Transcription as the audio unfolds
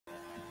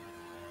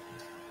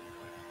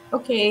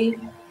Okay,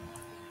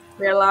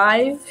 we're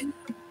live.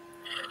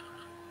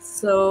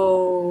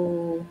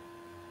 So,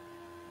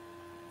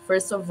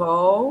 first of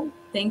all,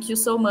 thank you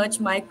so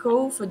much,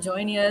 Michael, for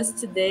joining us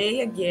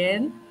today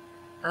again.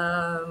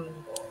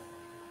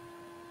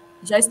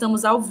 Já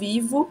estamos ao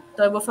vivo,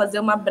 então eu vou fazer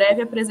uma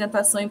breve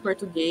apresentação em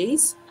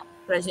português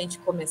para a gente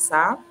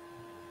começar,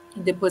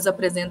 e depois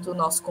apresento o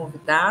nosso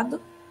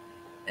convidado.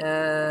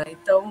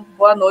 Então,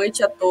 boa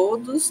noite a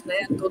todos,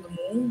 né, a todo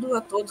mundo,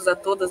 a todos, a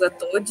todas, a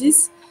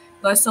todes.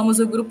 Nós somos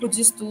o grupo de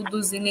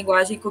estudos em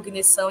linguagem e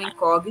cognição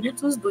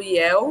incógnitos do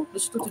IEL, do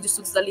Instituto de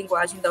Estudos da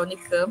Linguagem da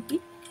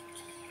Unicamp.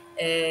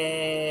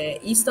 E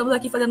estamos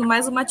aqui fazendo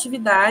mais uma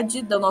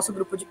atividade do nosso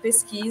grupo de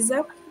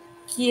pesquisa,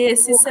 que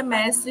esse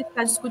semestre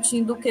está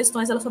discutindo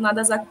questões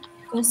relacionadas à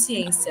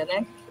consciência,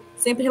 né?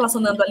 Sempre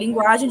relacionando a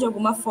linguagem de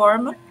alguma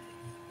forma.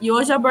 E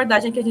hoje a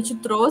abordagem que a gente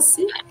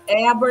trouxe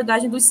é a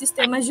abordagem dos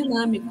sistemas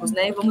dinâmicos,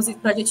 né? E vamos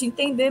para a gente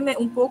entender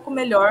um pouco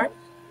melhor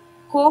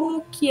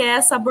como que é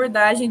essa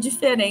abordagem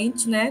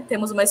diferente, né?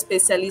 Temos uma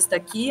especialista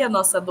aqui, a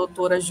nossa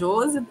doutora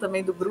Josi,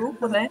 também do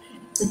grupo, né?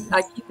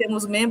 Aqui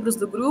temos membros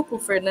do grupo, o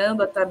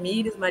Fernando, a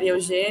Tamires, Maria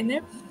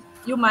Eugênia,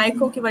 e o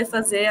Michael, que vai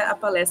fazer a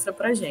palestra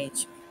para a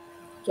gente,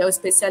 que é o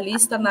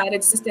especialista na área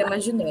de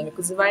sistemas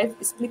dinâmicos, e vai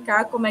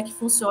explicar como é que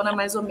funciona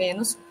mais ou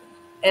menos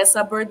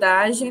essa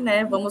abordagem,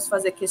 né? Vamos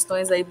fazer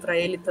questões aí para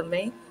ele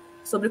também,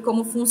 sobre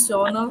como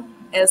funciona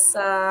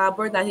essa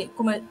abordagem,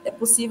 como é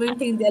possível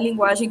entender a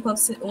linguagem enquanto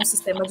um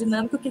sistema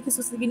dinâmico, o que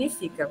isso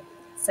significa,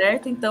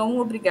 certo? Então,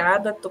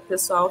 obrigado a todo o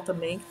pessoal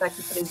também que está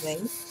aqui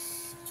presente.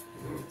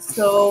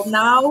 So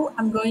now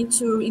I'm going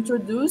to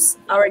introduce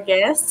our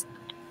guest,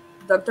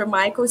 Dr.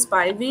 Michael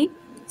Spivey.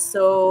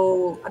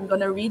 So I'm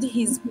going to read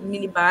his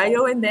mini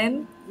bio and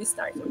then we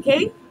start,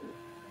 okay?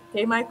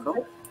 Okay,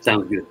 Michael?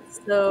 Sounds good.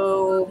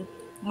 So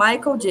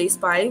Michael J.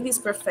 Spivey is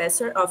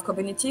professor of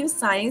cognitive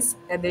science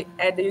at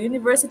the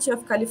University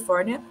of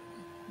California,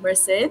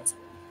 Merced.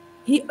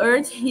 He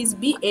earned his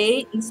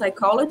BA in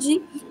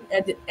psychology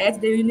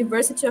at the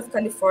University of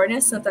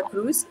California, Santa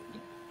Cruz,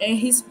 and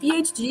his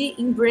PhD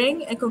in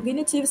brain and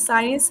cognitive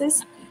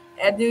sciences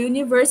at the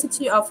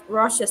University of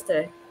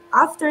Rochester.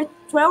 After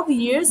 12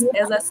 years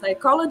as a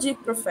psychology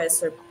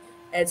professor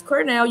at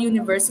Cornell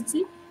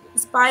University,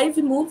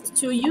 Spivey moved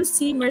to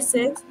UC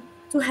Merced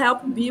to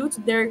help build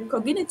their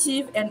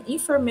cognitive and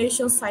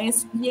information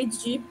science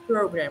PhD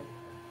program.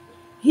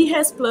 He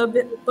has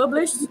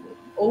published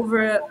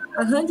over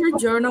 100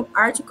 journal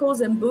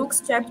articles and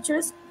books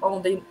chapters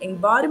on the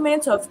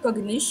embodiment of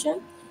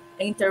cognition,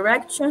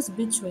 interactions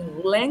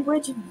between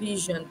language,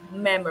 vision,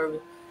 memory,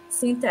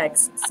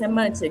 syntax,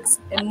 semantics,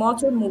 and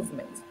motor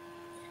movement.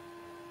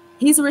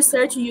 His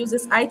research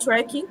uses eye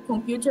tracking,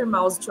 computer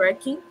mouse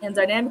tracking, and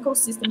dynamical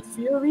system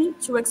theory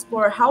to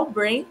explore how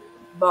brain,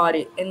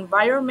 body, and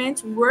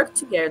environment work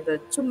together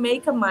to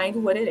make a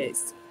mind what it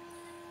is.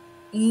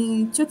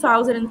 In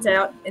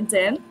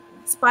 2010,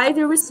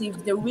 Spivey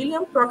received the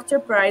William Proctor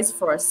Prize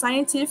for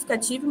Scientific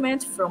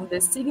Achievement from the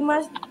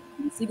Sigma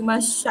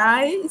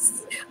Chi,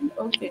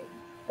 okay,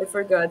 I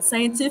forgot,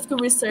 Scientific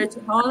Research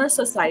Honor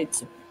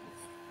Society.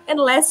 And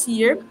last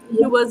year,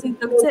 he was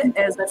inducted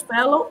as a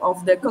fellow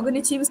of the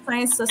Cognitive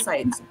Science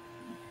Society.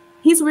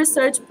 His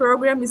research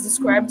program is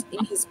described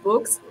in his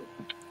books,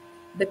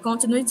 The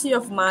Continuity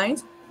of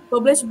Mind,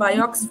 published by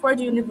Oxford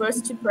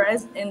University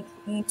Press in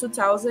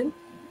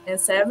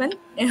 2007,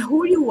 and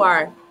Who You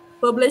Are,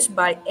 published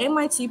by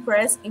MIT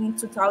Press in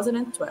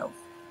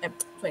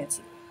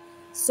 2020.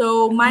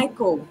 So,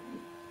 Michael,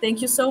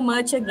 thank you so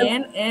much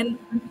again, and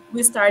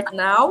we start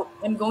now.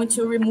 I'm going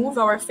to remove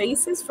our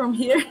faces from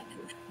here,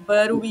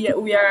 but we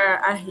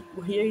are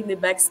here in the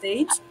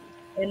backstage,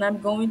 and I'm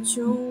going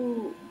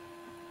to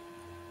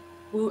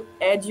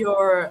add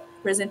your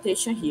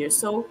presentation here.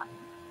 So,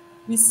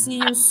 we see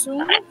you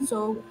soon.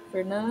 So,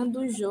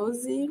 Fernando,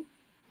 Josi,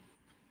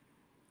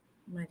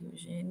 Maria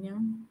Eugênia.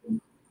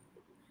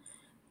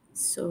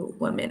 So,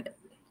 1 minute.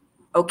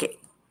 Okay.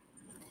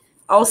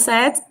 All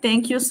set.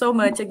 Thank you so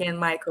much again,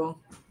 Michael.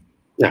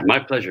 Yeah, my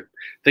pleasure.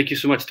 Thank you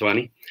so much,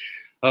 Twani.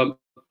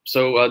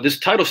 This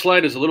title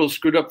slide is a little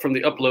screwed up from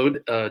the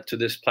upload to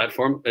this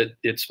platform.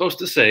 It's supposed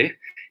to say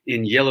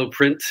in yellow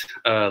print,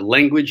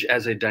 language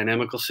as a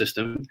dynamical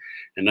system.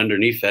 And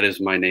underneath that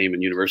is my name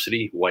and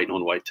university, white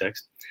on white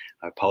text.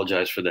 I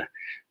apologize for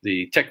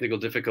the technical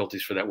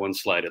difficulties for that one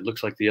slide. It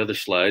looks like the other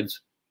slides,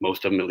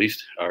 most of them at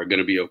least, are going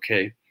to be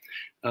okay.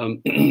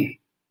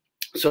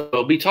 So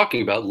I'll be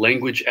talking about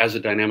language as a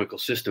dynamical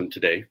system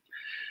today.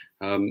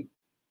 And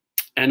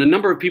a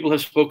number of people have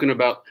spoken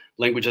about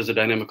language as a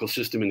dynamical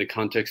system in the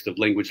context of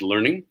language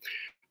learning.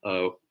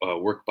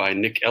 Work by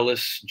Nick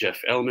Ellis, Jeff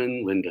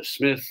Elman, Linda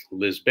Smith,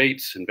 Liz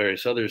Bates, and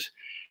various others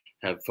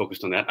have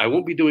focused on that. I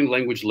won't be doing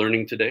language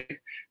learning today.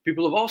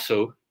 People have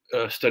also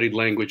studied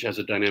language as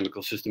a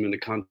dynamical system in the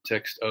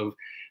context of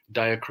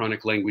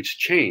diachronic language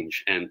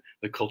change and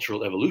the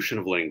cultural evolution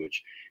of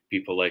language.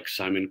 People like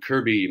Simon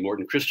Kirby,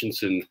 Morton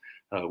Christensen,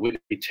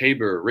 Whitney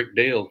Tabor, Rick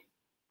Dale.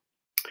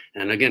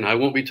 And again, I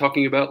won't be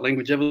talking about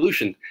language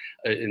evolution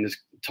in this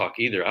talk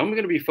either. I'm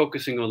going to be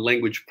focusing on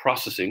language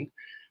processing,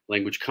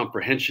 language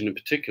comprehension in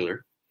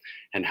particular,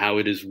 and how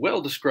it is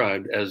well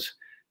described as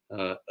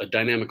a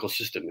dynamical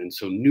system. And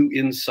so new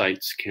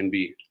insights can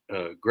be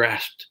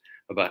grasped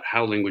about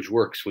how language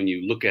works when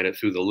you look at it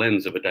through the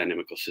lens of a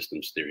dynamical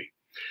systems theory.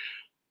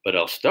 But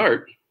I'll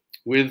start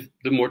with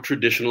the more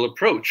traditional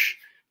approach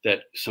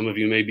that some of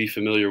you may be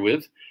familiar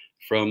with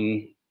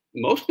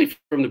mostly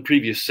from the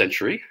previous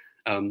century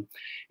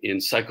in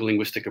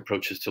psycholinguistic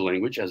approaches to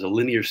language as a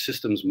linear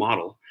systems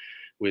model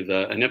with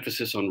an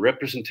emphasis on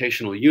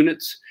representational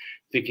units,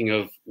 thinking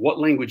of what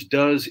language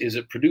does is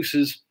it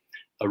produces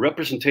a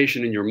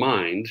representation in your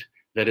mind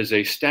that is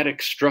a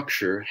static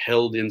structure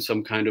held in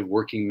some kind of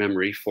working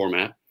memory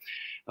format.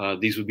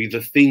 These would be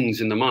the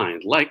things in the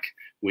mind, like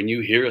when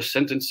you hear a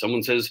sentence,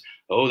 someone says,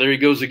 "Oh, there he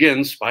goes again,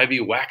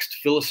 Spivey waxed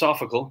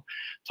philosophical,"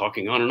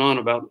 talking on and on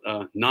about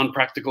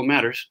non-practical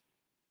matters.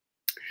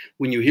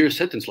 When you hear a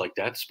sentence like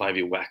that,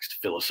 Spivey waxed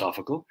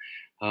philosophical,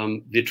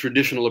 the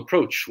traditional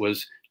approach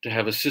was to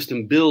have a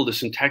system build a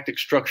syntactic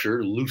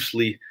structure,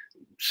 loosely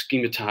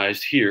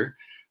schematized here,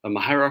 a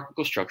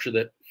hierarchical structure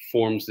that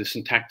forms the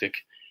syntactic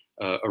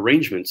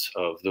arrangements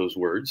of those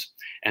words.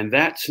 And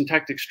that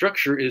syntactic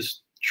structure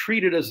is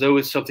treated as though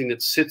it's something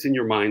that sits in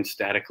your mind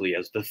statically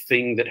as the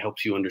thing that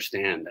helps you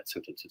understand that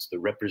sentence. It's the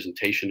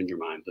representation in your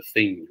mind, the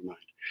thing in your mind.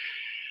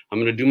 I'm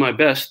going to do my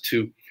best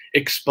to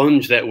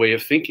expunge that way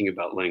of thinking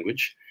about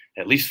language,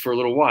 at least for a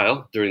little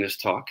while during this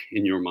talk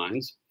in your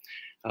minds.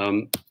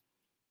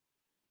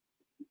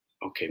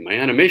 Okay, my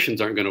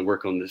animations aren't going to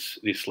work on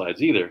these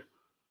slides either,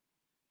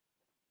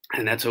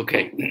 and that's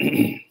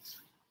okay.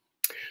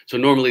 So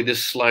normally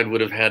this slide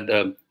would have had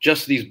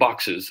just these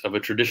boxes of a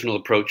traditional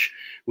approach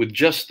with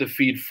just the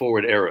feed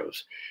forward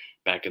arrows.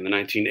 Back in the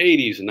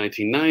 1980s and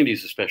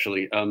 1990s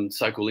especially,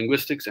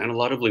 psycholinguistics and a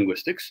lot of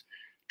linguistics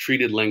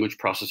treated language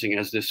processing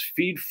as this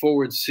feed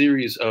forward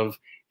series of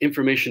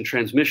information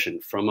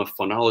transmission from a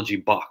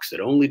phonology box that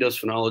only does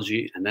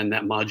phonology, and then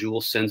that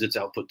module sends its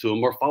output to a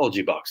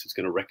morphology box. It's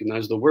going to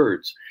recognize the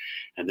words.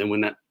 And then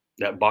when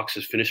that box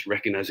is finished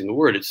recognizing a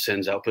word, it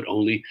sends output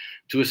only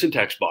to a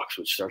syntax box,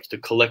 which starts to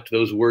collect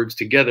those words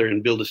together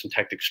and build a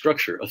syntactic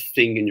structure, a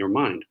thing in your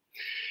mind.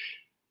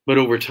 But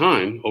over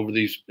time,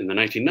 in the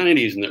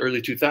 1990s and the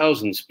early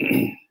 2000s,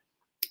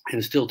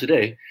 and still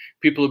today,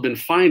 people have been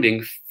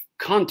finding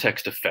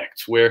context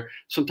effects where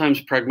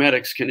sometimes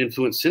pragmatics can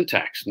influence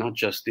syntax, not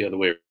just the other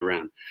way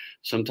around.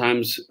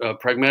 Sometimes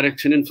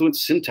pragmatics can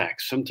influence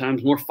syntax.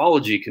 Sometimes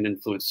morphology can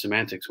influence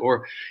semantics,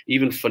 or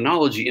even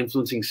phonology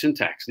influencing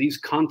syntax. These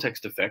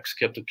context effects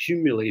kept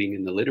accumulating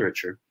in the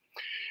literature,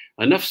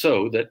 enough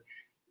so that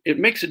it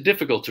makes it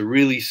difficult to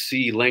really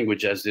see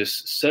language as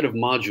this set of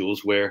modules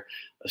where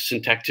a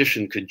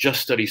syntactician could just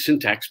study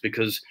syntax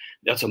because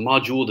that's a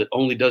module that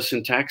only does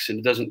syntax and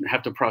it doesn't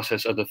have to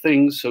process other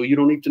things. So you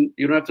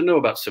don't have to know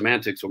about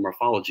semantics or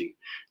morphology.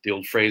 The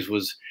old phrase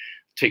was,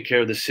 take care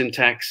of the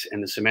syntax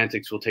and the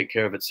semantics will take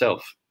care of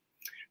itself.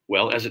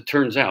 Well, as it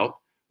turns out,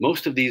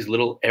 most of these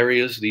little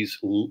areas, these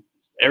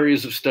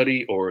areas of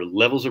study or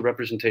levels of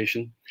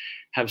representation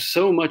have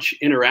so much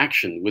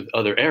interaction with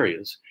other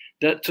areas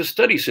that to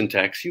study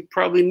syntax, you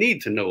probably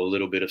need to know a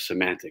little bit of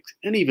semantics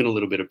and even a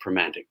little bit of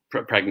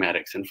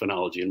pragmatics and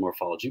phonology and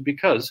morphology,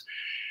 because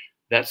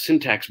that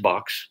syntax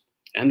box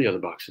and the other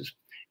boxes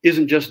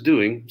isn't just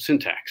doing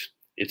syntax.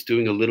 It's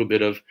doing a little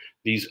bit of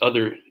these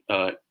other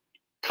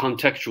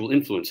contextual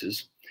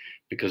influences,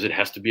 because it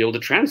has to be able to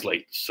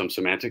translate some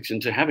semantics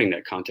into having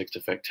that context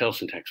effect tell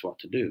syntax what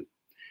to do.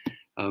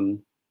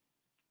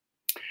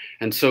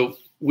 And so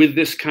with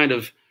this kind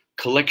of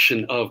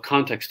collection of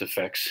context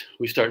effects,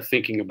 we start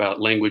thinking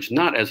about language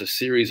not as a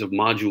series of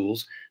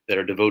modules that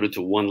are devoted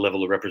to one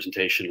level of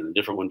representation and a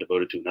different one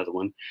devoted to another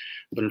one,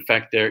 but in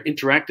fact, they're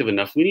interactive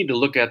enough. We need to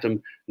look at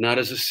them not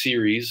as a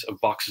series of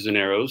boxes and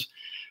arrows,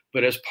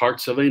 but as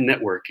parts of a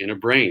network in a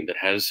brain that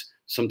has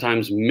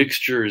sometimes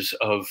mixtures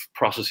of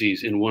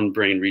processes in one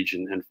brain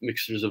region and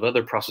mixtures of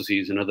other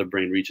processes in other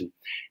brain region.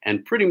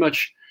 And pretty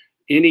much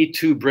any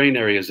two brain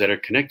areas that are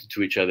connected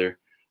to each other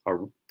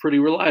are pretty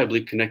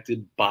reliably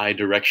connected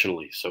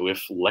bidirectionally. So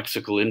if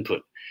lexical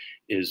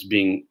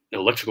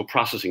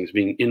processing is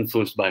being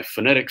influenced by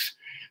phonetics,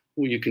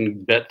 well, you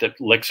can bet that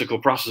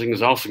lexical processing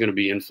is also going to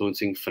be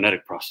influencing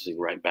phonetic processing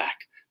right back.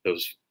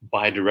 Those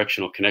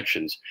bidirectional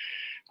connections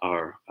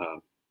are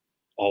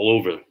all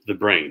over the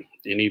brain.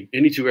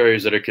 Any two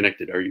areas that are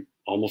connected are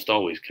almost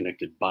always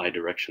connected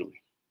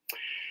bidirectionally.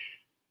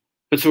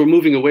 And so we're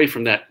moving away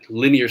from that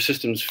linear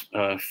systems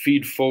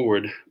feed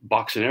forward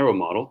box and arrow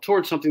model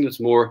towards something that's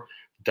more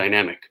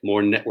dynamic,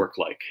 more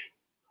network-like.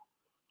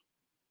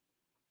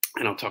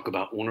 And I'll talk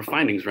about one of the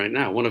findings right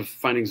now. One of the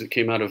findings that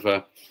came out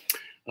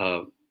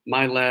of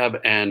my lab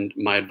and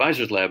my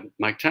advisor's lab,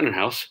 Mike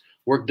Tannenhouse,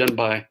 work done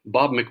by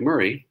Bob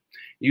McMurray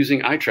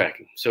using eye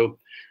tracking. So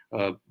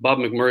Bob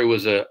McMurray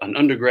was an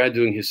undergrad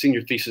doing his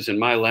senior thesis in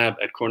my lab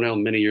at Cornell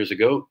many years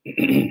ago.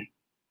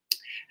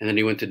 And then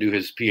he went to do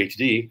his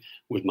PhD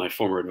with my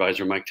former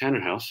advisor, Mike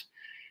Tannenhouse.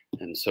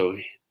 And so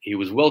he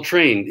was well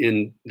trained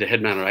in the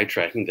head-mounted eye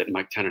tracking that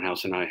Mike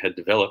Tannenhouse and I had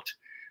developed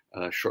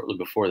shortly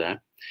before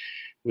that.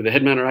 With a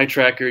head-mounted eye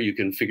tracker, you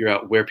can figure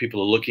out where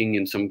people are looking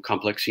in some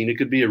complex scene. It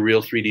could be a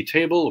real 3D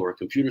table or a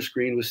computer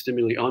screen with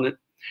stimuli on it.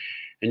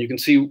 And you can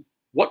see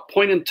what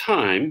point in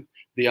time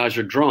the eyes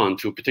are drawn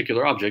to a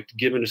particular object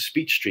given a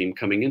speech stream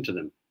coming into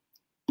them.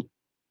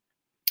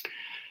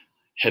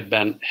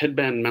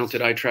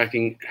 Headband-mounted eye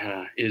tracking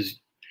is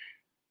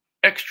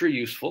extra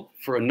useful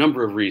for a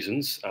number of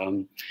reasons.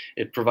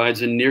 It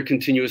provides a near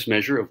continuous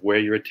measure of where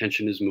your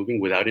attention is moving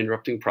without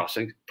interrupting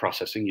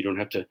processing. You don't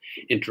have to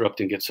interrupt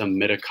and get some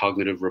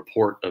metacognitive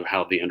report of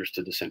how they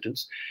understood the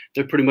sentence.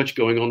 They're pretty much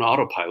going on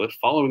autopilot,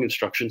 following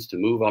instructions to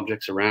move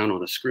objects around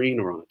on a screen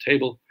or on a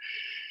table.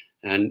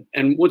 And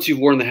once you've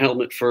worn the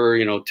helmet for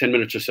 10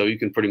 minutes or so, you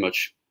can pretty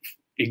much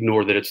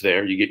ignore that it's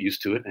there. You get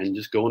used to it and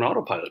just go on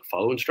autopilot,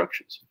 follow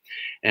instructions.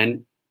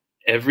 And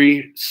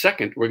every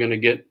second, we're going to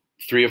get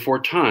 3 or 4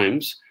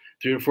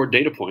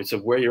 data points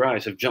of where your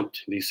eyes have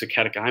jumped. These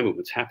saccadic eye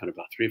movements happen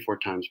about 3 or 4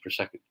 times per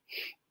second.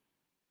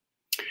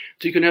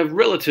 So you can have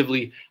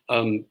relatively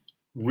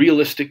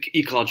realistic,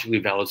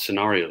 ecologically valid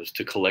scenarios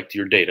to collect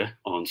your data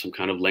on some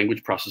kind of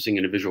language processing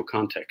in a visual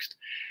context.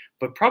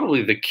 But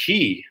probably the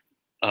key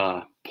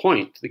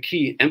point, the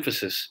key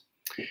emphasis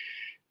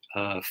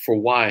for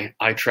why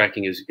eye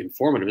tracking is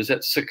informative is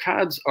that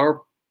saccades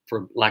are,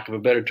 for lack of a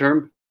better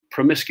term,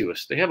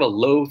 promiscuous. They have a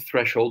low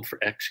threshold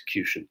for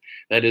execution.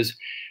 That is,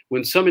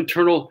 when some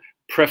internal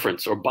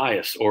preference or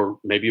bias or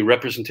maybe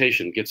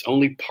representation gets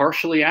only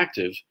partially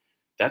active,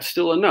 that's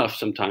still enough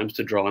sometimes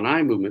to draw an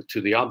eye movement to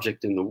the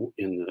object in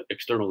the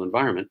external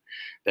environment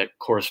that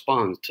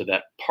corresponds to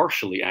that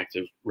partially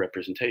active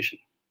representation.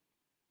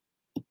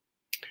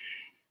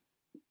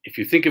 If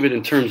you think of it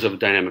in terms of a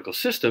dynamical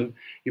system,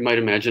 you might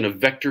imagine a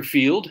vector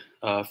field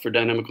for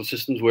dynamical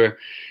systems where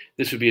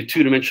this would be a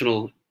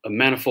 2-dimensional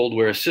manifold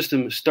where a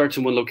system starts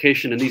in one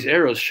location and these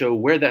arrows show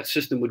where that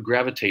system would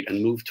gravitate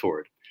and move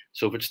toward.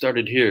 So if it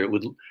started here, it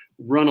would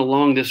run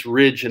along this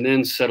ridge and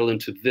then settle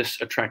into this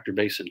attractor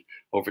basin.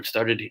 Or if it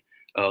started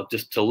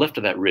just to the left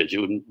of that ridge, it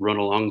would run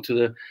along to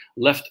the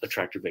left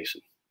attractor basin.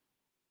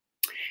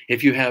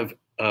 If you have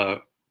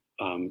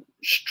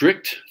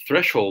strict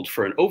thresholds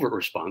for an overt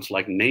response,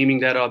 like naming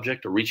that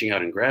object or reaching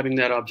out and grabbing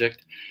that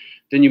object,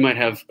 then you might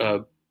have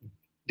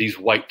these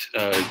white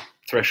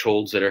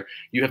thresholds that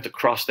you have to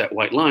cross that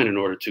white line in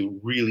order to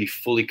really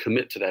fully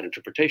commit to that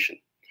interpretation.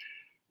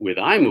 With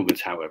eye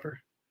movements,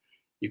 however,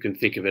 you can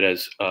think of it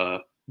as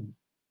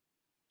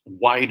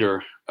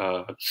wider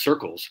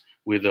circles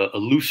with a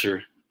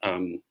looser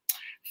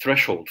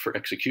threshold for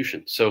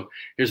execution. So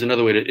here's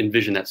another way to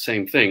envision that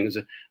same thing.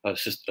 A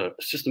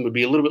system would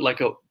be a little bit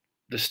like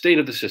the state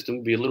of the system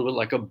would be a little bit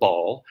like a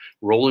ball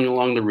rolling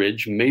along the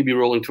ridge, maybe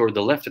rolling toward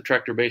the left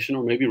attractor basin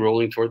or maybe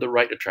rolling toward the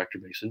right attractor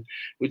basin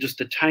with just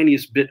the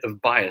tiniest bit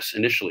of bias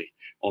initially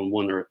on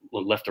one or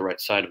left or right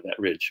side of that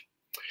ridge.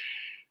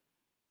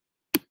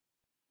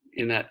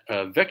 In that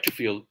vector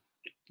field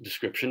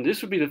description,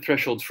 this would be the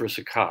thresholds for a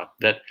saccade,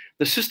 that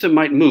the system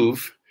might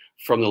move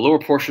from the lower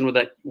portion with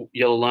that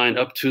yellow line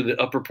up to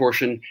the upper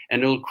portion,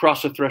 and it'll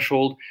cross a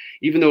threshold,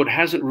 even though it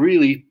hasn't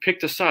really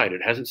picked a side.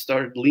 It hasn't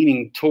started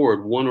leaning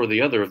toward one or the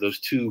other of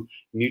those 2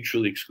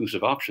 mutually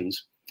exclusive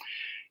options.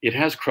 It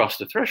has crossed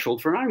the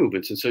threshold for eye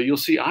movements. And so you'll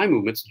see eye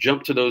movements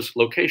jump to those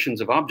locations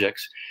of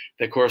objects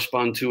that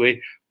correspond to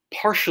a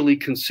partially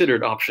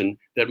considered option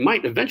that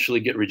might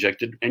eventually get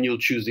rejected, and you'll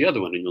choose the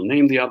other one, and you'll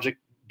name the object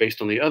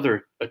based on the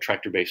other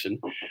attractor basin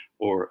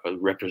or a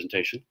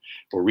representation,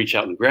 or reach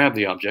out and grab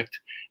the object.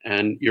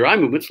 And your eye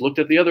movements looked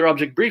at the other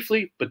object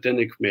briefly, but then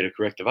they made a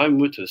corrective eye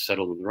movement to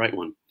settle on the right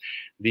one.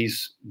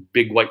 These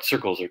big white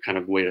circles are kind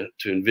of a way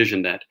to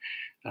envision that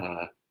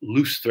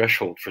loose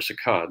threshold for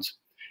saccades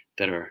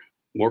that are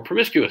more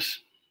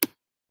promiscuous.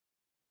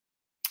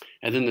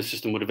 And then the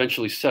system would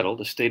eventually settle,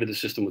 the state of the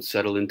system would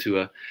settle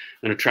into an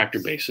attractor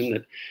basin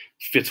that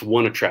fits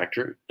one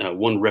attractor,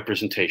 one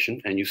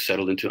representation, and you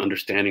settle into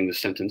understanding the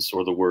sentence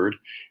or the word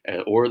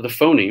or the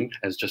phoneme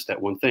as just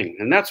that one thing.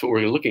 And that's what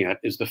we're looking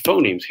at, is the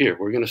phonemes here.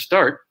 We're going to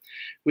start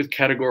with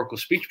categorical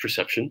speech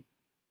perception,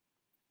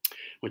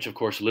 which of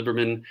course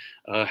Liberman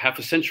half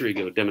a century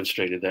ago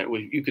demonstrated that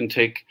you can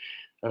take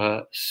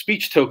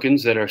speech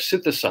tokens that are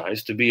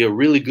synthesized to be a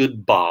really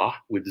good ba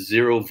with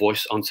 0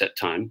 voice onset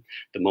time.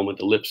 The moment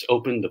the lips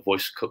open, the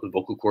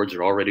vocal cords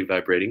are already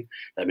vibrating.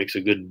 That makes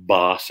a good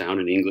ba sound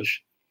in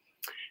English.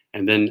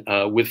 And then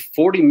with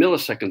 40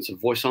 milliseconds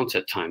of voice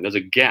onset time, there's a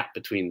gap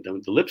between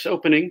the lips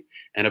opening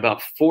and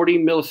about 40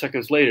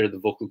 milliseconds later, the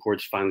vocal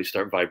cords finally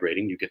start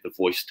vibrating. You get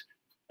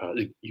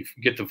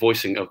the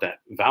voicing of that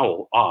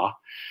vowel ah,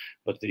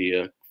 but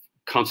the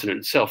consonant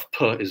itself,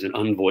 p, is an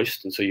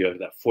unvoiced, and so you have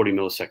that 40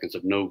 milliseconds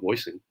of no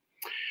voicing.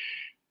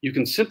 You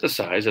can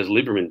synthesize, as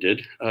Lieberman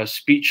did,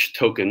 speech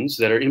tokens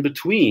that are in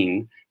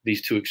between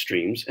these 2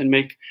 extremes and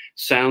make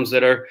sounds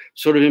that are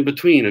sort of in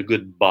between a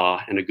good ba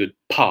and a good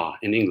pa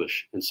in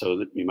English. And so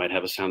that you might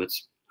have a sound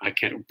that's, I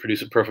can't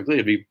produce it perfectly,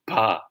 it'd be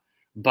ba,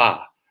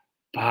 ba,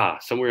 ba,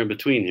 somewhere in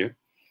between here.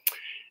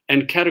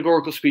 And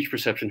categorical speech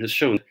perception has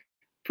shown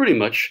pretty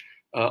much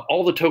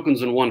all the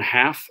tokens in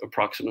 1/2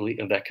 approximately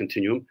of that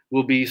continuum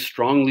will be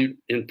strongly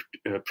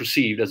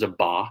perceived as a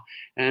ba,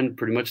 and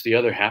pretty much the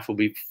other half will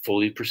be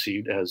fully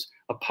perceived as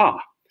a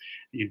pa.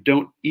 You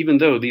don't, even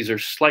though these are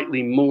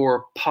slightly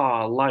more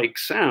pa-like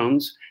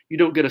sounds, you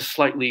don't get a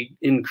slight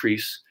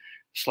increase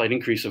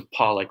of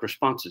pa-like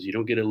responses. You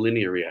don't get a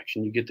linear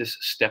reaction. You get this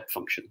step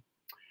function.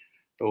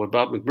 But what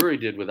Bob McMurray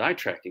did with eye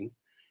tracking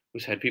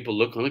was had people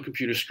look on the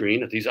computer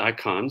screen at these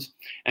icons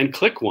and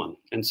click one.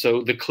 And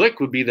so the click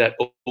would be that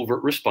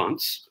overt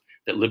response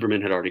that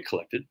Liberman had already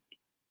collected.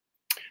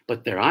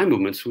 But their eye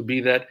movements would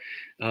be that,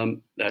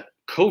 that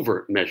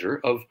covert measure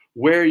of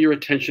where your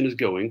attention is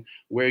going,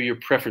 where your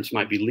preference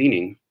might be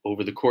leaning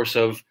over the course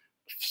of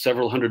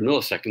several hundred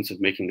milliseconds of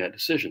making that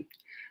decision.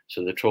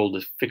 So they're told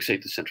to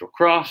fixate the central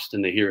cross,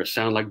 and they hear a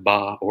sound like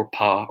ba or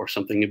pa or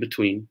something in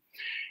between.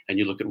 And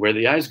you look at where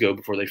the eyes go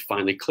before they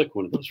finally click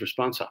one of those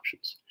response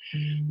options.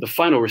 The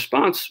final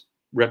response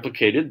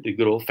replicated the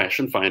good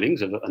old-fashioned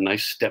findings of a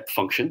nice step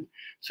function.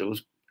 So it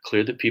was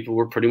clear that people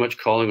were pretty much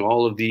calling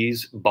all of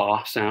these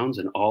ba sounds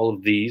and all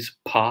of these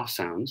pa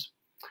sounds.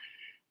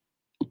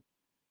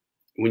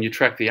 When you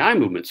track the eye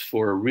movements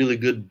for a really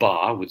good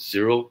ba with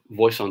 0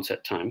 voice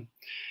onset time,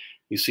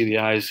 you see the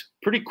eyes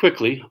pretty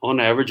quickly, on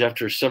average,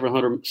 after several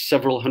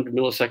hundred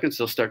milliseconds,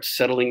 they'll start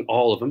settling,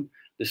 all of them.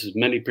 This is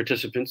many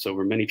participants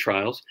over many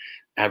trials,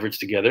 averaged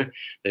together.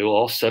 They will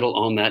all settle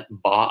on that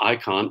ba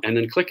icon and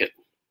then click it.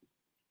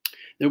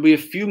 There'll be a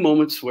few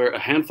moments where a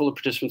handful of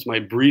participants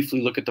might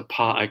briefly look at the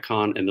pa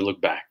icon and then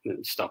look back and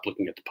then stop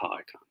looking at the pa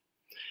icon.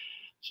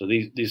 So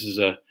this is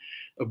a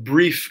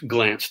brief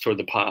glance toward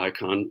the pa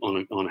icon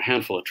on a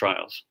handful of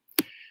trials.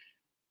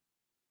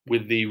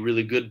 With the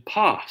really good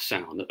pa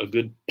sound, a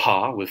good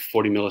pa with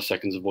 40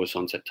 milliseconds of voice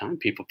onset time,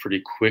 people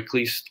pretty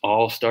quickly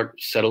all start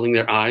settling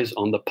their eyes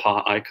on the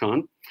pa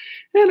icon.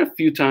 And a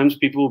few times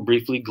people will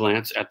briefly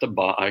glance at the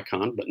ba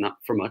icon, but not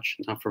for much,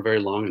 not for very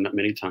long and not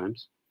many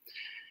times.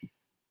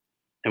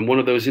 And one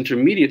of those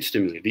intermediate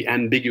stimuli, the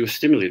ambiguous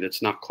stimuli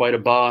that's not quite a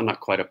ba, not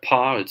quite a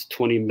pa, it's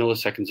 20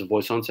 milliseconds of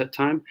voice onset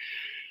time,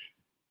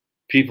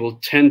 people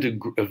tend to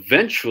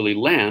eventually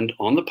land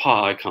on the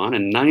pa icon,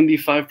 and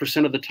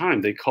 95% of the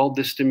time they called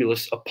this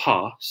stimulus a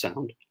pa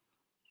sound.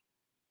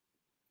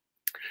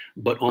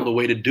 But on the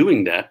way to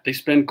doing that, they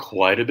spend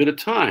quite a bit of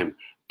time.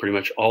 Pretty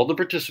much all the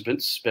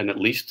participants spend at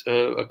least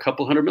a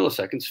couple hundred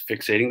milliseconds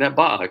fixating that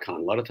ba icon.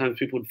 A lot of times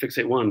people would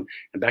fixate one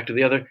and back to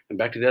the other and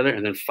back to the other,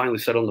 and then finally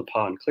settle on the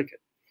pa and click it.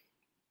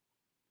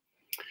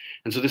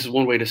 And so this is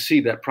one way to see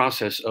that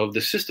process of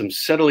the system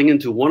settling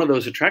into one of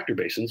those attractor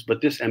basins, but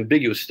this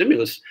ambiguous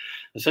stimulus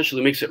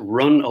essentially makes it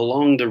run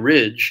along the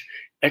ridge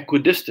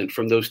equidistant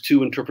from those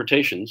two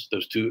interpretations,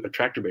 those two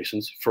attractor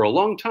basins, for a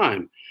long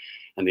time.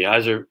 And the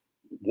eyes are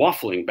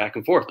waffling back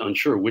and forth,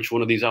 unsure which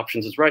one of these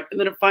options is right. And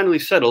then it finally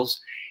settles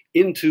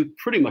into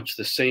pretty much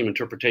the same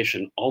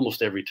interpretation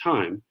almost every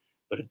time,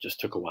 but it just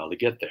took a while to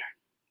get there.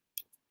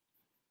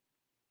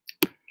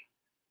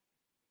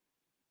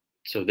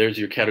 So there's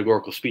your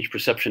categorical speech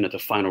perception at the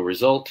final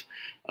result.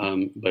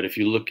 But if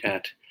you look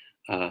at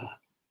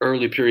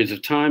early periods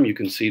of time, you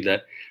can see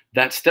that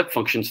that step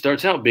function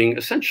starts out being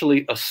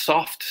essentially a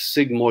soft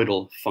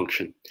sigmoidal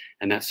function.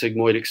 And that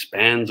sigmoid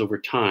expands over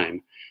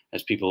time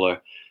as people are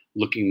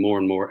looking more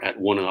and more at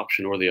one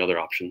option or the other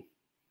option,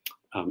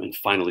 and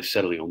finally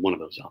settling on one of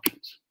those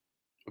options.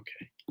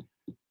 Okay.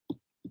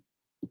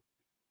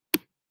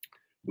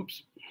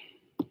 Oops.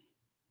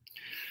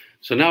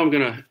 So now I'm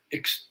going to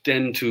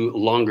extend to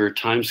longer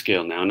time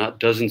scale now,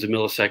 not dozens of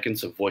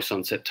milliseconds of voice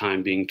onset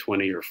time being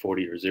 20 or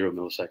 40 or 0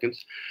 milliseconds.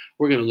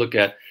 We're going to look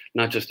at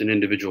not just an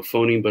individual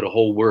phoneme, but a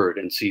whole word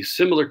and see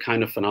similar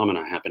kind of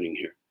phenomena happening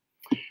here.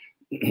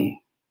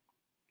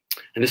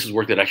 And this is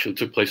work that actually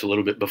took place a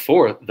little bit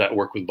before that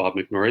work with Bob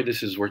McMurray.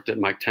 This is work that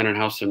Mike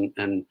Tannenhouse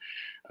and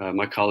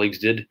my colleagues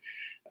did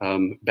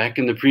back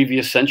in the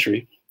previous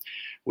century,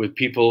 with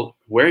people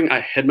wearing a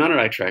head-mounted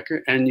eye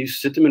tracker, and you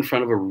sit them in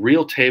front of a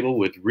real table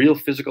with real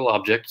physical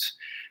objects.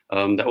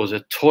 That was a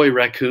toy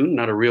raccoon,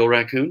 not a real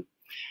raccoon.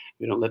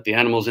 We don't let the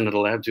animals into the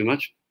lab too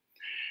much.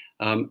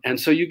 And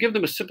so you give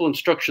them a simple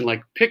instruction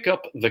like pick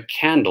up the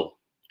candle.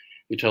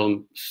 You tell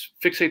them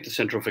fixate the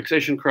central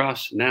fixation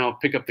cross, now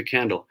pick up the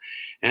candle.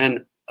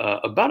 And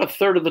about a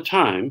third of the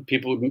time,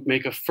 people would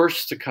make a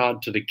first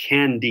saccade to the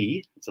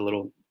candy. It's a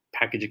little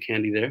package of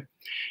candy there.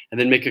 And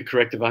then make a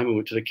corrective eye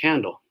movement to the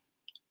candle.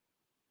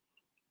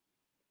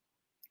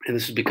 And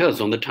this is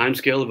because on the time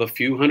scale of a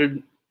few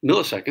hundred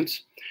milliseconds,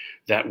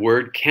 that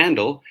word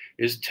candle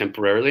is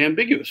temporarily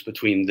ambiguous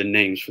between the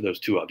names for those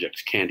two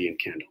objects, candy and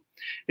candle.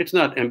 It's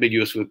not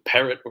ambiguous with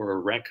parrot or a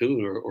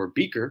raccoon or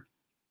beaker,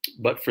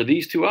 but for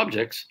these two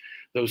objects,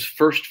 those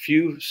first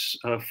few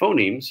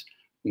phonemes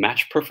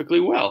match perfectly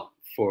well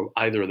for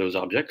either of those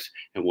objects.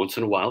 And once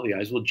in a while, the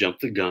eyes will jump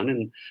the gun,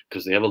 and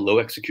because they have a low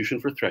execution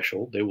for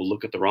threshold, they will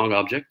look at the wrong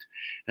object.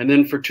 And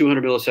then for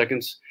 200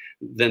 milliseconds,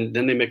 then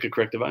they make a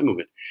corrective eye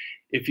movement.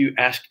 If you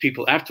asked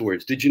people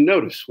afterwards, did you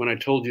notice when I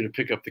told you to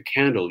pick up the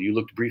candle, you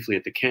looked briefly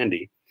at the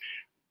candy?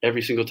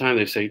 Every single time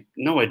they say,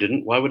 no, I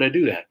didn't. Why would I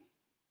do that?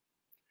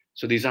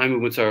 So these eye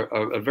movements are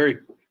a very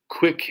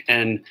quick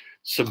and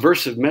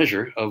subversive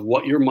measure of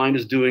what your mind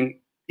is doing,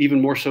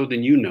 even more so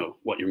than you know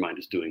what your mind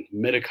is doing.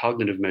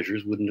 Metacognitive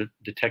measures wouldn't have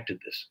detected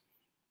this.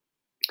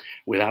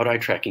 Without eye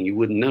tracking, you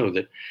wouldn't know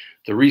that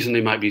the reason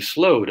they might be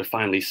slow to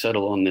finally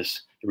settle on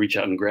this, reach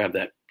out and grab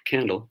that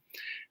candle,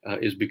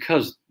 is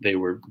because they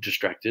were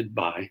distracted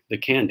by the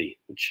candy,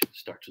 which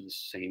starts with the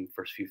same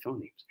first few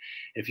phonemes.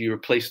 If you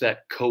replace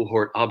that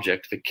cohort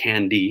object, the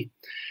candy,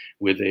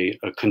 with a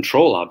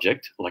control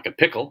object, like a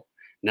pickle,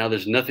 now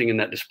there's nothing in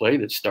that display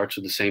that starts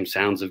with the same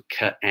sounds of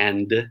ka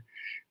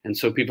and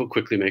so people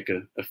quickly make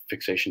a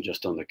fixation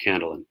just on the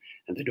candle,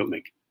 and they don't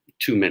make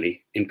too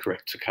many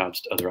incorrect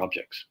saccades to other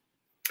objects.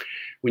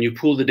 When you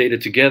pool the data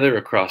together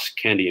across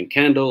candy and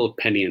candle,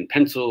 penny and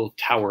pencil,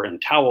 tower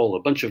and towel,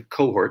 a bunch of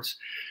cohorts,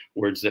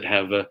 words that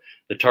have the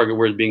target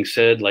word being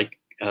said, like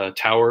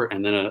tower,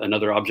 and then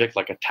another object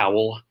like a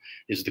towel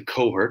is the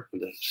cohort,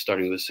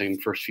 starting with the same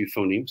first few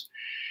phonemes.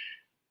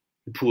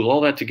 You pool all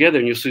that together,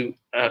 and you'll see,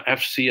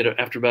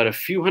 after about a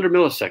few hundred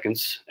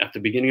milliseconds, at the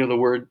beginning of the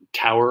word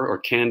tower or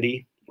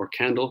candy or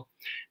candle,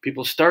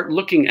 people start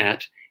looking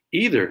at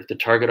either the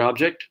target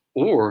object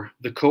or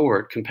the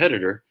cohort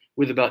competitor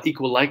with about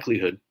equal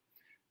likelihood,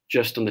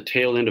 just on the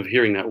tail end of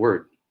hearing that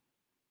word.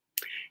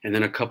 And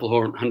then a couple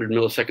hundred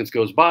milliseconds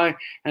goes by,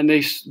 and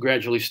they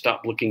gradually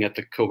stop looking at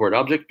the cohort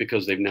object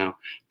because they've now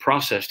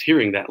processed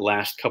hearing that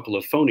last couple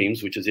of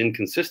phonemes, which is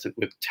inconsistent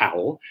with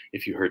towel,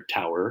 if you heard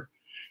tower,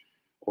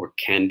 or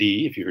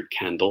candy, if you heard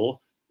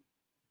candle.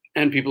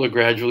 And people are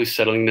gradually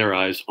settling their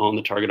eyes on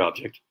the target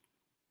object,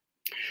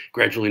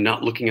 gradually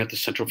not looking at the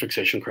central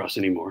fixation cross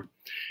anymore.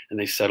 And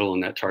they settle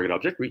on that target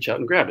object, reach out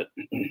and grab it.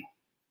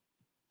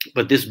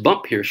 But this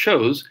bump here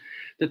shows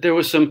that there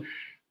was some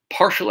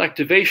partial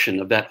activation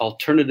of that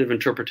alternative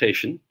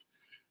interpretation.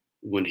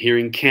 When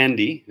hearing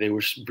candy, they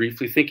were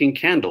briefly thinking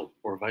candle,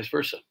 or vice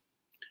versa.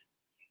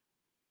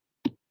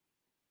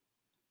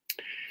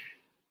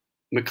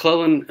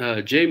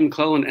 Jay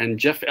McClellan and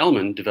Jeff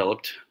Elman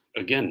developed,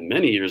 again,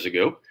 many years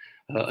ago,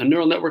 a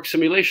neural network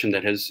simulation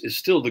that is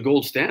still the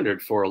gold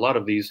standard for a lot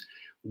of these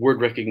word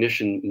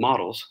recognition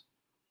models,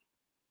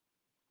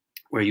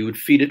 where you would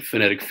feed it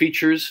phonetic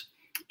features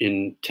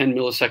in 10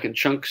 millisecond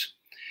chunks,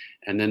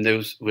 and then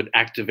those would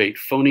activate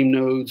phoneme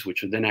nodes,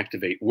 which would then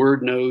activate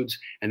word nodes,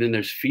 and then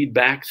there's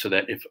feedback, so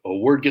that if a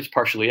word gets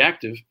partially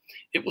active,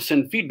 it will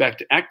send feedback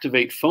to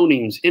activate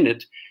phonemes in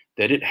it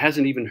that it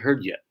hasn't even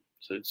heard yet.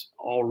 So it's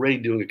already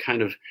doing a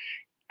kind of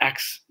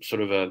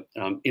sort of a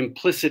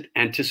implicit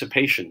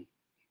anticipation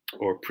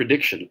or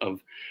prediction of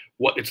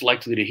what it's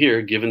likely to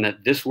hear, given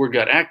that this word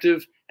got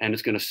active, and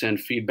it's going to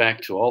send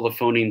feedback to all the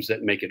phonemes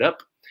that make it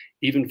up,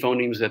 even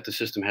phonemes that the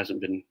system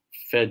hasn't been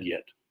fed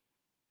yet.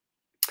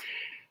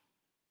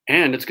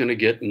 And it's going to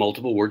get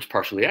multiple words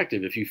partially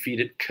active. If you feed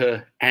it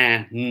k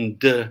and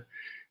d,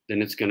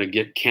 then it's going to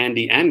get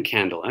candy and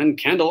candle and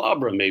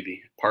candelabra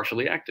maybe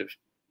partially active.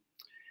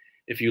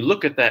 If you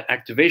look at that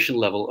activation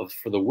level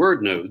for the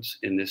word nodes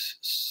in this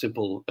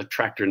simple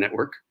attractor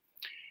network,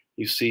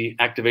 you see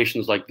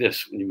activations like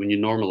this when you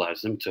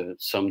normalize them to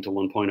sum to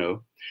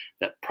 1.0.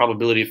 That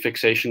probability of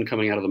fixation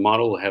coming out of the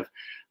model will have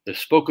the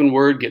spoken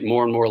word get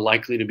more and more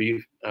likely to be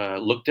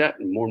looked at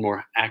and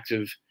more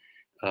active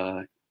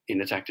in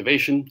its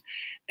activation.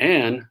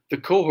 And the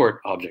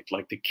cohort object,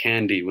 like the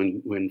candy,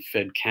 when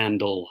fed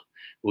candle,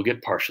 will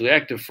get partially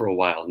active for a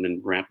while and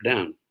then ramp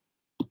down.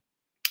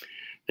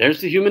 There's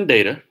the human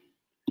data,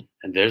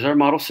 and there's our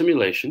model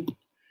simulation.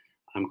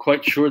 I'm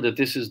quite sure that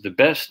this is the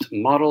best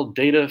model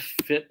data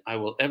fit I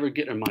will ever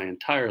get in my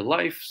entire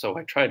life, so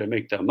I try to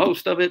make the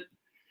most of it.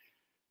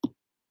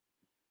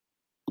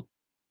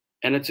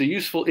 And it's a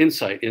useful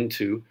insight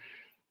into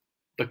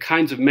the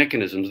kinds of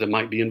mechanisms that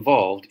might be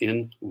involved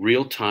in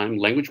real-time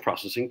language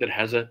processing that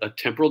has a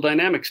temporal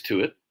dynamics to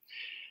it,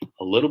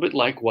 a little bit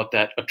like what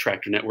that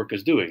attractor network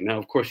is doing. Now,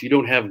 of course, you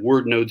don't have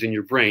word nodes in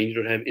your brain. You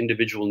don't have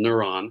individual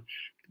neuron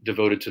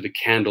devoted to the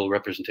candle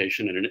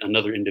representation and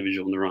another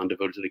individual neuron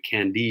devoted to the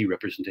candy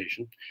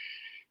representation.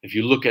 If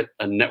you look at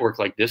a network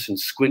like this and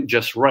squint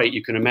just right,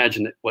 you can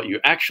imagine that what you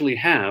actually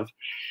have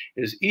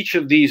is each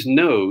of these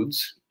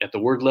nodes at the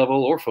word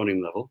level or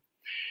phoneme level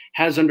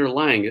has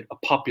underlying it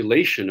a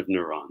population of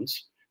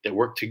neurons that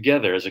work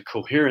together as a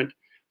coherent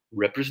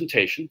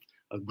representation,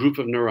 a group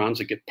of neurons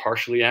that get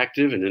partially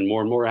active and then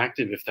more and more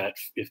active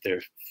if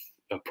their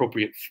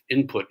appropriate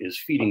input is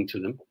feeding to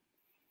them.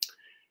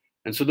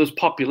 And so those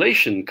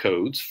population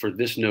codes for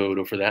this node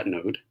or for that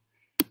node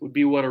would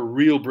be what a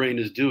real brain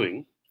is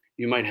doing.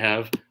 You might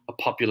have a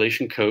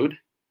population code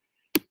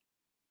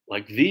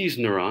like these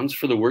neurons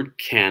for the word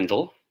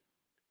candle,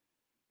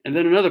 and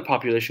then another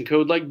population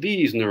code like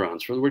these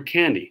neurons for the word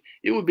candy.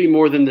 It would be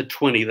more than the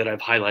 20 that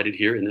I've highlighted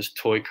here in this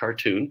toy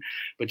cartoon,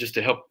 but just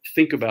to help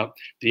think about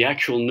the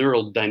actual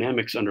neural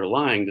dynamics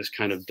underlying this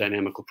kind of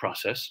dynamical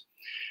process,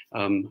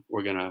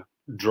 we're going to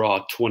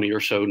draw 20 or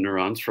so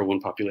neurons for one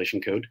population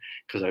code,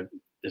 because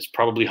there's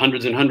probably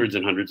hundreds and hundreds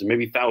and hundreds and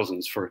maybe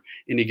thousands for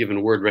any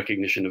given word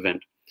recognition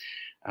event.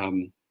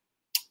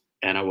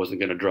 And I wasn't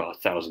going to draw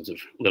thousands of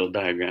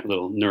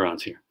little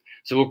neurons here.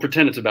 So we'll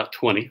pretend it's about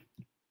 20.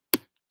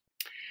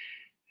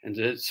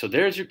 And so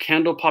there's your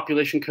candle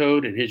population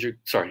code, and here's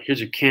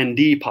your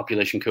candy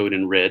population code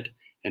in red,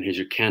 and here's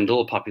your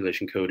candle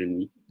population code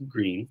in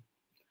green.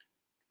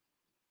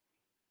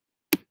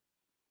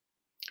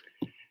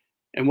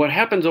 And what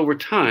happens over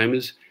time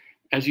is,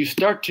 as you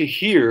start to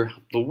hear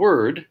the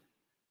word,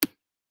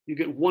 you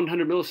get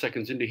 100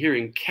 milliseconds into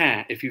hearing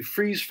ka. If you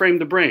freeze frame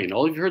the brain,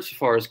 all you've heard so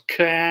far is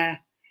ka.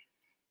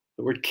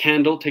 The word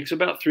candle takes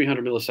about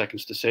 300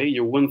 milliseconds to say.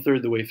 You're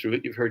 1/3 the way through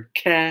it. You've heard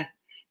ka.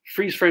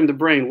 Freeze frame the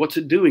brain. What's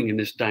it doing in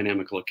this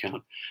dynamical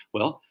account?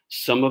 Well,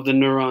 some of the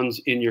neurons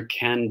in your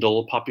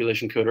candle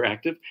population code are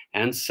active,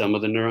 and some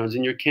of the neurons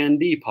in your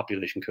candy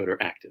population code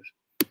are active.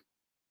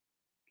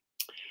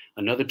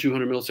 Another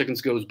 200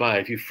 milliseconds goes by.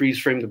 If you freeze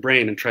frame the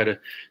brain and try to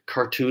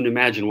cartoon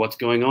imagine what's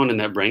going on in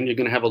that brain, you're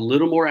going to have a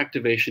little more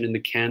activation in the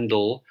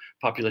candle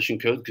population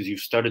code because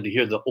you've started to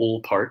hear the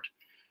ol part.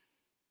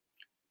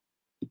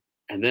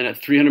 And then at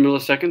 300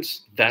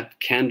 milliseconds, that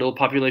candle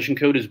population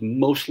code is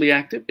mostly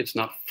active. It's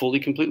not fully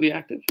completely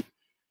active.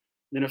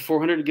 Then at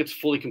 400, it gets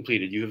fully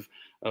completed. You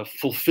have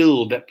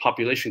fulfilled that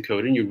population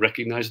code and you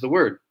recognize the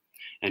word.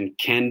 And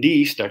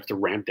candy starts to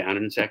ramp down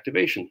in its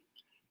activation,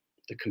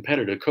 the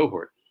competitor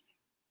cohort.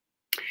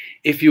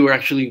 If you were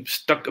actually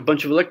stuck a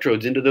bunch of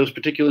electrodes into those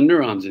particular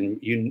neurons and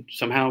you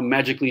somehow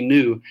magically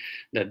knew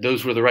that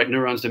those were the right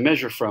neurons to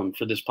measure from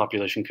for this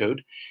population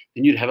code,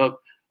 then you'd have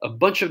a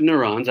bunch of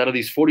neurons out of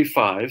these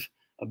 45,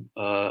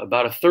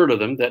 about 1/3 of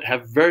them that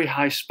have very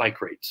high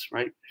spike rates,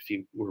 right? If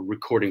you were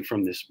recording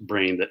from this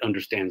brain that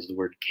understands the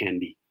word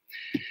candy.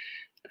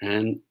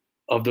 And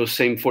of those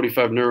same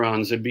 45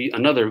 neurons, there'd be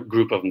another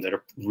group of them that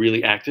are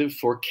really active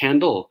for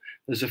candle.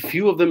 There's a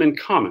few of them in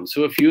common.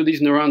 So a few of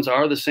these neurons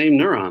are the same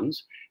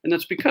neurons, and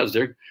that's because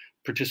they're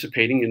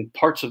participating in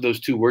parts of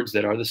those two words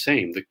that are the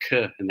same, the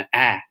k and the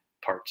a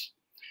parts.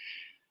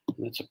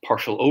 And that's a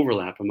partial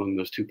overlap among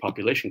those two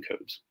population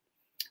codes.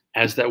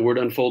 As that word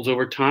unfolds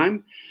over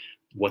time,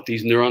 what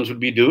these neurons would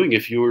be doing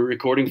if you were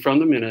recording from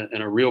them in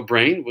a real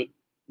brain would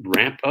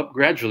ramp up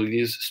gradually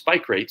these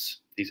spike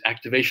rates, these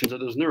activations of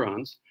those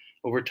neurons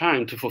over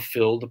time to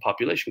fulfill the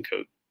population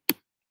code.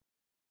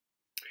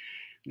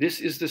 This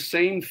is the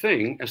same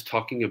thing as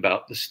talking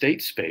about the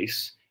state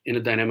space in a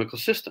dynamical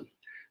system.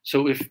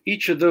 So if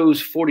each of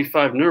those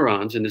 45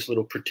 neurons in this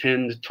little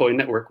pretend toy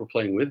network we're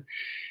playing with,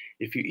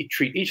 if you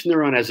treat each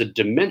neuron as a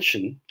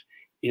dimension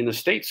in the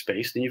state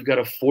space, then you've got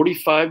a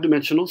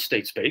 45-dimensional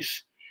state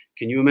space.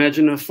 Can you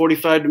imagine a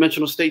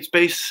 45-dimensional state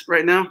space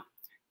right now?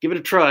 Give it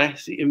a try.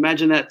 See,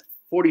 imagine that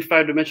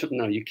 45-dimensional.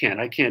 No, you can't.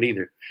 I can't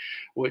either.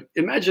 Well,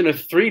 imagine a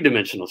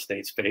 3-dimensional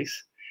state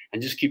space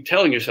and just keep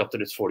telling yourself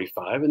that it's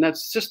 45. And that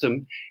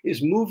system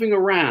is moving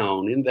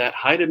around in that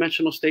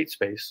high-dimensional state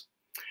space.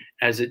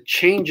 As it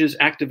changes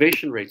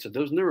activation rates of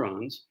those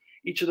neurons,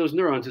 each of those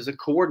neurons is a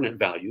coordinate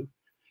value.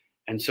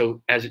 And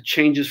so as it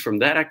changes from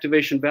that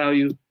activation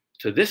value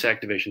to this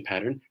activation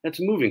pattern, that's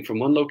moving from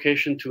one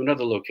location to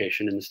another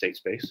location in the state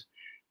space,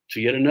 to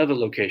yet another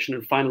location,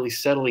 and finally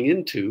settling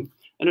into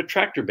an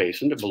attractor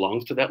basin that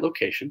belongs to that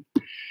location.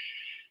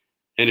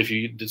 And if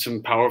you did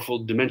some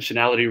powerful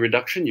dimensionality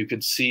reduction, you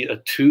could see a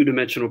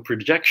 2-dimensional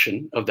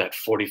projection of that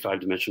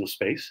 45-dimensional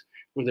space,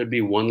 where there'd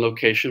be one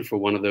location for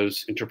one of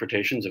those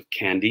interpretations of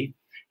candy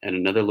and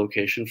another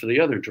location for the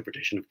other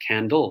interpretation of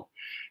candle.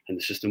 And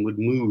the system would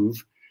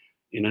move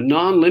in a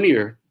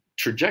nonlinear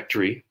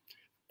trajectory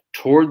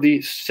toward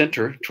the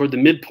center, toward the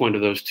midpoint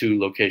of those two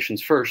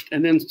locations first,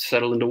 and then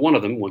settle into one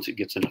of them once it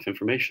gets enough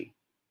information.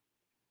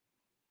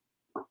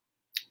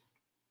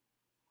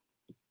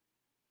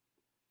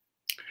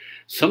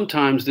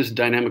 Sometimes this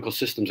dynamical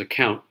systems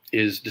account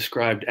is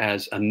described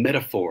as a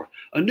metaphor,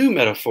 a new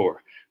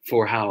metaphor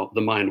for how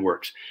the mind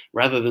works.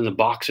 Rather than the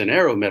box and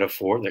arrow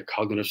metaphor that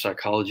cognitive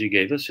psychology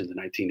gave us in the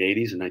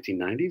 1980s and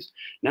 1990s,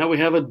 now we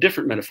have a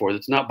different metaphor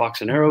that's not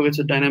box and arrow, it's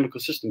a dynamical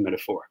system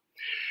metaphor.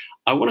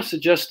 I want to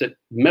suggest that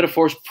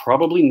metaphor is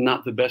probably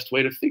not the best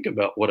way to think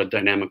about what a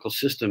dynamical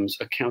systems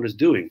account is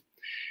doing.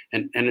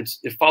 And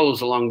it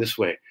follows along this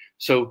way.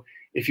 So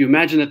if you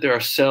imagine that there are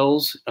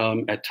cells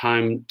at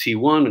time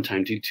t1 and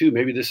time t2,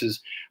 maybe this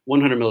is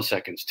 100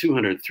 milliseconds,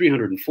 200,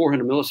 300, and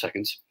 400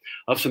 milliseconds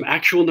of some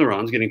actual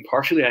neurons getting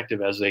partially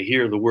active as they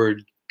hear the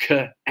word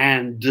k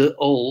and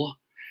ol.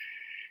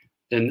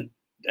 Then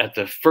at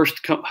the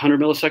first 100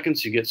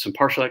 milliseconds, you get some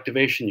partial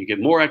activation, you get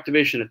more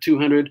activation at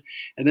 200,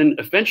 and then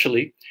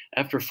eventually,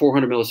 after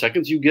 400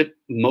 milliseconds, you get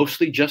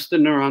mostly just the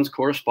neurons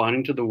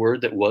corresponding to the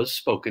word that was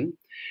spoken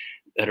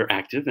that are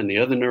active, and the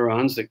other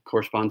neurons that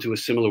correspond to a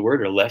similar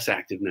word are less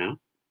active now.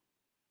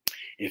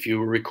 If you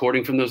were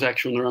recording from those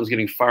actual neurons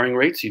getting firing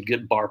rates, you'd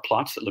get bar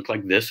plots that look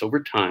like this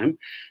over time,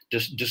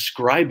 just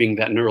describing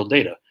that neural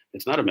data.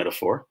 It's not a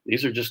metaphor.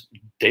 These are just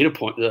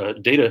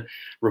data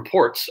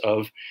reports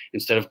of,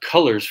 instead of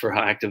colors for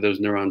how active those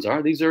neurons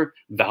are, these are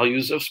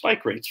values of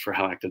spike rates for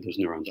how active those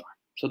neurons are.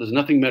 So there's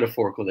nothing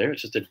metaphorical there.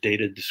 It's just a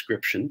data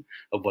description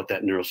of what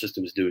that neural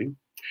system is doing.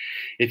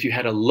 If you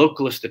had a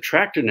localist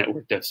attractor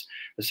network that's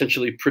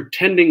essentially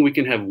pretending we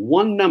can have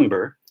one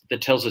number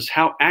that tells us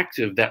how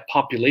active that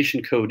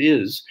population code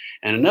is,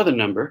 and another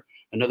number,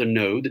 another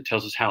node that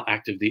tells us how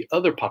active the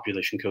other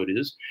population code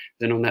is,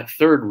 then on that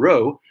third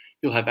row,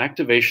 you'll have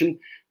activation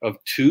of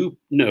two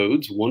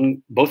nodes,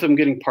 both of them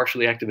getting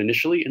partially active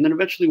initially, and then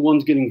eventually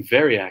one's getting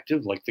very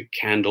active, like the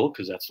candle,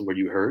 because that's the word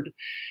you heard,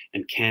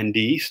 and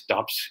candy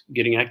stops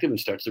getting active and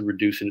starts to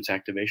reduce in its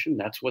activation.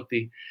 That's what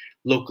the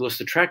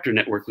localist attractor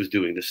network was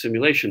doing, the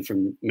simulation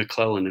from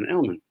McClellan and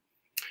Elman.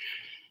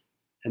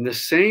 And the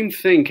same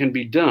thing can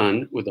be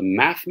done with a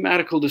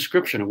mathematical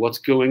description of what's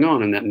going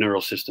on in that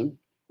neural system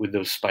with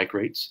those spike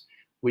rates.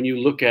 When you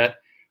look at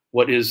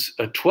what is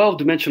a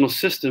 12-dimensional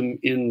system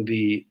in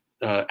the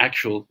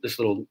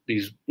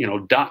these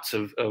dots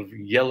of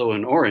yellow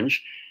and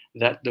orange,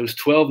 that those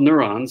 12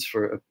 neurons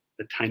for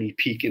a tiny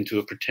peek into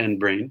a pretend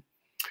brain,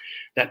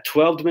 that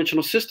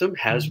 12-dimensional system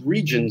has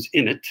regions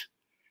in it,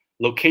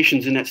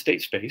 locations in that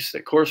state space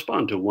that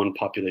correspond to one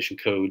population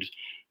code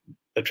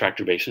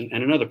attractor basin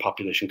and another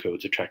population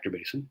code's attractor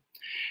basin.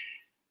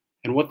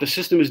 And what the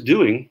system is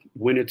doing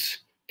when it's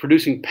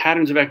producing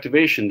patterns of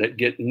activation that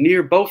get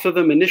near both of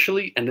them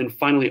initially and then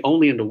finally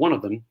only into one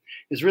of them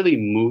is really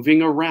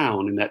moving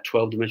around in that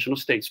 12-dimensional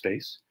state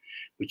space,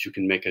 which you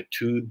can make a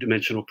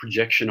 2-dimensional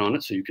projection on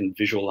it so you can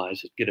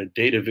visualize it, get a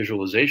data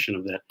visualization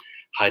of that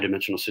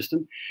high-dimensional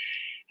system.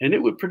 And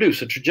it would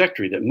produce a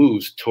trajectory that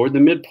moves toward the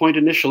midpoint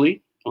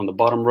initially on the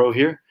bottom row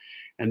here,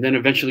 and then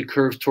eventually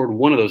curves toward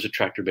one of those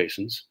attractor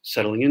basins,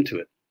 settling into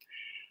it.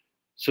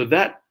 So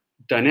that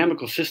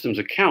dynamical systems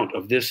account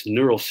of this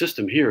neural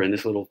system here in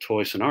this little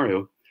toy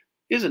scenario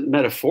isn't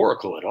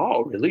metaphorical at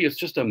all, really. It's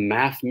just a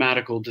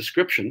mathematical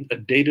description, a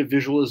data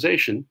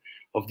visualization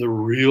of the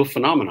real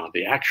phenomena,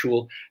 the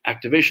actual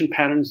activation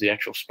patterns, the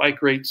actual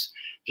spike rates,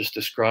 just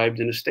described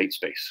in a state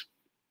space.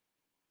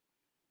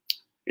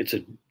 It's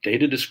a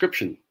data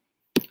description,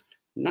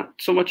 not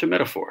so much a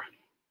metaphor.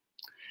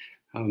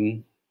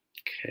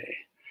 Okay,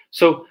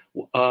 so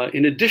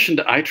in addition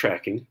to eye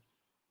tracking,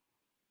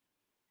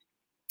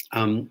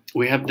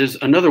 there's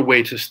another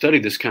way to study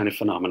this kind of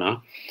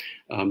phenomena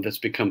that's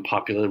become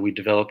popular. We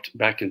developed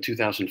back in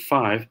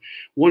 2005.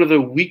 One of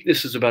the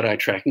weaknesses about eye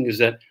tracking is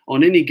that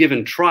on any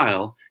given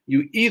trial,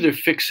 you either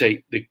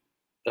fixate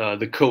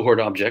the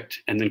cohort object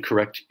and then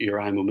correct your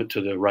eye movement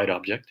to the right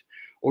object,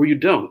 or you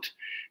don't.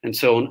 And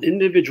so on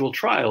individual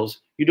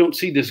trials, you don't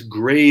see this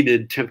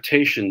graded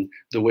temptation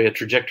the way a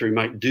trajectory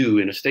might do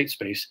in a state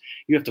space.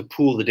 You have to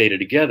pool the data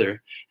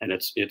together, and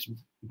it's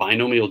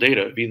binomial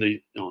data of either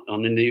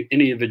on any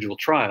individual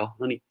trial,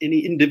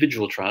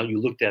 you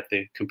looked at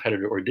the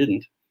competitor or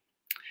didn't.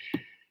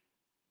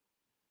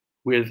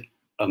 With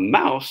a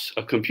mouse,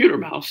 a computer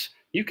mouse,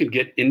 you can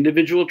get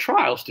individual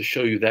trials to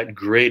show you that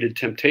graded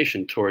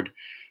temptation toward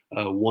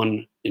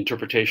one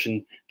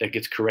interpretation that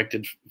gets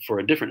corrected for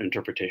a different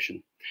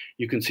interpretation.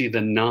 You can see the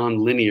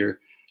nonlinear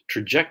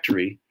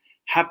trajectory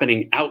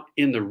happening out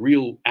in the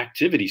real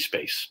activity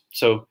space.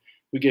 So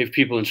we gave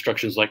people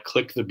instructions like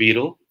click the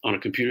beetle on a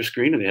computer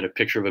screen, and they had a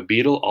picture of a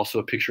beetle, also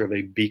a picture of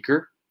a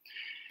beaker.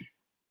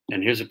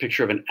 And here's a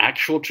picture of an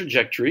actual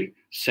trajectory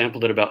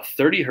sampled at about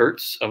 30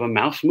 hertz of a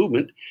mouse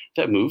movement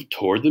that moved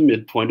toward the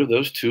midpoint of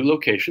those two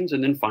locations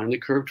and then finally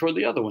curved toward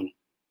the other one.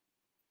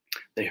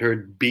 They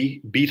heard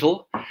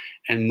beetle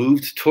and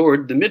moved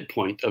toward the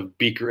midpoint of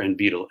beaker and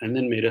beetle, and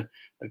then made a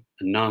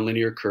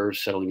nonlinear curve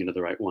settling into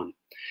the right one.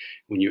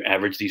 When you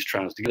average these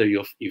trials together,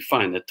 you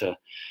find that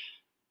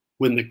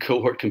when the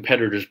cohort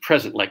competitor is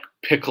present, like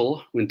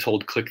pickle, when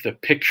told click the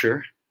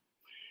picture,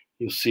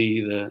 you'll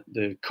see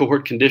the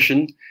cohort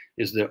condition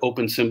is the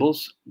open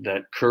symbols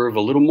that curve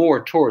a little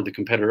more toward the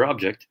competitor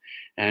object.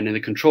 And in the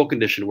control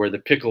condition, where the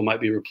pickle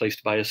might be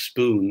replaced by a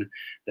spoon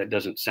that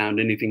doesn't sound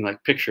anything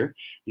like picture,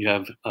 you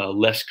have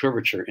less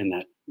curvature in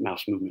that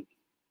mouse movement.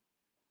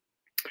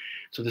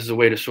 So this is a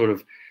way to sort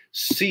of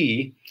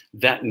see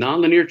that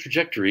nonlinear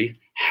trajectory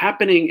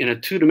happening in a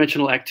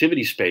two-dimensional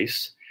activity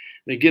space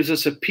that gives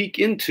us a peek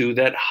into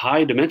that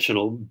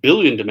high-dimensional,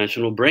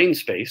 billion-dimensional brain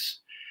space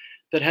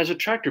that has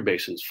attractor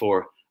basins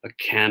for a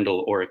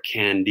candle or a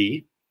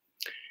candy.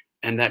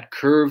 And that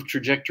curved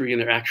trajectory in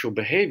their actual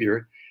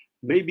behavior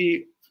may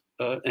be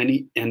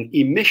an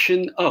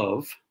emission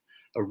of,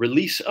 a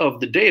release of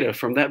the data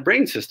from that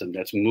brain system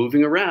that's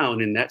moving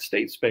around in that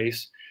state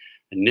space,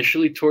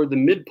 initially toward the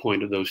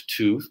midpoint of those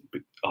two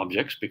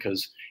objects,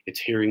 because it's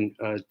hearing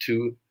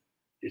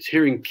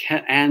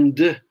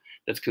and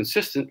that's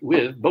consistent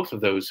with both of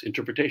those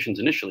interpretations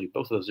initially,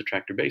 both of those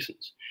attractor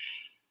basins.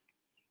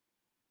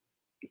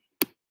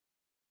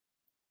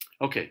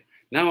 Okay,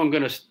 now I'm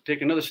going to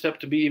take another step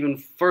to be even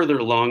further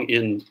along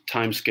in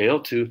time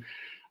scale to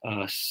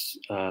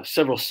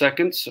several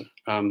seconds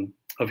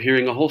of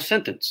hearing a whole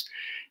sentence.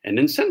 And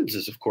in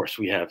sentences, of course,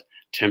 we have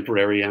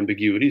temporary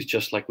ambiguities,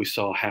 just like we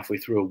saw halfway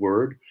through a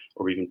word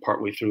or even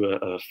partway through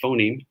a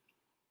phoneme.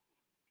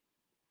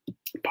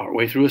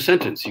 Partway through a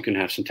sentence, you can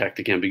have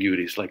syntactic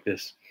ambiguities like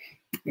this.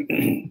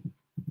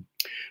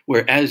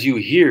 Where as you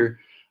hear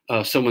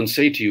someone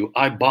say to you,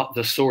 I bought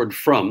the sword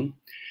from,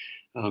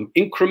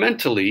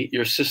 incrementally,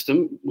 your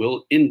system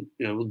will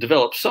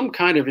develop some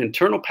kind of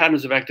internal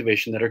patterns of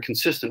activation that are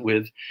consistent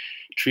with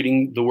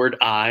treating the word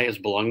I as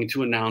belonging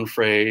to a noun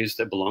phrase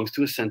that belongs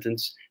to a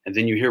sentence, and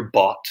then you hear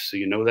bought, so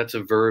you know that's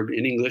a verb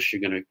in English.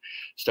 You're going to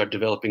start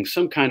developing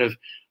some kind of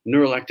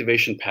neural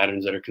activation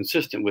patterns that are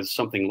consistent with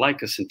something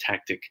like a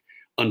syntactic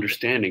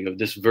understanding of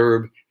this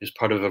verb is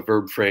part of a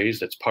verb phrase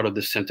that's part of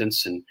this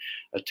sentence and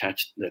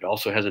attached that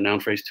also has a noun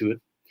phrase to it.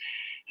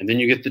 And then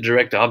you get the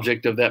direct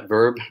object of that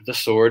verb, the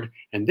sword,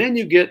 and then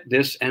you get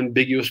this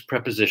ambiguous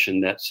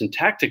preposition that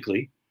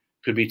syntactically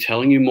could be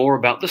telling you more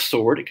about the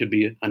sword. It could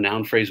be a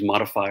noun phrase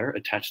modifier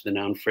attached to the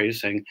noun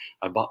phrase saying,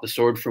 I bought the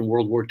sword from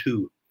World War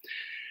II.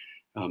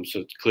 So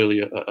it's clearly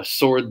a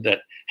sword that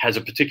has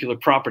a particular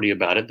property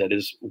about it that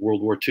is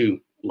World War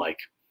II-like.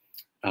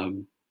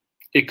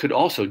 It could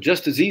also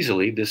just as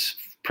easily, this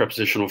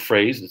prepositional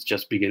phrase that's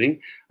just beginning,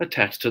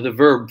 attached to the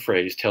verb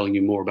phrase telling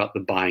you more about the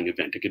buying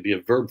event. It could be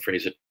a verb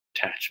phrase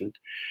attachment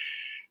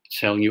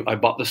telling you, I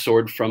bought the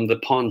sword from the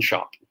pawn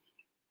shop.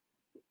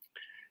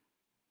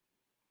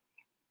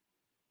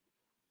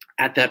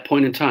 At that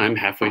point in time,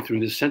 halfway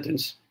through this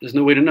sentence, there's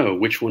no way to know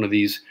which one of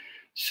these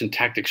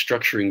syntactic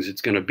structurings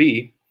it's going to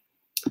be.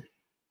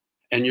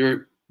 And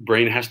your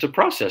brain has to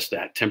process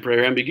that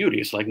temporary ambiguity.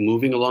 It's like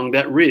moving along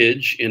that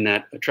ridge in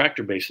that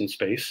attractor basin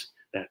space,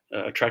 that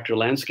attractor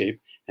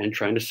landscape, and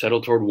trying to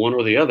settle toward one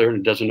or the other, and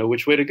it doesn't know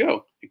which way to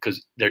go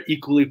because they're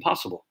equally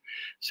possible.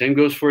 Same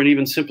goes for an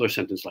even simpler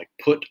sentence like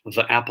put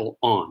the apple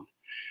on.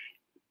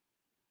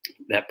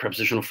 That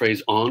prepositional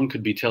phrase on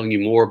could be telling you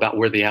more about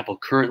where the apple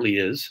currently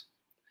is,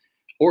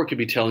 or it could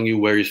be telling you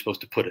where you're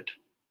supposed to put it.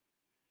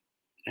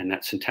 And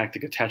that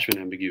syntactic attachment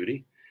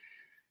ambiguity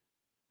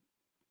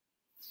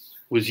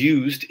was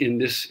used in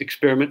this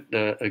experiment,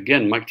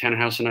 again, Mike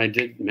Tannenhouse and I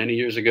did many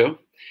years ago,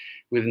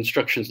 with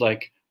instructions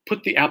like,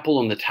 put the apple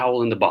on the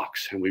towel in the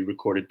box. And we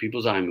recorded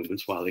people's eye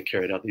movements while they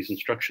carried out these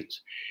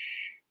instructions.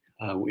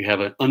 We have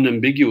an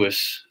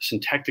unambiguous,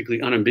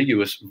 syntactically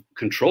unambiguous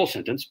control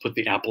sentence, put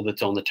the apple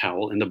that's on the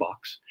towel in the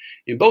box.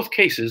 In both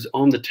cases,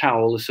 on the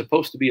towel is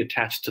supposed to be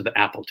attached to the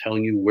apple,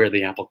 telling you where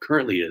the apple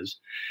currently is.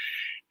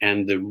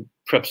 And the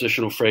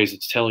prepositional phrase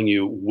that's telling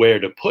you where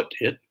to put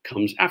it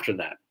comes after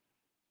that.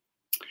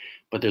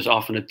 But there's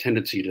often a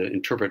tendency to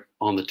interpret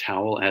on the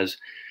towel as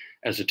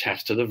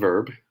attached to the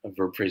verb, a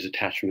verb phrase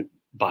attachment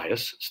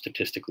bias,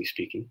 statistically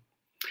speaking.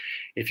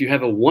 If you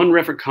have a one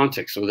referent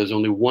context, so there's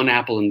only one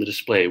apple in the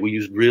display, we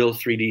used real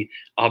 3D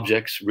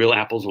objects, real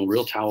apples on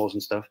real towels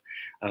and stuff.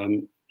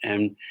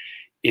 And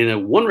in a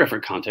one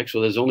referent context,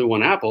 so there's only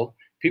one apple,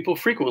 people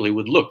frequently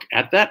would look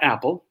at that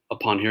apple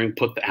upon hearing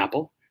put the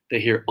apple, they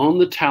hear on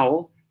the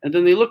towel, and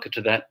then they look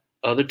to that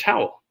other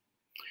towel.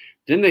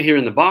 Then they hear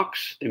in the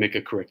box, they make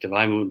a corrective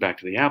eye movement back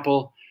to the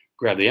apple,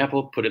 grab the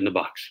apple, put it in the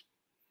box.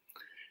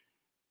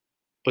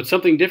 But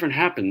something different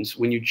happens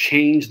when you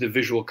change the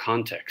visual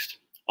context.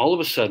 All of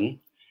a sudden,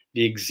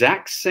 the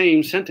exact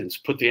same sentence,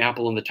 put the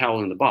apple on the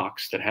towel in the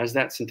box, that has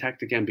that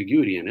syntactic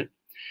ambiguity in it,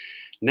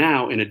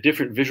 now in a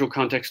different visual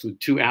context with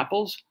two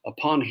apples,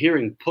 upon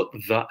hearing put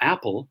the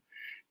apple,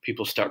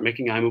 people start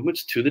making eye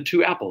movements to the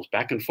two apples,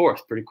 back and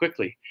forth pretty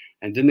quickly.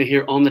 And then they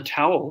hear on the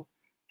towel,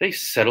 they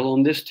settle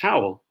on this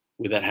towel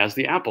that has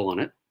the apple on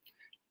it.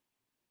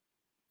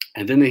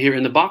 And then they hear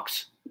in the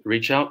box,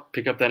 reach out,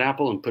 pick up that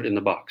apple and put it in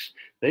the box.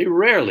 They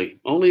rarely,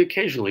 only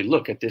occasionally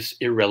look at this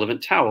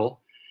irrelevant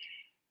towel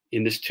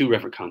in this two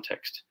referent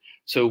context.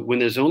 So when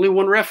there's only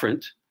one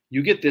referent,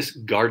 you get this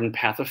garden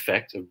path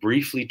effect of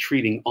briefly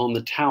treating on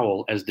the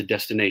towel as the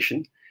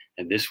destination.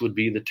 And this would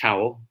be the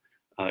towel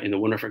in the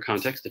one referent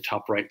context. The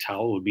top right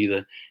towel would be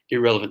the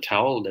irrelevant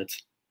towel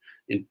that's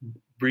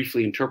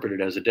briefly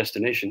interpreted as a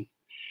destination.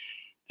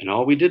 And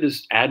all we did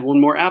is add one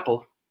more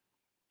apple.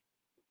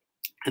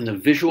 And the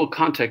visual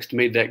context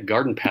made that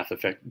garden path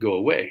effect go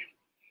away.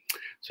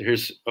 So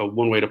here's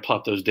one way to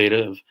plot those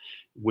data of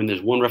when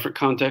there's one referent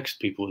context,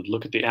 people would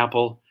look at the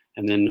apple,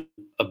 and then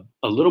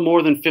a little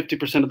more than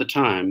 50% of the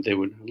time, a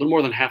little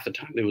more than half the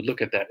time, they would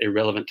look at that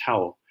irrelevant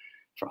towel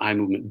for eye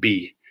movement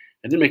B,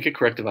 and then make a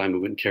corrective eye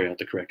movement and carry out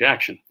the correct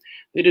action.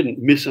 They didn't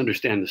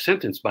misunderstand the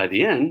sentence by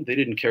the end. They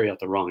didn't carry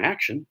out the wrong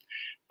action,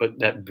 but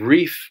that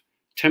brief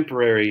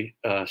temporary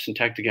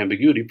syntactic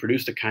ambiguity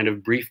produced a kind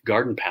of brief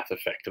garden path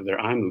effect of their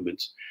eye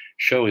movements,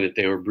 showing that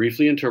they were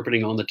briefly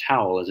interpreting on the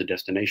towel as a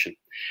destination.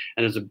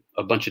 And there's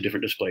a bunch of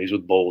different displays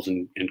with bowls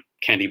and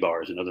candy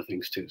bars and other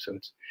things too. So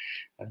it's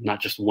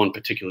not just one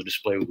particular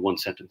display with one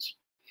sentence.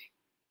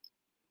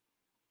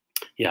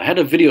 Yeah, I had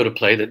a video to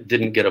play that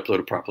didn't get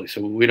uploaded properly,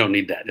 so we don't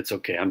need that. It's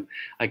okay.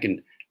 I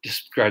can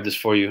describe this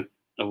for you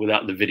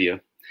without the video.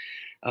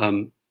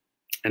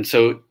 And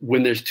so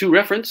when there's two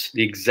referents,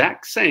 the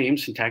exact same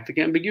syntactic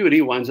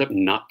ambiguity winds up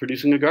not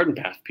producing a garden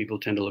path. People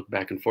tend to look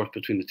back and forth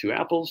between the two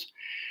apples,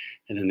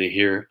 and then they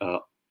hear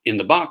in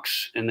the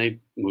box, and they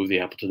move the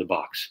apple to the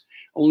box,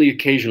 only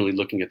occasionally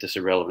looking at this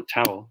irrelevant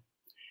towel.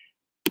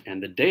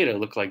 And the data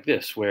look like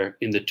this, where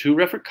in the two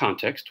referent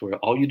context, where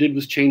all you did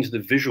was change the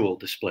visual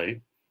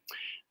display,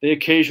 they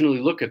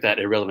occasionally look at that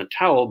irrelevant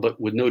towel, but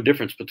with no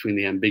difference between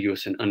the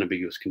ambiguous and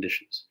unambiguous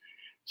conditions.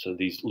 So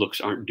these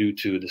looks aren't due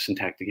to the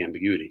syntactic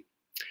ambiguity.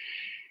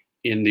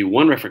 In the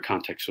one referent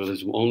context, so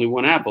there's only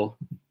one apple,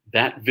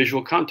 that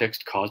visual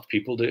context caused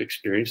people to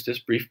experience this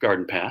brief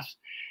garden path,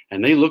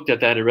 and they looked at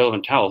that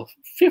irrelevant towel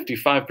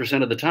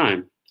 55% of the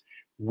time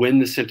when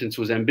the sentence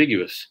was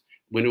ambiguous.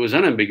 When it was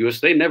unambiguous,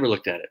 they never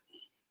looked at it.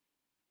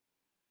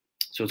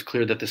 So it's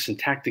clear that the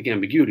syntactic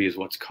ambiguity is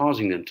what's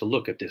causing them to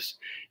look at this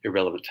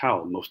irrelevant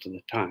towel most of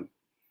the time.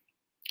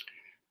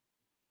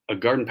 A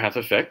garden path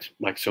effect,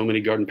 like so many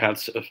garden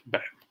path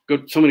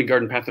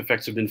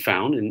effects have been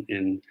found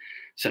in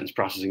sentence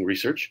processing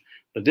research,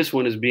 but this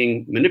one is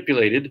being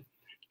manipulated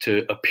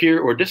to appear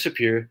or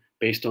disappear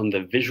based on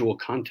the visual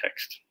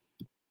context.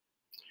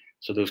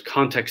 So those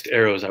context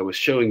arrows I was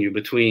showing you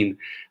between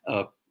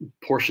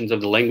portions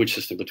of the language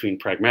system, between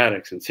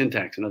pragmatics and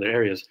syntax and other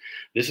areas,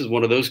 this is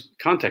one of those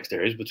context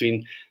areas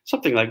between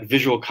something like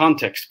visual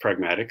context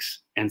pragmatics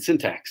and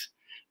syntax.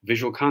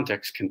 Visual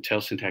context can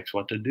tell syntax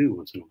what to do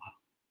once in a while.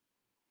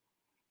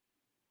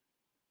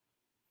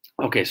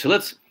 Okay, so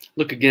let's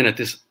look again at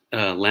this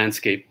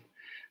landscape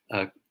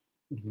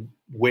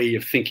way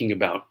of thinking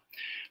about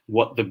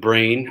what the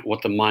brain,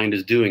 what the mind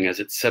is doing as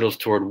it settles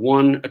toward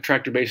one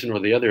attractor basin or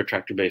the other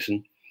attractor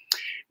basin.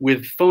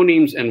 With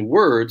phonemes and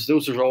words,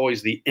 those are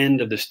always the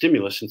end of the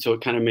stimulus, and so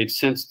it kind of made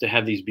sense to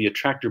have these be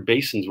attractor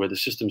basins where the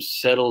system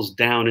settles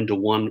down into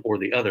one or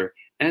the other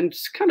and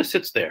kind of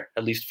sits there,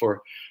 at least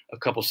for a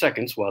couple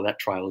seconds while that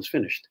trial is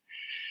finished.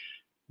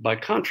 By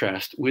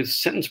contrast, with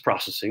sentence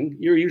processing,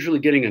 you're usually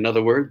getting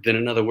another word, then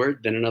another word,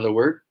 then another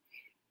word.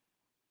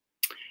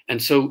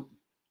 And so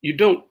you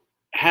don't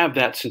have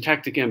that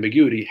syntactic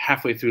ambiguity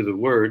halfway through the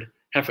word,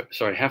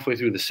 halfway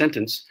through the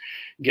sentence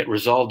get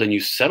resolved and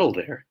you settle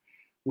there.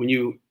 When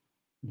you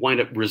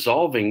wind up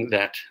resolving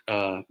that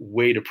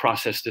way to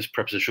process this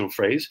prepositional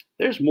phrase,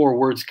 there's more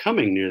words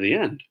coming near the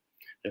end.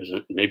 There's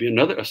maybe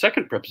a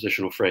second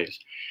prepositional phrase.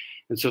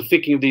 And so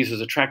thinking of these as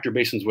attractor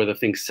basins where the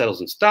thing settles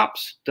and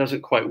stops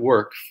doesn't quite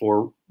work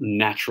for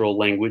natural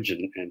language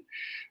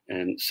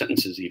and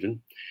sentences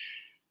even.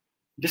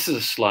 This is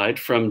a slide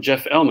from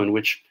Jeff Elman,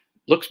 which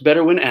looks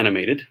better when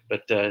animated,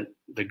 but the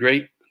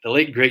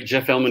late great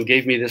Jeff Elman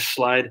gave me this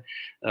slide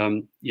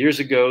years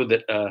ago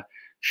that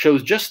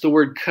shows just the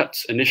word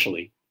cuts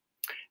initially.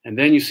 And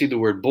then you see the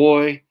word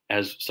boy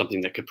as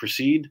something that could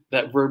precede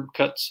that verb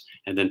cuts,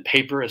 and then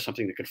paper as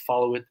something that could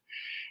follow it.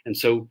 And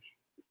so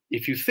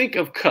if you think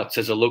of cuts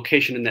as a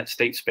location in that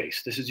state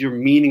space, this is your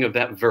meaning of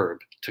that verb,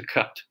 to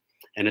cut.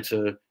 And it's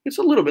a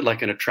little bit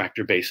like an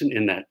attractor basin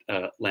in that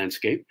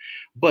landscape,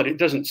 but it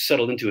doesn't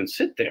settle into and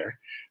sit there.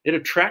 It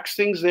attracts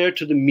things there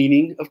to the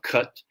meaning of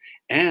cut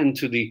and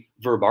to the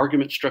verb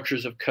argument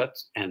structures of cut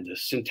and the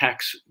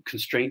syntax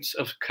constraints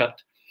of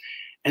cut,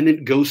 and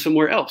then goes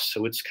somewhere else.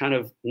 So it's kind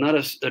of not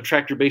an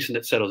attractor basin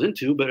that settles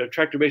into, but an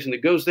attractor basin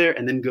that goes there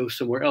and then goes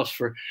somewhere else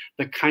for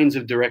the kinds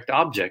of direct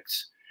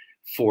objects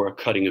for a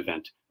cutting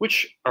event,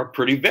 which are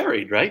pretty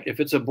varied, right? If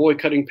it's a boy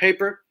cutting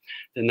paper,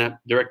 then that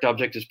direct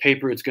object is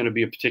paper. It's going to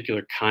be a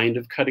particular kind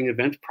of cutting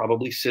event,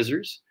 probably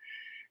scissors.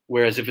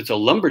 Whereas if it's a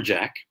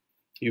lumberjack,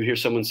 you hear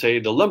someone say,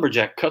 the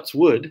lumberjack cuts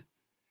wood.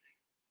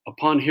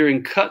 Upon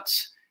hearing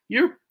cuts,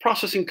 you're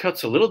processing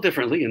cuts a little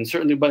differently. And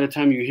certainly by the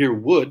time you hear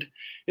wood,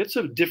 it's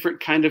a different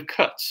kind of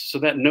cuts. So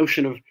that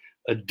notion of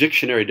a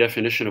dictionary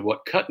definition of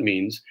what cut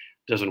means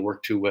doesn't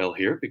work too well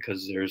here,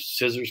 because there's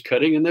scissors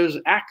cutting and there's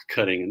axe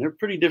cutting, and they're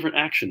pretty different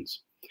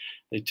actions.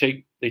 They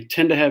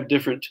tend to have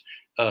different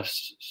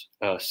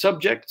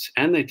subjects,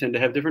 and they tend to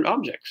have different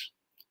objects,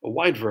 a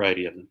wide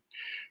variety of them.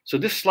 So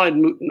this slide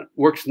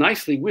works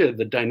nicely with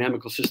the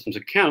dynamical systems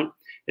account.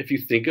 If you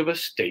think of a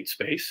state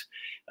space,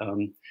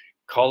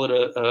 call it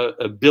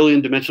a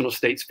billion dimensional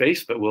state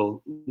space, but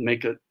we'll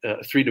make it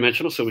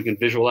three-dimensional so we can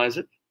visualize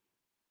it.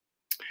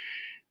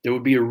 There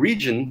would be a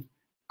region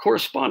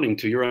corresponding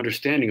to your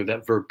understanding of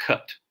that verb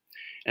cut.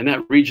 And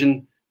that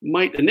region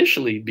might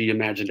initially be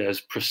imagined as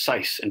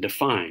precise and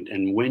defined.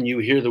 And when you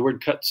hear the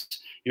word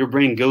cuts, your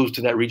brain goes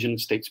to that region in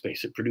state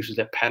space. It produces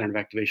that pattern of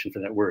activation for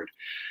that word.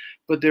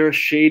 But there are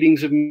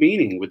shadings of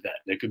meaning with that.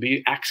 There could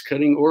be axe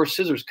cutting or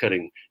scissors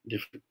cutting.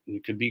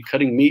 It could be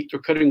cutting meat or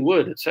cutting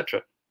wood,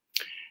 etc.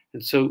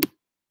 And so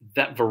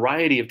that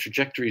variety of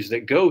trajectories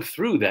that go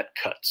through that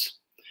cuts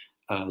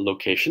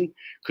location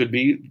could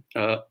be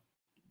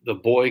the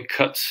boy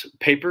cuts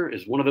paper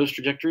is one of those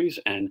trajectories,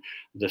 and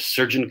the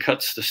surgeon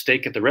cuts the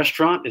steak at the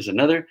restaurant is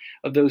another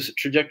of those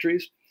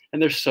trajectories.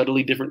 And there's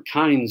subtly different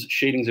kinds,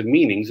 shadings of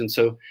meanings. And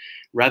so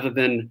rather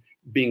than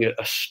being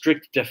a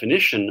strict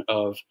definition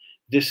of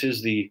this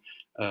is the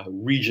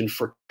region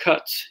for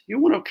cuts, you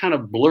want to kind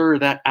of blur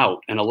that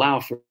out and allow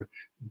for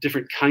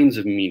different kinds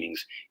of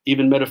meanings,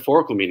 even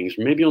metaphorical meanings.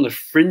 Maybe on the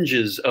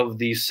fringes of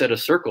these set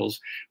of circles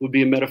would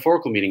be a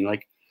metaphorical meaning,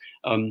 like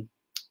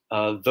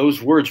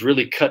those words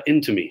really cut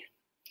into me,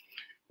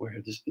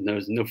 where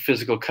there's no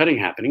physical cutting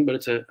happening, but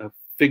it's a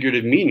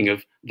figurative meaning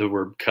of the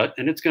word cut,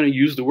 and it's going to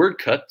use the word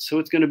cut, so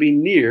it's going to be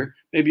near,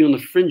 maybe on the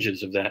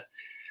fringes of that.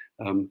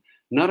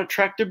 Not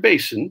attractor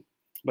basin,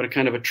 but a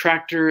kind of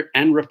attractor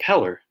and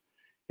repeller.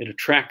 It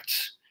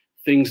attracts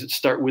things that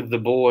start with the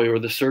boy or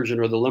the surgeon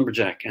or the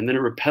lumberjack, and then it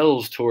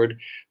repels toward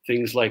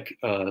things like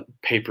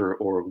paper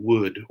or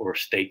wood or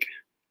steak.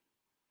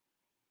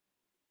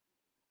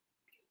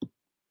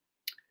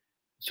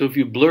 So if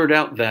you blurred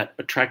out that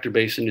attractor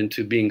basin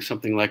into being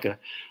something like a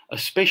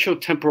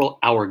spatiotemporal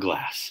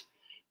hourglass,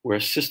 where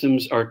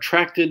systems are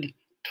attracted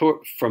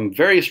from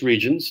various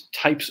regions,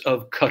 types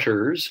of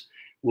cutters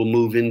will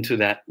move into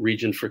that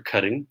region for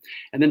cutting,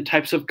 and then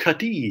types of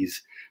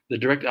cuttees, the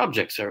direct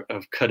objects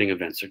of cutting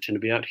events, are tend to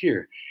be out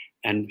here.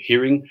 And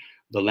hearing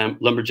the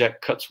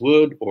lumberjack cuts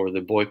wood or the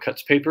boy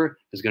cuts paper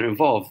is going to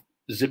involve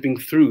zipping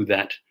through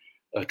that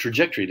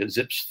trajectory that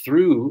zips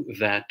through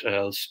that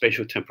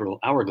spatiotemporal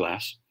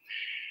hourglass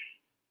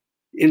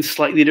in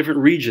slightly different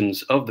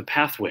regions of the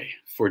pathway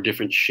for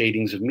different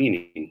shadings of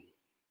meaning.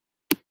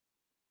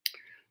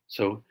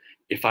 So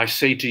if I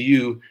say to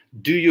you,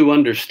 do you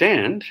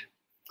understand?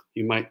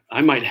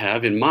 I might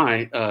have in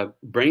my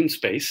brain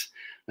space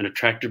an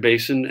attractor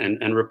basin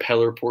and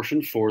repeller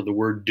portion for the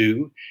word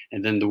do,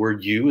 and then the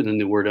word you, and then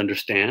the word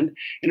understand.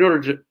 In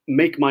order to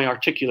make my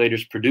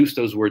articulators produce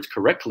those words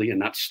correctly and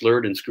not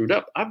slurred and screwed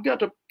up, I've got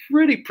to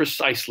pretty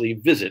precisely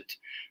visit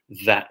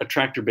that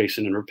attractor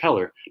basin and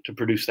repeller to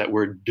produce that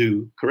word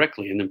do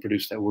correctly and then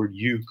produce that word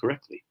you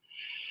correctly.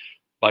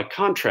 By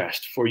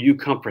contrast, for you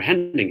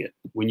comprehending it,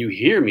 when you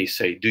hear me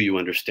say, do you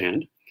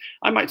understand?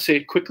 I might say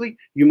it quickly.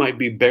 You might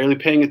be barely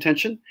paying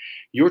attention.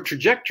 Your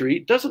trajectory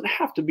doesn't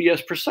have to be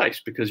as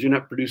precise because you're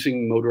not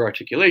producing motor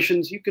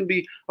articulations. You can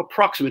be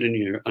approximate in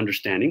your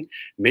understanding,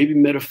 maybe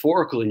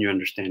metaphorical in your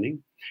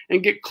understanding,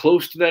 and get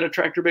close to that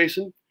attractor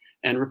basin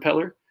and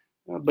repeller,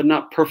 but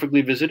not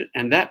perfectly visit it.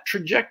 And that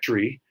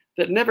trajectory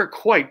that never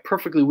quite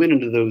perfectly went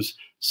into those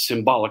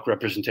symbolic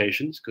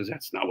representations, because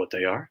that's not what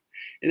they are.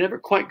 It never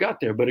quite got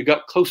there, but it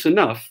got close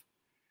enough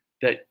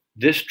that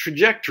this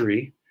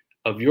trajectory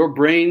of your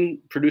brain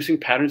producing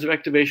patterns of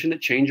activation that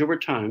change over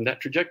time,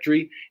 that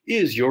trajectory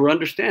is your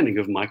understanding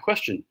of my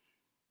question.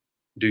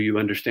 Do you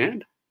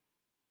understand?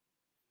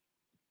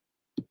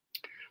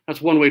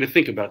 That's one way to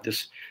think about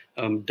this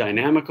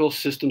dynamical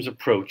systems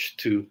approach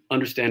to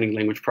understanding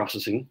language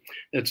processing.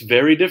 That's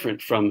very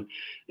different from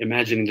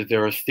imagining that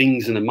there are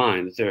things in the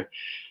mind, that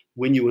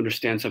when you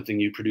understand something,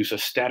 you produce a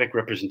static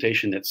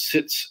representation that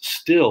sits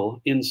still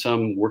in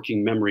some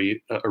working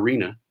memory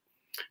arena.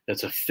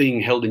 That's a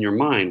thing held in your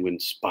mind when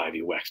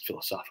Spivey waxed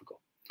philosophical.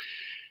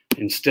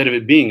 Instead of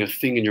it being a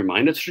thing in your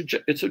mind,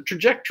 it's a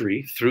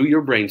trajectory through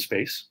your brain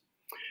space.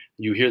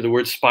 You hear the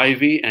word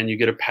Spivey and you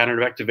get a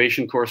pattern of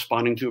activation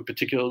corresponding to a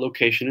particular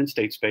location in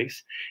state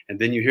space. And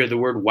then you hear the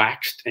word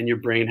waxed and your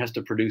brain has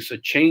to produce a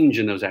change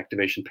in those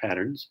activation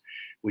patterns,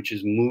 which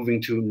is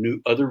moving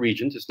to other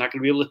regions. It's not going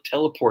to be able to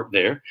teleport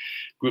there.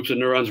 Groups of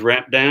neurons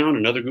ramp down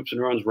and other groups of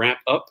neurons ramp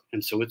up.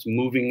 And so it's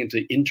moving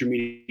into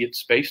intermediate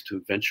space to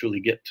eventually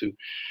get to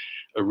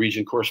a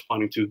region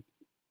corresponding to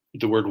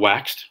the word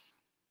waxed,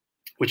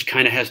 which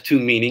kind of has two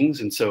meanings.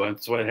 And so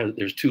that's why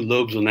there's two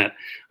lobes on that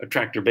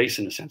attractor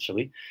basin,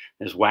 essentially.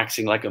 There's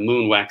waxing like a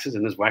moon waxes,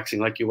 and there's waxing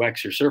like you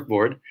wax your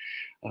surfboard.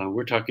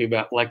 We're talking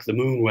about like the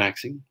moon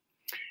waxing.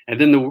 And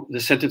then the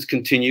sentence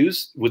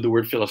continues with the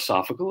word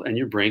philosophical, and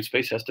your brain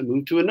space has to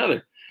move to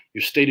another.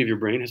 Your state of your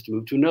brain has to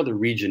move to another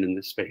region in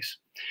this space.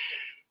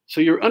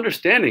 So your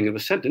understanding of a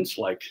sentence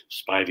like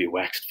Spivey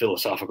waxed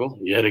philosophical,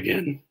 yet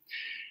again,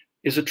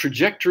 is a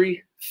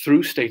trajectory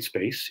through state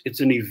space. It's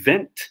an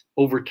event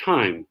over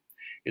time.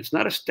 It's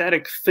not a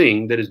static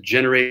thing that is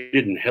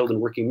generated and held in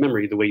working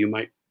memory the way you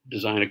might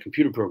design a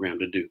computer program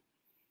to do.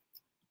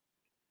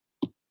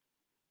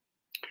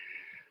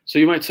 So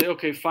you might say,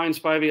 okay, fine,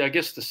 Spivey, I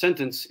guess the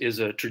sentence is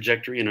a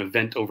trajectory, an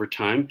event over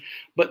time,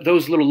 but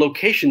those little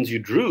locations you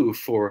drew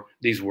for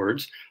these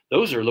words,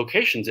 those are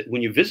locations that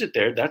when you visit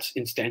there, that's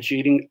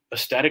instantiating a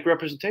static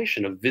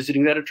representation of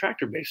visiting that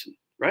attractor basin,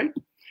 right?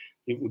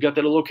 We got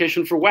that a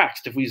location for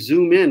waxed. If we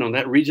zoom in on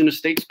that region of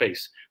state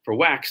space for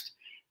waxed,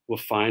 we'll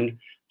find,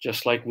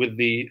 just like with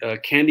the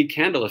candy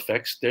candle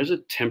effects, there's a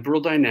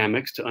temporal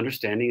dynamics to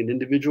understanding an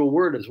individual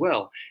word as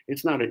well.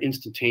 It's not an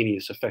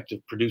instantaneous effect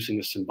of producing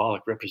a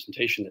symbolic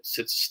representation that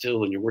sits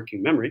still in your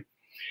working memory.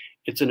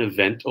 It's an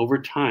event over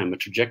time, a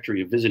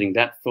trajectory of visiting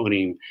that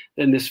phoneme,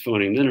 then this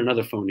phoneme, then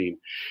another phoneme.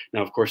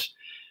 Now, of course,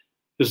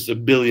 this is a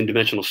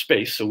billion-dimensional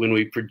space, so when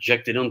we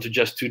project it onto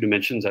just 2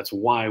 dimensions, that's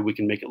why we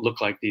can make it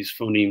look like these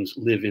phonemes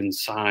live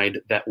inside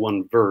that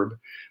one verb.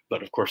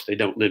 But of course, they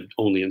don't live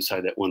only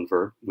inside that one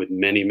verb with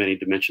many, many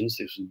dimensions.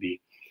 This would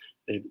be,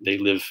 they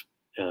live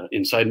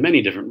inside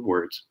many different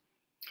words.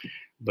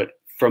 But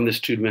from this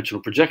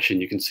 2-dimensional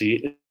projection, you can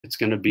see it's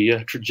going to be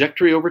a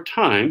trajectory over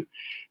time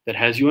that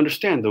has you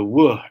understand the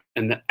w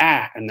and the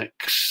a and the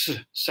x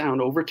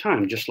sound over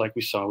time, just like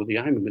we saw with the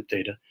eye movement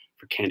data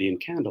for candy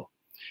and candle.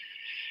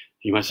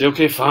 You might say,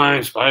 okay,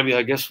 fine, Spivey,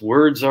 I guess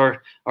words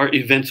are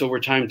events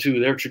over time too.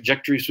 They're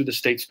trajectories through the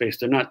state space.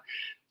 They're not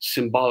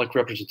symbolic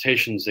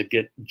representations that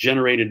get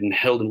generated and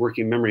held in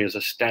working memory as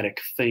a static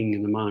thing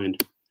in the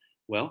mind.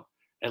 Well,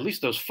 at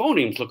least those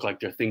phonemes look like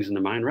they're things in the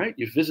mind, right?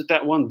 You visit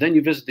that one, then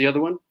you visit the other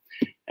one.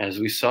 As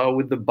we saw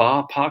with the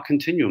ba-pa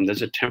continuum,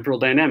 there's a temporal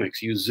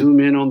dynamics. You zoom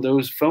in on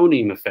those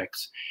phoneme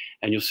effects,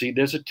 and you'll see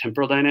there's a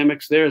temporal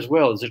dynamics there as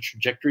well. There's a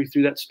trajectory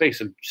through that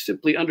space of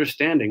simply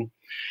understanding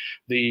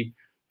the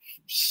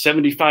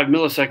 75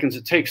 milliseconds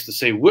it takes to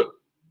say whoop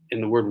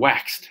in the word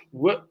waxed.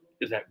 Whoop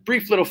is that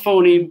brief little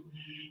phoneme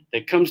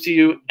that comes to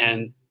you,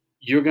 and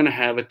you're going to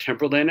have a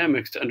temporal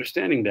dynamics to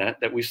understanding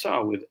that we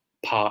saw with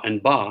pa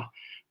and ba.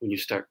 When you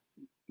start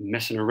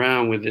messing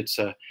around with its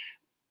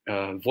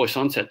voice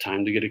onset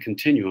time to get a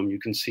continuum, you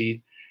can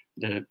see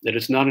that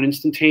it's not an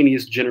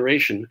instantaneous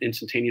generation,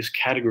 instantaneous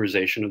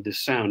categorization of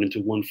this sound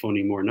into one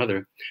phoneme or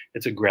another.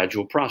 It's a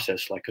gradual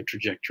process, like a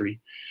trajectory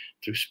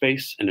through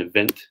space, an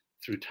event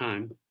through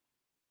time.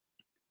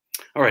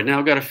 All right, now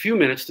I've got a few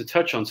minutes to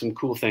touch on some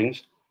cool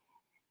things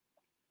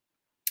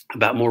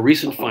about more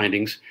recent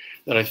findings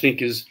that I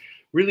think is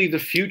really the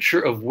future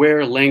of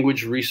where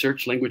language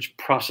research, language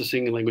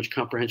processing, and language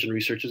comprehension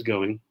research is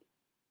going.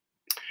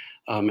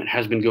 It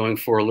has been going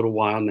for a little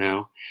while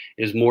now,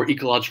 is more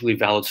ecologically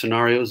valid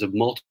scenarios of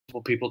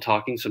multiple people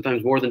talking,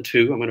 sometimes more than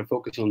two. I'm going to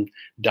focus on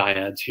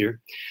dyads here,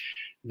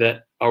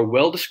 that are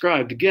well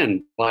described,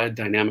 again, by a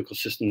dynamical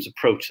systems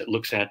approach that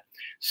looks at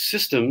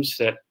systems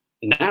that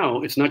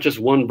now it's not just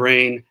one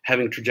brain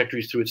having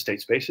trajectories through its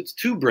state space, it's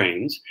two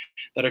brains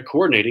that are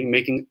coordinating,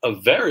 making a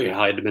very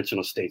high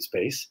dimensional state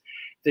space.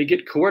 They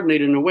get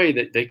coordinated in a way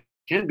that they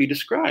can be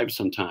described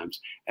sometimes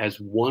as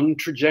one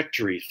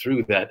trajectory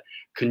through that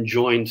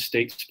conjoined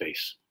state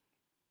space.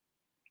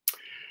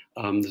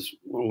 This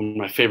one of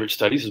my favorite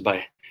studies is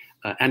by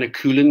Anna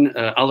Kulin,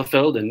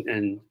 Allefeld,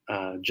 and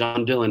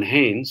John Dylan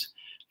Haynes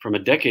from a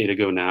decade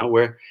ago now,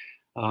 where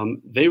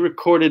they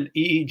recorded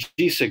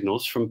EEG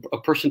signals from a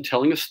person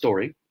telling a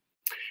story.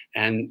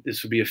 And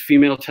this would be a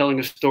female telling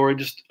a story,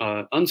 just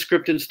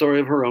unscripted story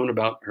of her own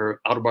about her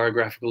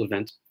autobiographical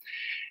event.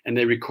 And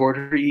they record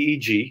her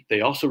EEG. They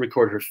also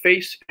record her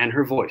face and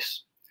her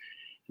voice.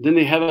 And then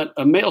they have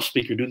a male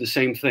speaker do the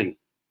same thing.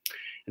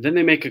 And then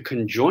they make a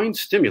conjoined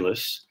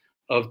stimulus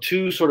of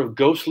two sort of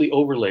ghostly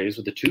overlays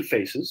with the two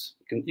faces.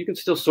 You can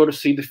still sort of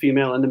see the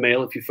female and the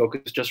male if you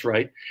focus just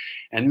right.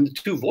 And the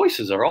two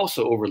voices are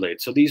also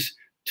overlaid. So these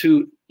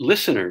two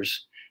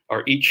listeners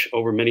are each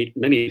over many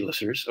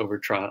listeners over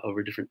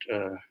different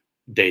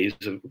days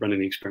of running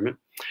the experiment,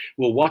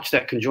 will watch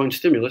that conjoined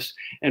stimulus,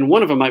 and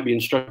one of them might be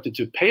instructed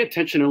to pay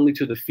attention only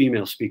to the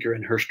female speaker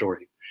and her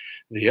story.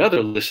 The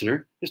other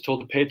listener is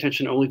told to pay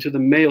attention only to the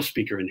male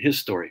speaker and his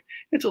story.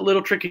 It's a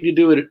little tricky to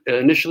do it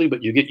initially,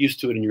 but you get used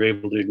to it and you're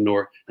able to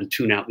ignore and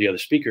tune out the other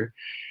speaker.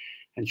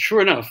 And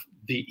sure enough,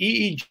 the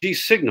EEG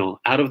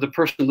signal out of the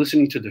person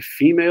listening to the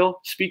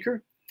female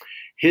speaker,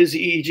 his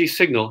EEG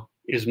signal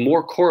is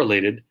more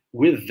correlated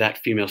with that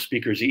female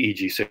speaker's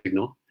EEG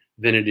signal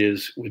than it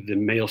is with the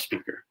male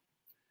speaker.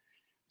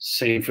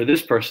 Same for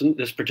this person,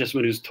 this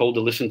participant who's told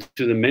to listen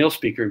to the male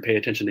speaker and pay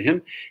attention to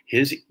him.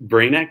 His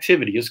brain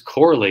activity is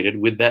correlated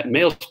with that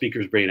male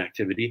speaker's brain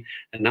activity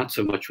and not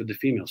so much with the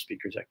female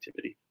speaker's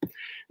activity.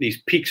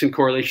 These peaks and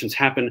correlations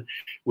happen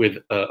with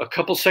a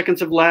couple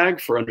seconds of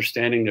lag for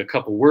understanding a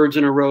couple words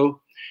in a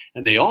row.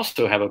 And they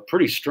also have a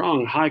pretty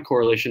strong high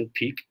correlation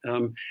peak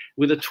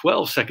with a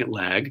 12-second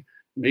lag,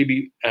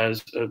 maybe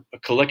as a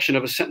collection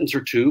of a sentence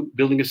or two,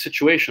 building a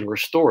situation or a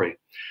story,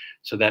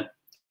 so that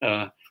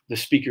the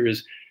speaker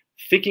is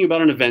thinking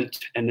about an event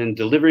and then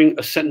delivering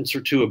a sentence or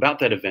two about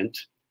that event.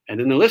 And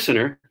then the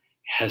listener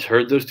has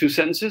heard those two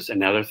sentences and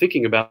now they're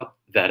thinking about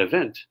that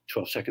event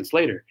 12 seconds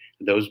later.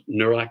 Those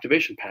neural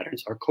activation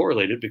patterns are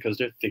correlated because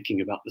they're thinking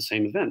about the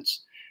same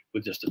events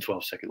with just a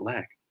 12-second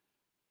lag.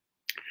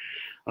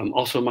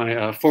 Also,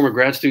 my former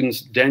grad students,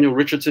 Daniel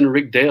Richardson and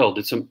Rick Dale,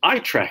 did some eye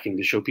tracking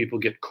to show people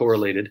get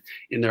correlated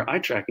in their eye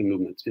tracking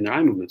movements, in their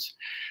eye movements.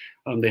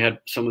 They had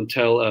someone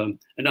tell an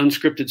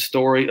unscripted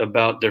story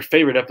about their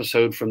favorite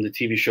episode from the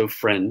TV show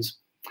Friends.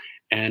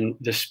 And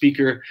the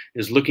speaker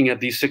is looking at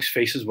these 6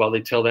 faces while they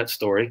tell that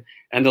story.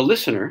 And the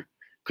listener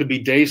could be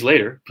days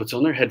later, puts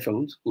on their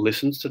headphones,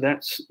 listens to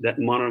that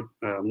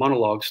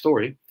monologue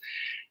story,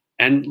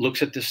 and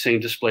looks at the same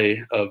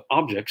display of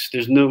objects.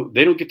 They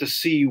don't get to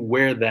see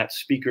where that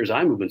speaker's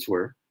eye movements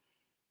were,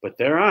 but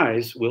their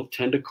eyes will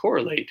tend to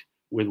correlate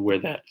with where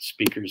that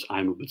speaker's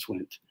eye movements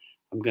went.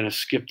 I'm going to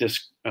skip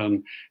this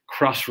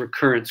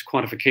cross-recurrence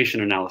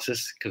quantification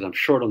analysis because I'm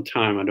short on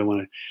time. I don't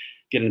want to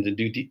get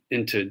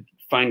into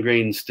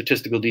fine-grained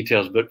statistical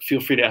details, but feel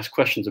free to ask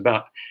questions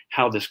about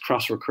how this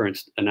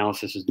cross-recurrence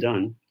analysis is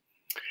done.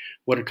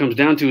 What it comes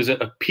down to is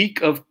a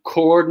peak of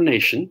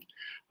coordination,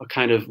 a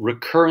kind of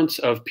recurrence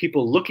of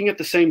people looking at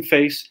the same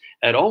face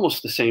at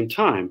almost the same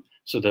time.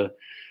 So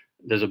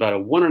there's about a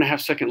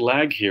 1.5-second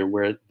lag here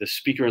where the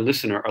speaker and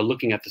listener are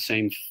looking at the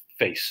same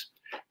face.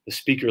 The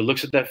speaker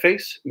looks at that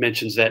face,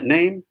 mentions that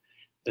name,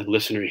 the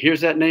listener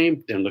hears that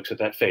name, then looks at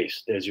that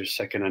face. There's your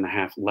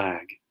 1.5-second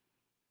lag.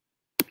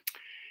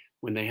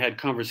 When they had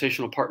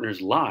conversational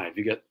partners live,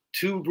 you got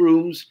 2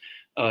 rooms,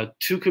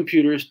 2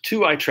 computers,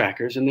 2 eye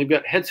trackers, and they've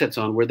got headsets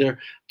on where they're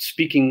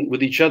speaking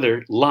with each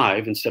other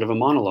live instead of a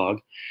monologue.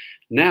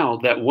 Now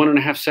that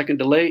 1.5 second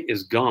delay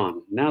is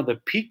gone. Now the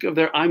peak of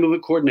their eye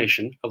movement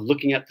coordination of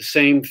looking at the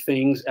same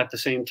things at the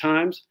same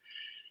times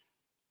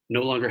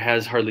no longer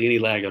has hardly any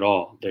lag at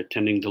all. They're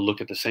tending to look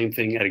at the same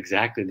thing at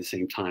exactly the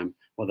same time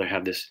while they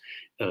have this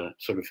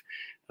sort of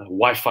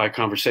Wi-Fi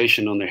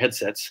conversation on their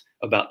headsets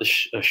about the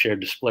shared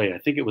display. I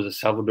think it was a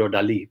Salvador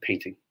Dali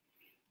painting.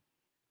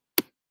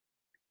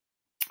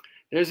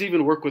 There's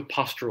even work with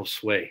postural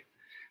sway.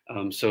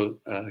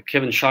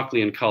 Kevin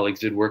Shockley and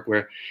colleagues did work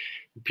where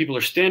people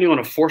are standing on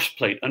a force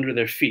plate under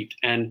their feet.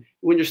 And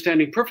when you're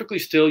standing perfectly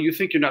still, you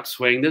think you're not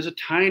swaying. There's a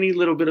tiny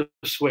little bit of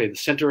sway. The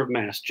center of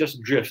mass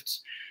just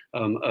drifts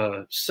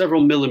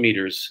several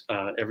millimeters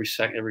every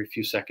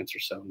few seconds or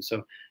so. And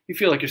so you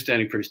feel like you're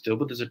standing pretty still,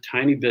 but there's a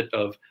tiny bit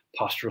of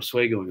postural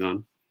sway going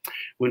on.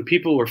 When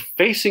people were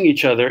facing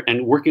each other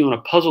and working on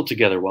a puzzle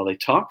together while they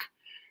talk,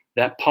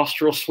 that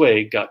postural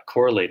sway got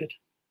correlated.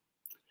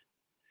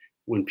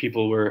 When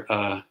people were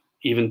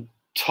even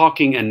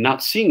talking and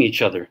not seeing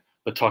each other,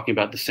 but talking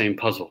about the same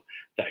puzzle,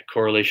 that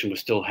correlation was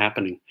still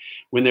happening.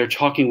 When they're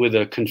talking with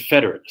a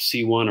confederate,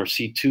 C1 or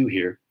C2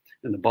 here,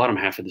 in the bottom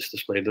half of this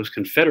display, those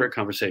confederate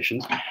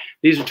conversations,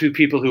 these are two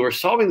people who are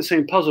solving the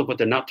same puzzle, but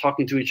they're not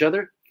talking to each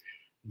other.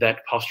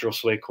 That postural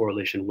sway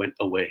correlation went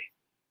away.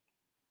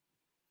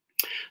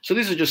 So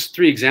these are just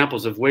 3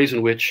 examples of ways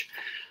in which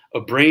a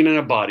brain and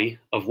a body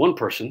of one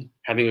person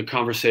having a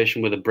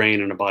conversation with a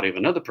brain and a body of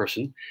another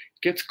person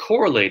gets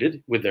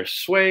correlated with their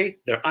sway,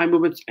 their eye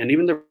movements, and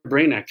even their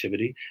brain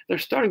activity. They're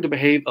starting to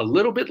behave a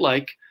little bit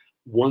like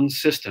one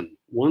system,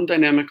 one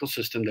dynamical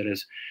system that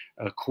is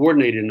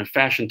coordinated in a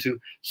fashion to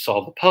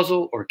solve a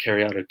puzzle or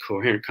carry out a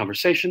coherent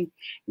conversation,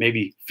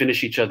 maybe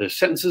finish each other's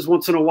sentences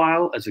once in a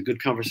while, as a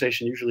good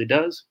conversation usually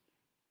does.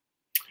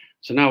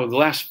 So now, with the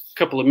last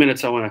couple of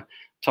minutes, I want to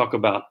talk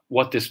about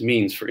what this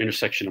means for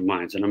intersection of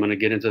minds. And I'm going to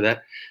get into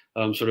that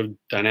sort of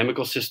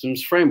dynamical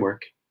systems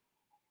framework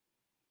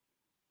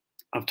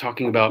of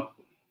talking about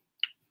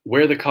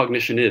where the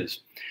cognition is.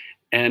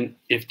 And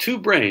if 2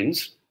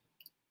 brains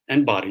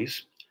and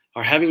bodies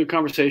are having a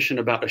conversation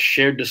about a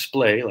shared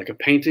display, like a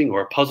painting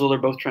or a puzzle they're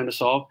both trying to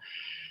solve,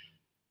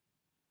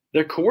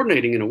 they're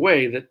coordinating in a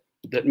way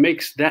that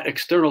makes that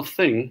external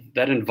thing,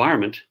 that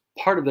environment,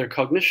 part of their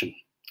cognition.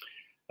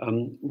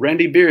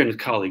 Randy Beer and his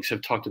colleagues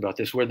have talked about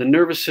this, where the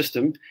nervous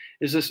system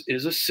is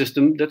a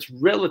system that's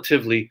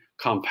relatively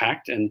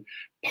compact and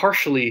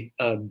partially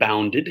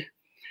bounded,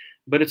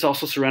 but it's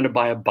also surrounded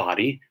by a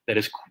body that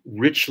is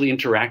richly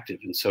interactive.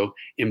 And so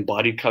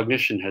embodied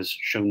cognition has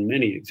shown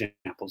many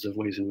examples of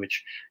ways in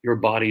which your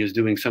body is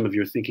doing some of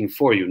your thinking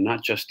for you,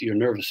 not just your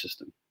nervous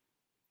system.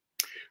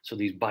 So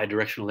these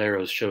bidirectional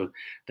arrows show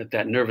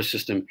that nervous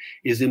system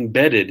is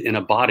embedded in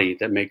a body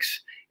that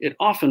makes it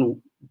often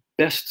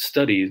best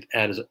studied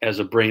as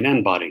a brain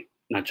and body,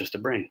 not just a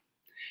brain.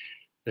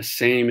 The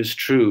same is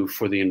true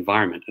for the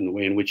environment and the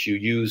way in which you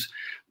use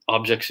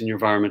objects in your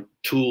environment,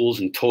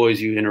 tools and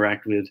toys you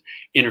interact with,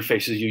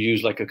 interfaces you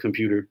use like a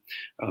computer,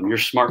 your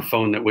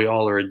smartphone that we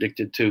all are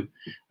addicted to,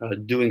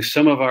 doing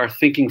some of our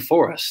thinking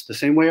for us, the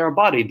same way our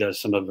body does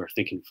some of our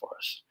thinking for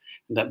us.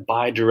 And that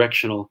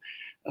bidirectional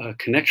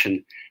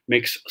connection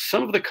makes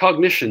some of the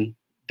cognition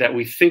that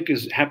we think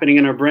is happening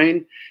in our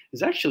brain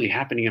is actually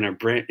happening in our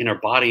brain, in our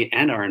body,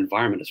 and our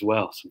environment as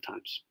well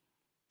sometimes.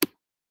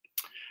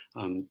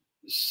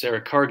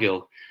 Sarah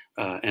Cargill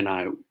and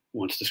I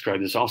once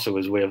described this also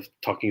as a way of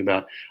talking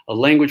about a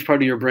language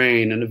part of your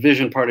brain and a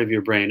vision part of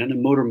your brain and a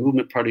motor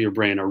movement part of your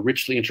brain are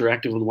richly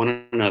interactive with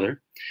one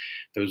another.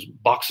 Those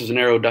boxes and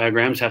arrow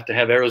diagrams have to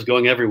have arrows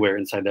going everywhere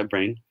inside that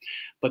brain.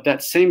 But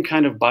that same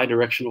kind of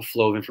bidirectional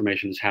flow of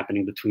information is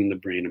happening between the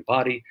brain and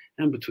body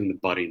and between the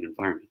body and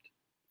environment.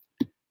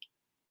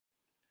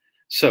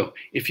 So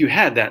if you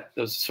had that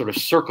sort of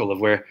circle of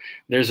where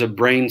there's a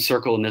brain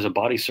circle and there's a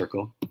body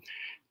circle,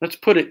 let's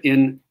put it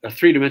in a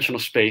 3-dimensional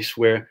space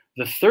where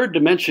the 3rd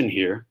dimension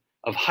here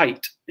of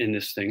height in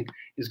this thing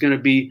is going to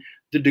be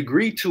the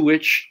degree to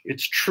which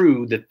it's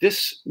true that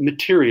this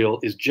material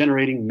is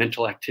generating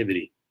mental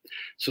activity.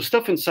 So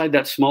stuff inside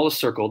that smallest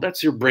circle,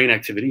 that's your brain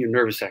activity, your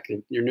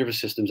nervous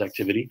system's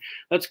activity.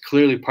 That's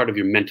clearly part of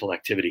your mental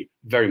activity,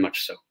 very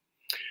much so.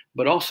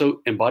 But also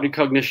embodied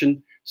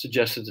cognition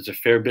suggests that there's a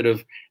fair bit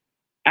of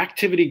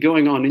activity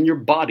going on in your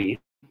body,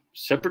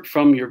 separate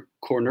from your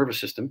core nervous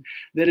system,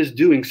 that is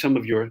doing some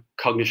of your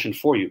cognition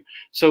for you.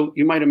 So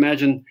you might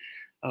imagine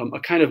a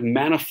kind of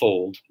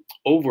manifold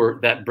over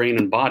that brain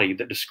and body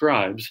that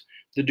describes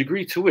the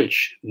degree to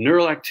which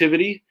neural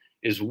activity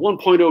is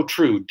 1.0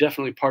 true,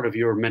 definitely part of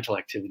your mental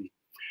activity.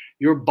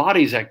 Your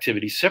body's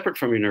activity, separate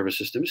from your nervous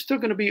system, is still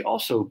going to be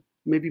also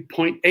maybe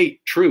 0.8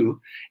 true,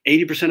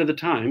 80% of the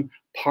time,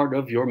 part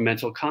of your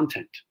mental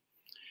content.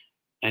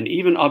 And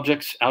even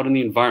objects out in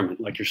the environment,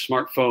 like your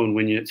smartphone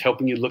when it's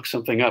helping you look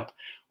something up,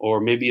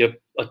 or maybe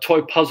a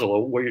toy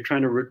puzzle where you're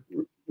trying to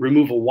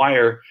remove a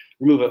wire,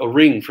 remove a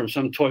ring from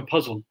some toy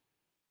puzzle.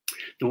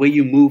 The way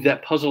you move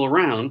that puzzle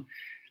around,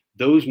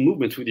 those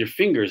movements with your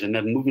fingers and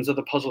the movements of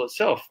the puzzle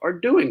itself are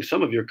doing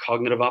some of your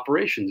cognitive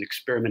operations,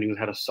 experimenting with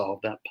how to solve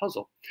that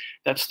puzzle.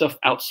 That's stuff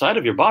outside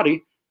of your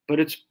body, but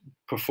it's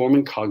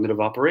performing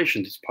cognitive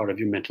operations. It's part of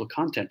your mental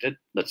content.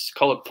 Let's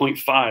call it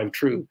 0.5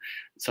 true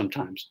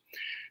sometimes.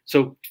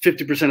 So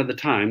 50% of the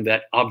time,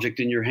 that object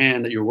in your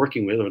hand that you're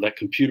working with, or that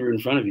computer in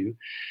front of you,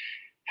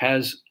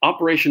 has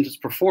operations it's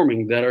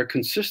performing that are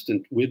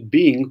consistent with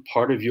being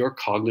part of your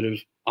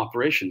cognitive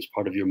operations,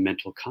 part of your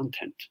mental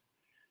content.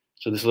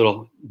 So this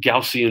little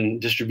Gaussian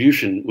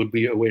distribution would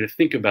be a way to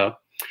think about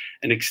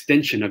an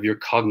extension of your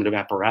cognitive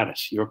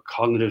apparatus. Your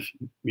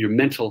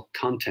mental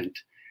content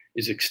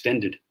is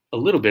extended a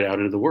little bit out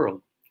into the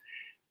world.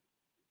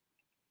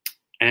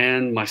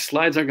 And my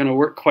slides aren't going to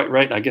work quite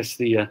right. I guess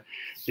the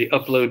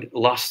upload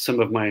lost some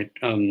of my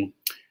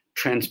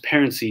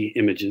transparency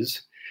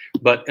images.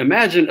 But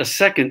imagine a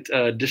second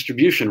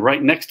distribution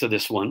right next to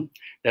this one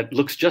that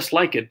looks just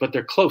like it, but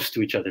they're close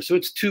to each other. So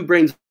it's two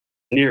brains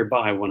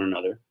nearby one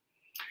another.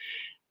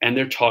 And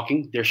they're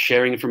talking, they're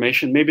sharing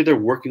information. Maybe they're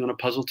working on a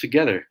puzzle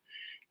together.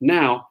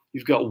 Now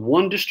you've got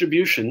one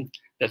distribution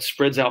that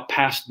spreads out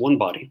past one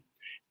body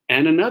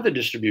and another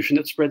distribution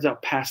that spreads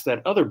out past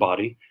that other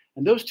body.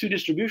 And those two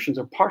distributions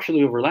are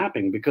partially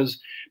overlapping because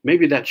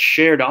maybe that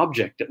shared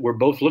object that we're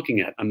both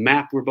looking at, a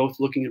map we're both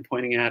looking and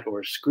pointing at,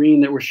 or a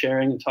screen that we're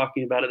sharing and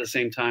talking about at the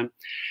same time,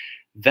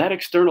 that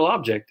external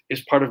object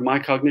is part of my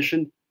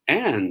cognition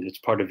and it's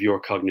part of your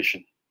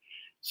cognition.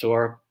 So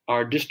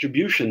our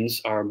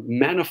distributions, our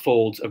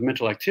manifolds of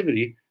mental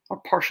activity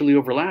are partially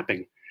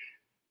overlapping.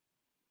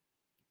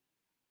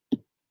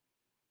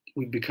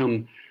 We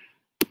become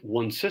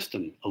one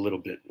system a little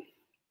bit.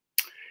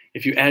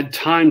 If you add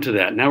time to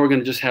that, now we're going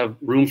to just have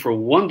room for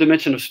one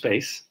dimension of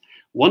space,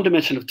 one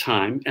dimension of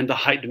time, and the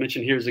height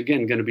dimension here is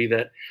again going to be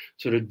that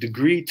sort of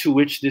degree to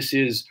which this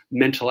is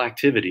mental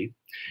activity.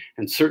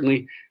 And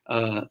certainly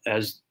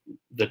as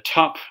the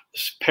top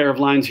pair of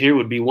lines here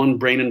would be one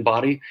brain and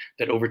body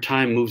that over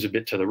time moves a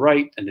bit to the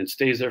right and then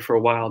stays there for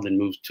a while, then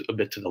moves a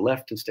bit to the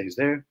left and stays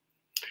there.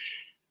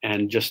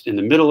 And just in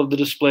the middle of the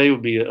display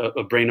would be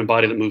a brain and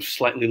body that moves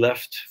slightly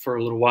left for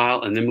a little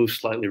while and then moves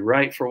slightly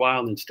right for a while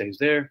and then stays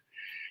there.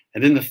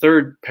 And then the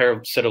third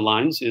set of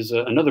lines is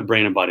another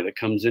brain and body that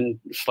comes in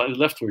slightly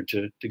leftward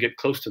to get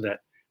close to that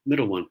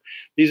middle one.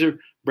 These are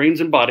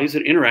brains and bodies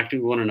that interact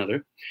with one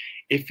another.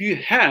 If you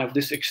have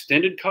this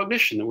extended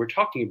cognition that we're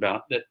talking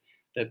about,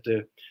 that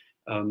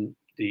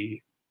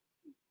the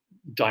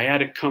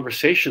dyadic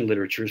conversation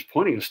literature is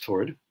pointing us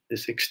toward,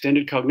 this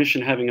extended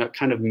cognition having a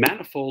kind of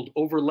manifold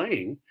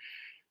overlaying,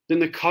 then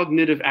the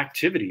cognitive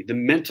activity, the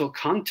mental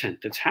content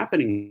that's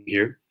happening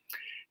here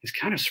is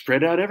kind of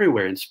spread out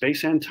everywhere in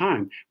space and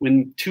time.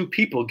 When two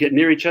people get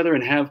near each other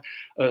and have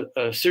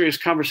a serious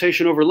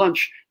conversation over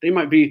lunch, they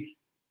might be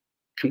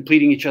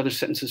completing each other's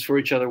sentences for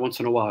each other once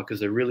in a while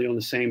because they're really on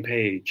the same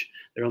page.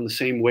 They're on the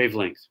same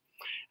wavelength.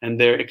 And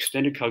their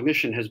extended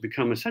cognition has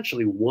become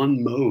essentially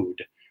one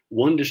mode,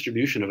 one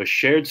distribution of a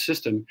shared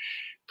system,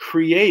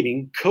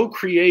 co-creating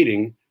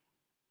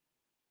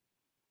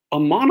a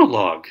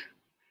monologue.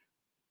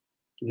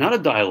 Not a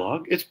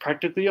dialogue, it's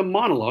practically a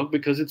monologue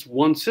because it's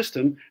one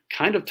system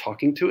kind of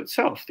talking to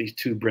itself. These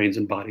two brains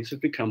and bodies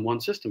have become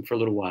one system for a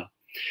little while.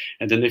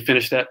 And then they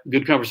finish that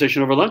good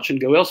conversation over lunch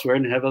and go elsewhere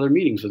and have other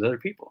meetings with other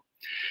people.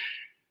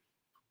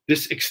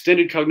 This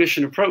extended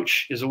cognition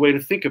approach is a way to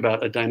think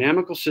about a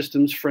dynamical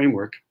systems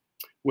framework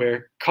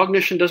where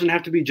cognition doesn't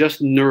have to be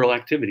just neural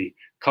activity.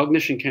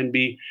 Cognition can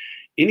be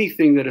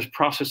anything that is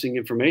processing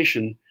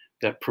information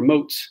that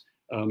promotes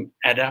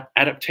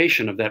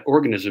adaptation of that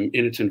organism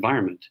in its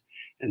environment.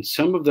 And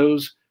some of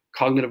those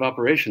cognitive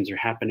operations are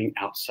happening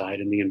outside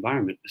in the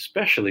environment,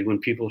 especially when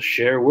people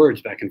share words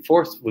back and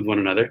forth with one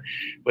another,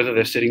 whether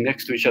they're sitting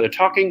next to each other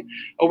talking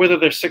or whether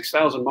they're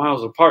 6,000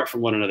 miles apart from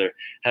one another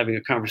having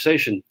a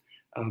conversation.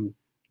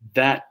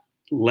 That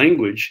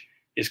language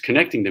is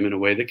connecting them in a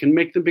way that can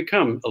make them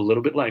become a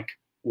little bit like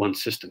one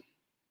system.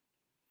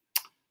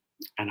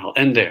 And I'll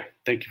end there.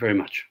 Thank you very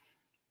much.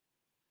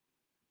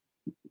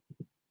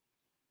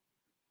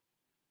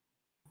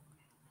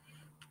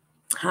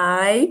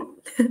 Hi.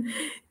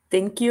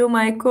 Thank you,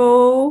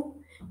 Michael.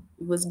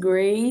 It was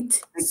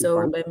great. So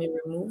let me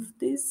remove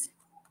this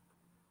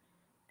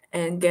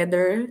and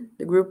gather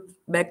the group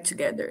back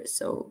together.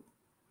 So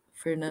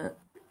Fernando,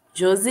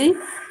 Josie,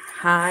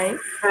 hi.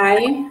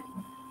 Hi.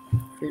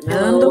 Fernando.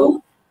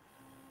 Hello.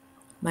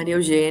 Maria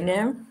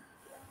Eugênia.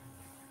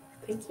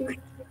 Thank you.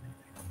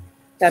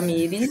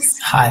 Tamires.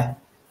 Hi.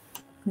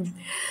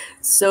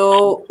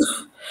 So,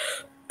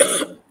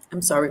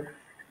 I'm sorry.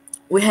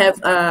 We have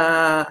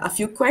a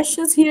few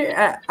questions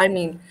here. I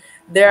mean,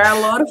 there are a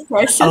lot of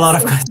questions. A lot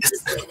of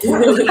questions.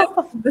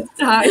 The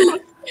time.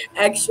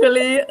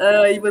 Actually,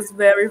 it was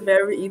very,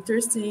 very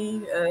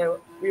interesting.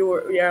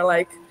 We are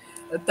like,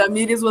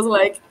 Tamires was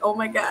like, oh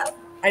my God,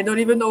 I don't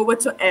even know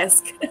what to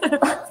ask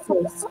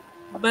first.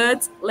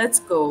 But let's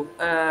go.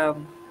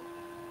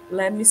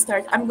 Let me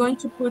start. I'm going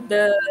to put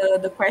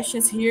the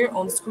questions here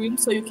on screen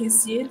so you can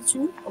see it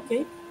too,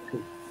 okay?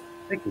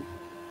 Thank you.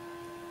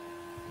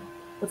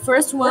 The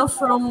first one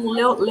from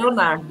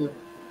Leonardo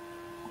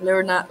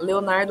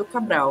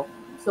Cabral.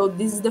 So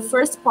this is the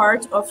first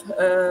part of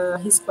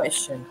his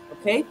question,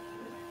 okay?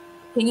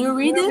 Can you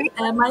read it?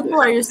 Michael,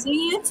 are you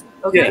seeing it?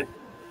 Okay. Yeah.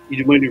 Do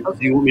you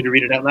want me to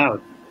read it out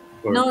loud?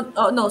 Or? No,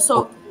 no.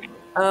 So,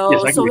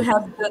 Yes, so we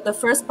have the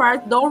first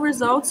part. No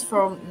results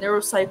from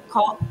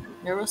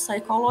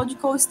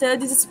neuropsychological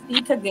studies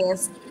speak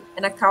against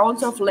an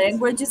account of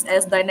languages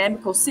as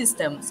dynamical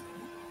systems,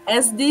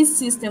 as these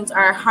systems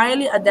are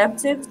highly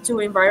adaptive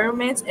to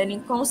environments and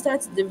in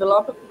constant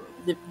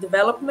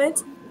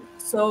development.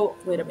 So,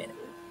 wait a minute.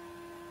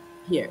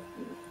 Here.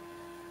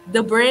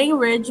 The brain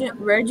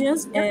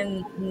regions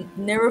and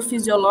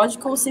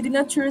neurophysiological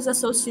signatures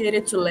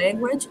associated to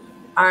language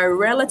are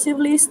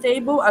relatively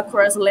stable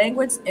across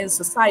languages and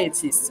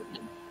societies.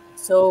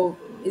 So,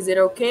 is it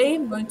okay?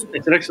 I'm going to.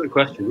 It's an excellent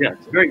question. Yeah,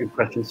 it's a very good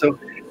question. So,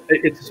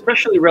 it's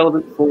especially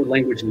relevant for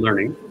language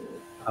learning,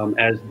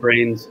 as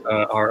brains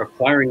are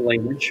acquiring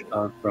language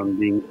from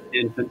being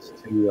infants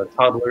to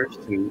toddlers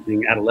to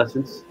being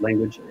adolescents.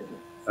 Language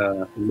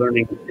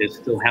learning is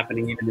still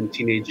happening even in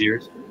teenage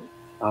years.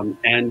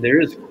 And there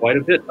is quite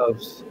a bit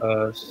of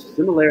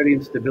similarity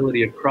and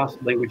stability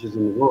across languages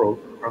in the world,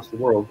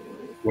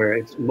 where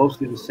it's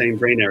mostly the same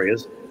brain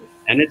areas,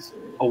 and it's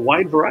a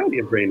wide variety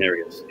of brain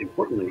areas.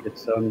 Importantly,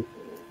 it's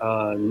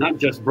not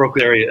just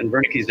Broca's area and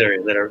Wernicke's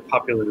area that are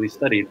popularly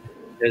studied.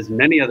 There's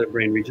many other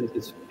brain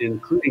regions,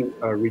 including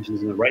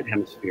regions in the right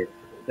hemisphere,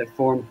 that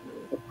form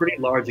a pretty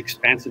large,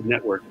 expansive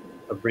network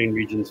of brain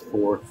regions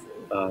for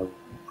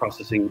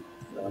processing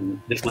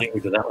this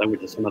language or that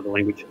language or some other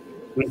language.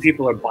 When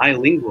people are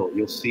bilingual,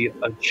 you'll see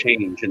a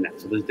change in that.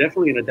 So there's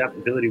definitely an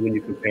adaptability when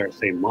you compare,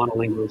 say,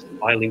 monolinguals to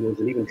bilinguals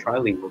and even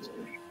trilinguals.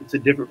 It's a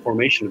different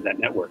formation of that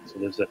network. So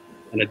there's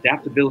an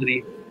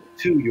adaptability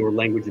to your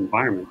language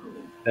environment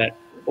that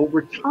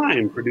over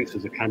time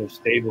produces a kind of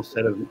stable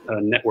set of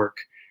network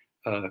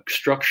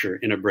structure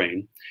in a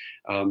brain.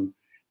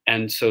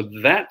 And so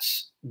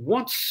that's,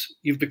 once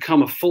you've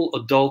become a full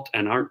adult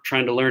and aren't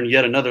trying to learn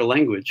yet another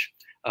language,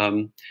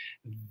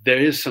 there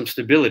is some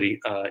stability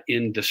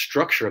in the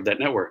structure of that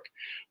network.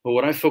 But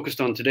what I focused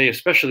on today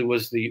especially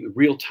was the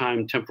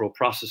real-time temporal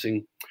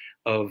processing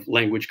of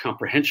language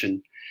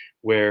comprehension,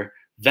 where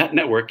that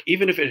network,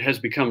 even if it has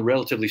become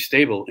relatively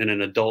stable in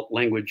an adult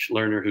language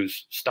learner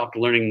who's stopped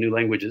learning new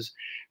languages,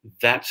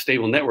 that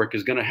stable network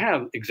is going to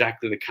have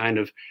exactly the kind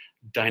of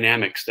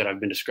dynamics that I've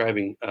been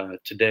describing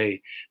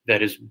today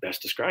that is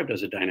best described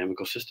as a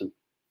dynamical system.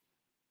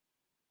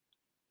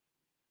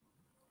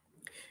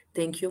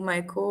 Thank you,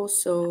 Michael.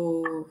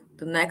 So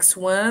the next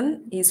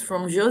one is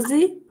from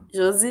Josie.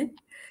 Josie,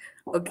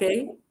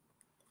 okay.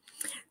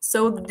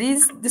 So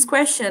this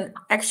question,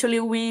 actually,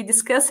 we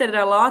discussed it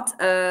a lot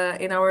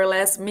in our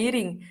last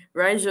meeting,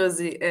 right,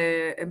 Josie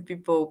and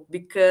people,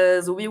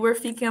 because we were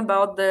thinking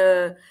about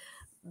the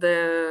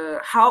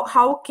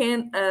how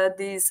can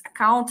this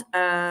account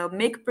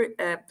make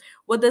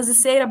what does it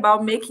say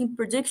about making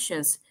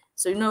predictions?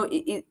 So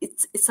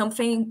it's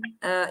something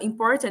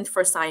important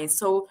for science.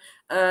 So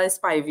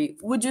Spivey,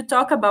 would you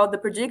talk about the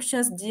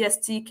predictions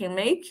DST can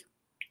make?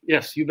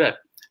 Yes, you bet.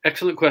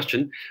 Excellent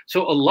question.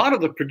 So a lot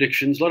of the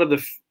predictions, a lot of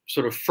the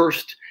sort of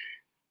first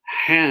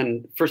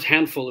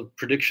handful of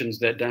predictions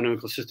that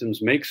dynamical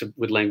systems makes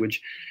with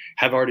language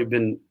have already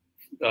been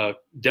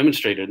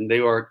demonstrated, and they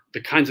are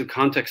the kinds of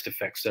context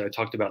effects that I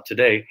talked about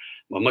today,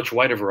 a much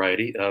wider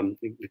variety.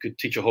 We could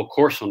teach a whole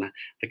course on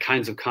the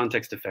kinds of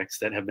context effects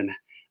that have been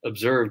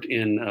observed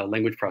in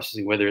language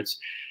processing, whether it's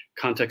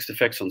context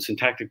effects on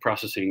syntactic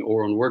processing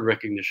or on word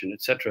recognition,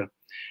 etc.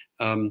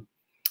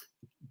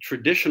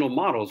 Traditional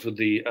models with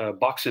the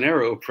box and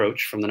arrow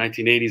approach from the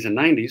 1980s and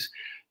 90s,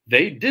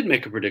 they did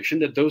make a prediction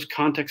that those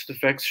context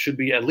effects should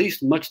be at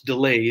least much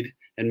delayed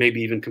and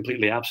maybe even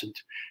completely absent.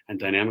 And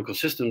dynamical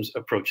systems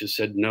approaches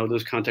said, no,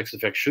 those context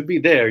effects should be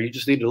there. You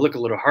just need to look a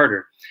little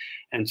harder.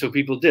 And so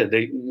people did.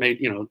 They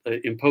made,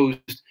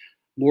 imposed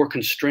more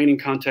constraining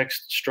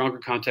context, stronger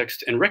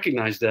context, and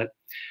recognized that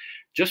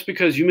just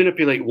because you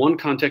manipulate one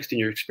context in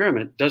your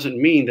experiment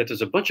doesn't mean that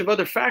there's a bunch of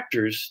other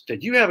factors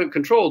that you haven't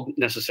controlled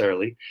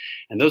necessarily.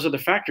 And those other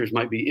factors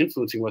might be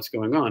influencing what's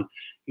going on.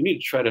 You need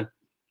to try to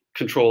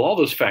control all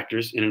those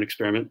factors in an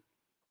experiment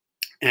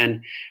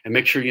and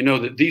make sure you know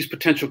that these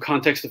potential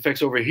context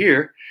effects over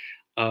here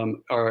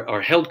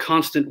are held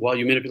constant while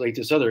you manipulate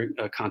this other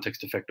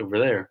context effect over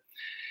there.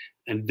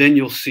 And then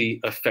you'll see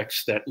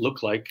effects that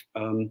look like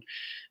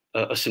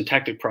a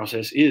syntactic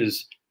process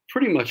is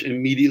pretty much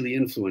immediately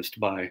influenced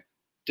by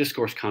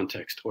discourse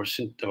context or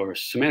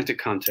semantic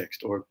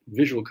context or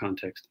visual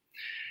context.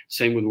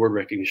 Same with word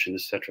recognition,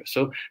 etc.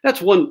 So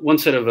that's one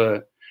set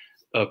of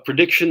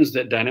predictions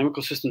that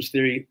dynamical systems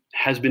theory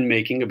has been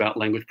making about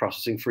language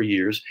processing for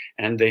years,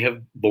 and they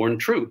have borne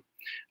true.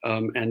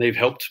 And they've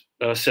helped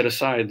set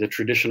aside the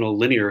traditional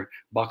linear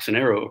box and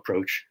arrow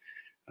approach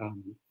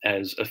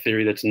as a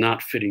theory that's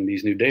not fitting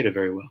these new data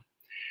very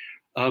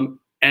well.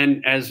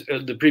 And as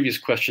the previous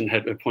question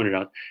had pointed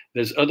out,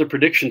 there's other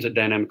predictions that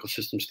dynamical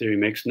systems theory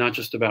makes, not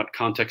just about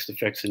context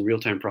effects in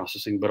real-time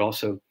processing, but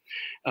also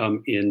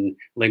in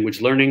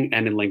language learning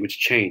and in language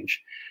change.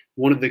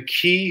 One of the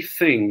key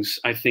things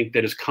I think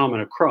that is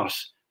common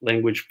across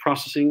language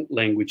processing,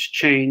 language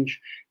change,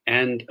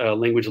 and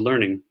language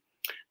learning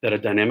that a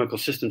dynamical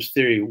systems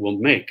theory will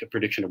make a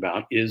prediction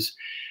about is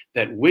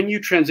that when you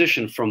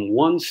transition from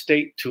one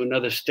state to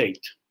another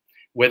state,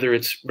 whether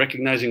it's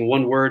recognizing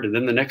one word and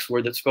then the next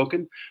word that's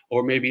spoken,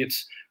 or maybe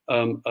it's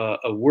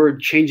a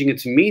word changing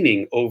its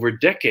meaning over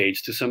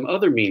decades to some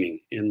other meaning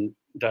in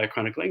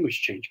diachronic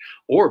language change,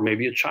 or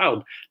maybe a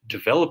child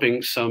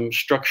developing some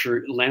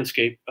structure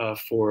landscape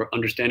for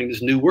understanding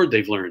this new word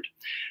they've learned.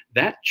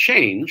 That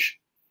change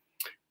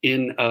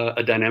in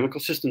a dynamical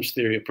systems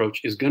theory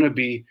approach is going to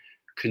be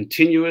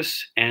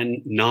continuous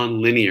and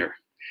non-linear.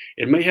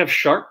 It may have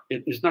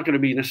it's not going to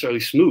be necessarily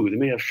smooth. It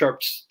may have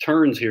sharp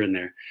turns here and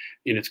there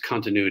in its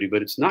continuity,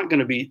 but it's not going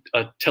to be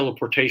a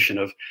teleportation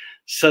of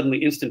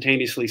suddenly,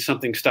 instantaneously,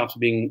 something stops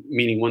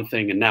meaning one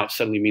thing and now it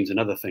suddenly means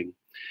another thing.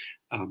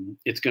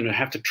 It's going to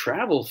have to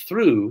travel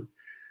through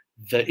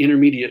the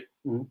intermediate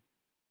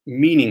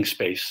meaning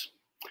space,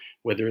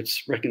 whether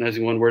it's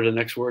recognizing one word or the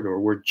next word, or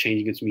a word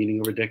changing its meaning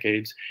over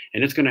decades.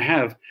 And it's going to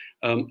have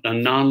a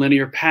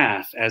nonlinear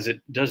path as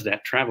it does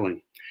that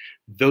traveling.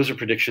 Those are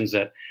predictions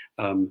that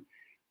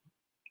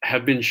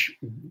have been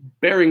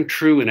bearing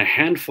true in a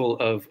handful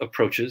of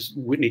approaches.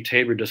 Whitney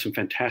Tabor does some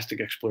fantastic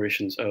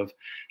explorations of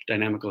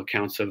dynamical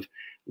accounts of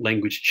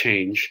language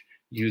change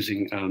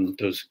using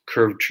those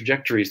curved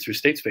trajectories through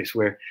state space,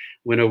 where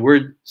when a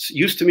word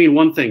used to mean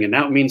one thing and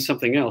now it means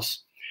something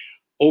else,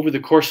 over the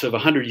course of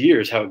 100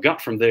 years, how it got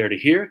from there to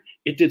here,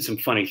 it did some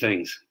funny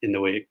things in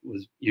the way it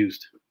was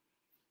used.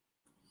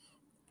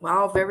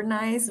 Wow, very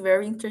nice,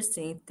 very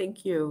interesting.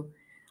 Thank you.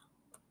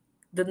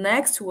 The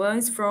next one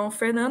is from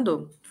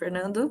Fernando.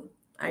 Fernando,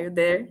 are you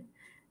there?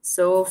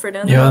 So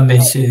Fernando, You want me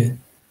to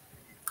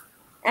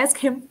ask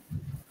him.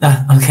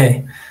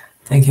 Okay,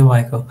 thank you,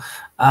 Michael.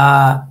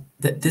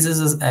 This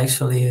is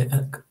actually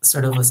a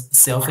sort of a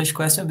selfish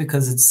question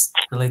because it's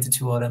related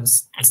to what I'm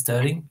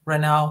studying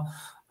right now.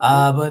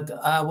 But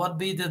what would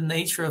be the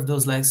nature of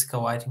those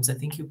lexical items? I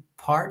think you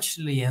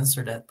partially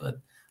answered that, but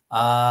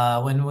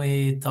when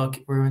we're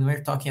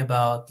talking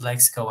about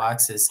lexical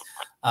access,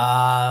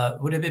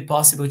 would it be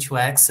possible to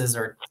access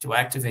or to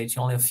activate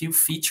only a few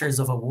features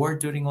of a word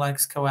during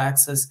lexical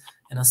access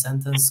in a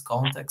sentence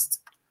context?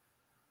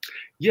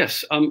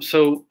 Yes.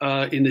 So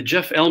in the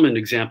Jeff Elman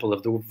example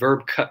of the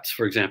verb cuts,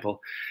 for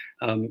example,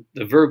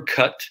 the verb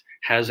cut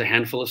has a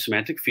handful of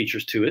semantic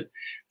features to it.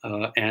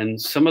 And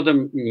some of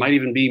them might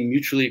even be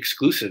mutually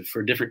exclusive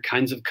for different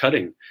kinds of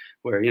cutting,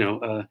 where,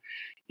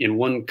 in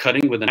one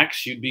cutting with an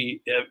axe, you'd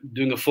be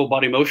doing a full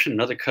body motion.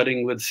 Another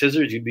cutting with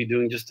scissors, you'd be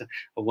doing just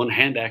a one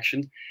hand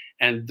action.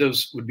 And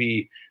those would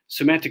be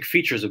semantic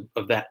features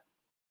of that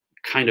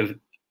kind of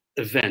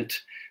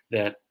event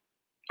that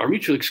are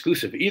mutually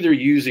exclusive, either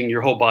using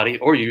your whole body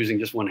or using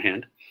just one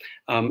hand.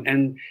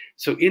 And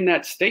so in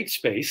that state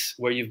space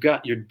where you've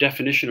got your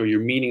definition or your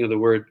meaning of the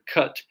word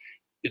cut,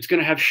 it's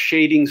going to have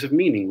shadings of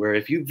meaning, where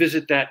if you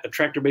visit that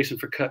attractor basin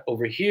for cut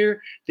over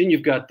here, then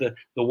you've got the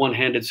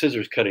one-handed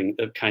scissors cutting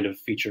kind of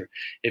feature.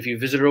 If you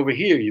visit it over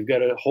here, you've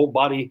got a whole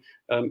body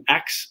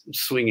axe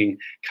swinging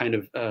kind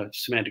of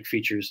semantic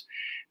features.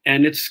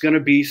 And it's going to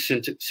be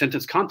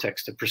sentence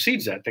context that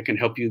precedes that can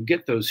help you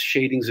get those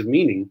shadings of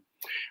meaning.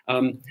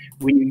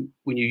 When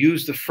you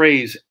use the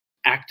phrase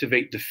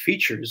activate the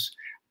features,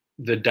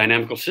 the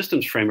dynamical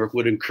systems framework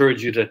would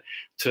encourage you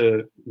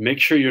to make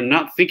sure you're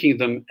not thinking of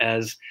them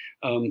as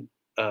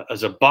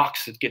a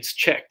box that gets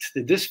checked.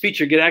 Did this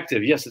feature get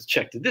active? Yes, it's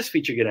checked. Did this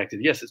feature get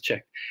active? Yes, it's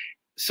checked.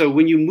 So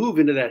when you move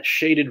into that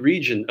shaded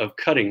region of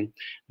cutting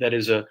that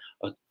is a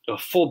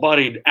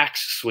full-bodied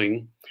axe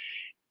swing,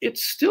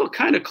 it's still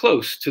kind of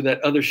close to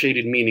that other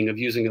shaded meaning of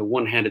using a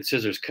one-handed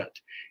scissors cut.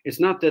 It's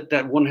not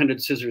that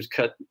one-handed scissors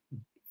cut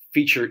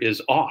feature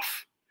is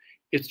off.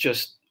 It's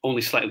just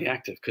only slightly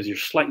active because you're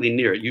slightly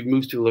near it. You've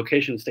moved to a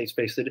location state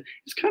space that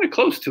is kind of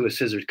close to a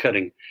scissors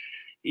cutting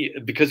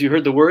because you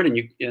heard the word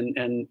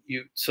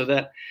so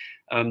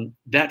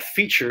that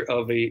feature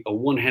of a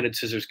one-handed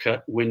scissors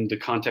cut, when the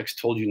context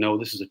told you no,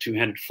 this is a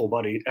two-handed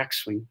full-body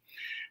axe swing,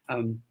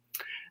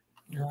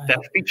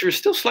 that feature is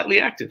still slightly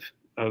active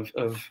of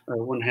a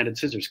one-handed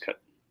scissors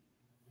cut.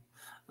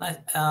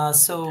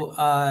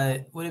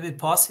 So would it be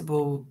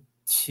possible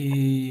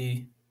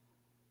to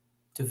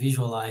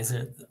visualize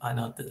it? I'm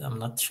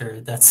not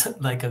sure that's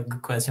like a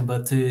good question,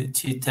 but to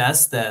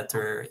test that,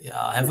 or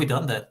have we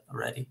done that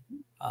already?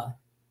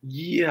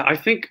 Yeah, I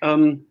think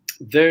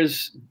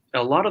there's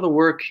a lot of the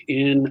work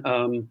in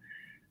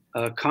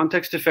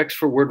context effects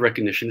for word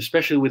recognition,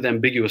 especially with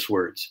ambiguous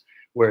words,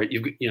 where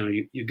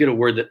you get a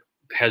word that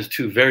has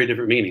two very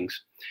different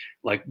meanings,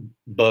 like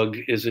bug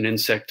is an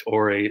insect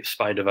or a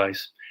spy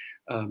device,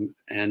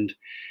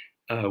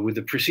 with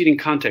the preceding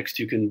context,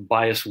 you can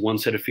bias one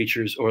set of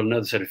features or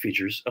another set of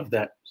features of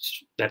that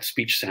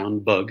speech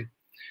sound, bug.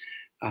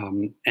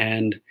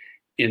 And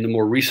in the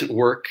more recent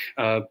work,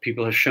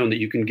 people have shown that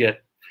you can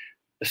get,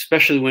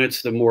 especially when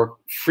it's the more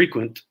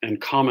frequent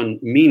and common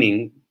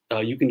meaning,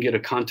 you can get a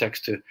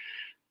context to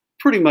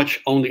pretty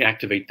much only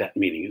activate that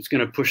meaning. It's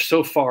going to push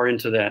so far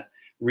into that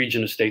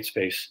region of state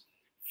space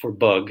for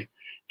bug.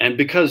 And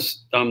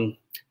because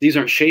these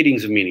aren't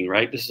shadings of meaning,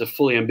 right? This is a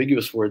fully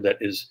ambiguous word that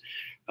is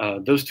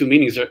those two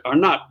meanings are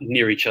not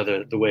near each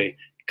other the way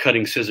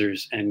cutting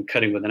scissors and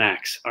cutting with an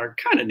axe are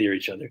kind of near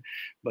each other.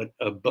 But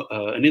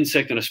an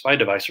insect and a spy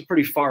device are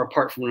pretty far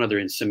apart from one another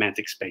in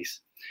semantic space.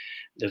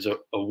 There's a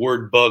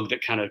word bug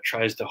that kind of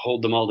tries to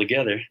hold them all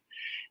together.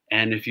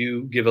 And if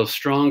you give a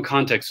strong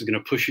context that's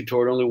going to push you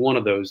toward only one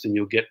of those, then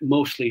you'll get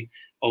mostly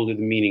only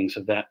the meanings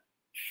of that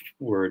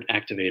word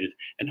activated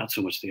and not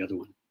so much the other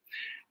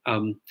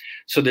one.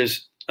 So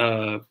there's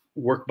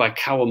work by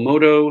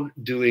Kawamoto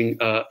doing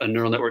a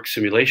neural network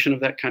simulation of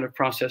that kind of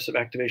process of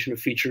activation of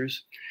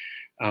features.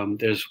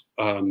 There's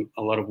a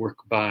lot of work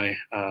by,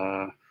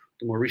 the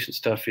more recent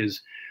stuff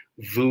is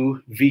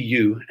Vu,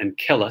 V-U, and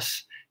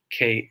Kellas,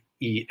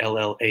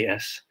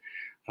 K-E-L-L-A-S,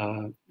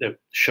 that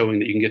showing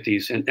that you can get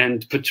these, and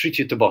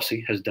Patrizia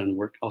Tabossi has done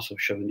work also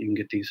showing that you can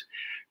get these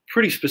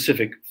pretty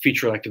specific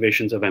featural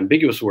activations of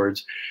ambiguous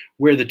words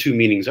where the two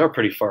meanings are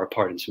pretty far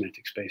apart in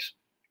semantic space.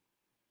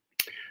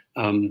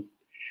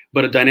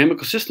 But a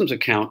dynamical systems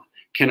account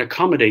can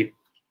accommodate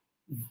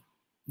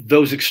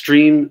those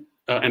extreme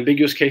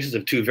ambiguous cases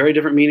of two very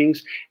different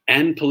meanings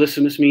and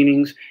polysemous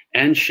meanings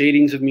and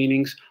shadings of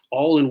meanings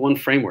all in one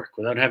framework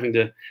without having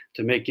to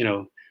make,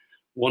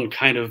 one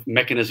kind of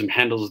mechanism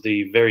handles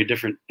the very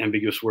different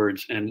ambiguous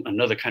words and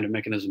another kind of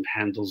mechanism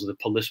handles the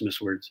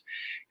polysemous words.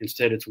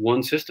 Instead, it's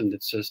one system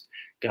that's just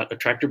got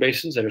attractor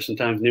bases that are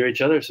sometimes near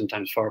each other,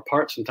 sometimes far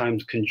apart,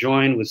 sometimes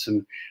conjoined with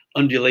some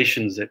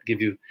undulations that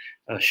give you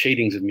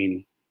shadings of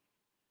meaning.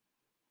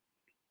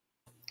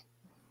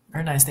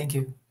 Very nice, thank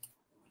you.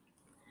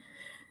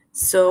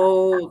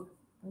 So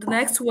the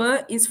next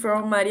one is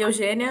from Maria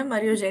Eugenia.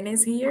 Maria Eugenia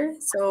is here.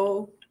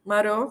 So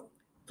Maro,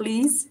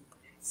 please.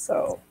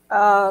 So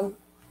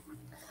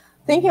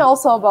thinking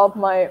also about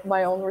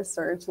my own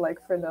research, like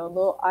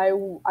Fernando, I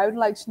would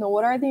like to know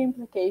what are the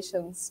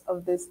implications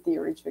of this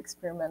theory to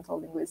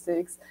experimental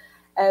linguistics,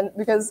 and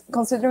because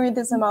considering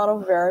this amount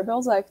of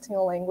variables acting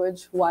on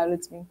language while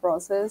it's being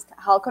processed,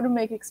 how can we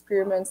make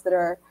experiments that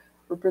are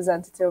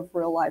representative of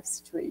real life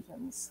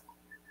situations?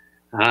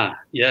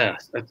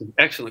 Yes, that's an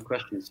excellent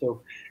question.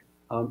 So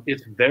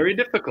it's very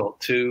difficult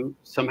to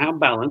somehow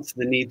balance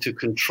the need to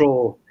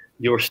control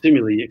your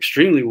stimuli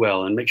extremely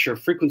well and make sure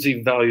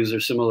frequency values are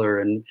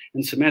similar and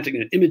semantic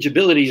and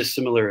imageability is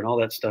similar and all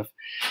that stuff,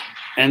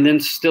 and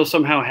then still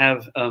somehow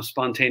have a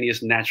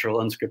spontaneous, natural,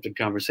 unscripted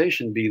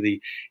conversation be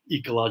the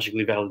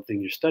ecologically valid thing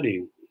you're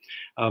studying.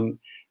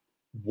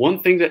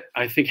 One thing that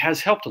I think has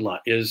helped a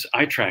lot is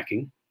eye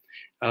tracking,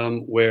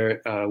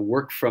 where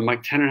work from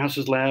Mike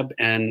Tannenhaus's lab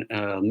and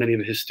many of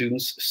his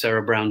students,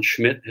 Sarah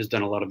Brown-Schmidt has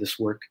done a lot of this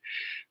work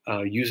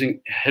using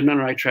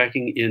head-mounted eye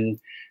tracking in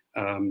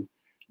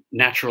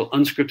natural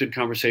unscripted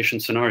conversation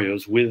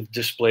scenarios with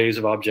displays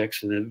of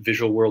objects in a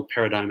visual world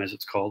paradigm, as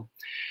it's called.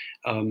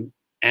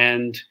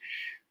 And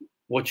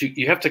what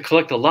you have to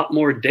collect a lot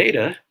more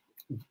data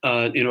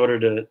in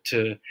order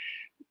to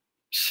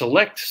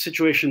select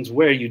situations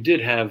where you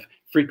did have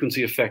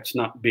frequency effects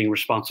not being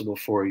responsible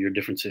for your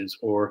differences,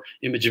 or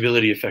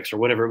imageability effects, or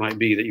whatever it might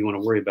be that you want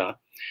to worry about.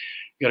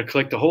 You got to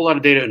collect a whole lot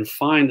of data and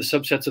find the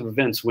subsets of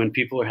events when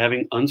people are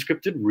having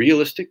unscripted,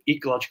 realistic,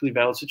 ecologically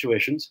valid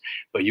situations,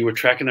 but you were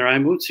tracking their eye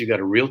movements, so you got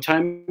a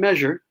real-time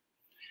measure,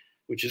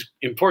 which is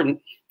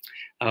important,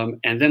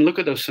 and then look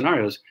at those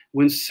scenarios.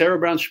 When Sarah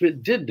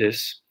Brown-Schmidt did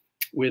this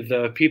with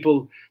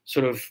people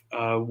sort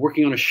of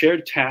working on a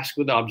shared task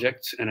with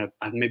objects and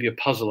maybe a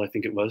puzzle, I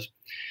think it was,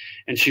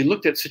 and she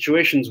looked at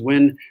situations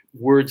when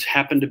words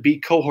happened to be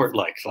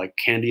cohort-like, like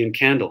candy and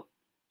candle.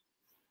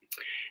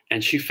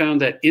 And she found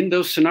that in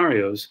those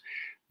scenarios,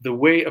 the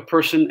way a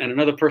person and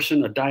another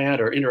person, a dyad,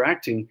 are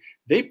interacting,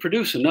 they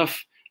produce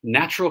enough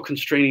natural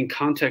constraining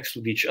context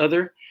with each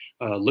other,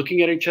 looking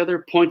at each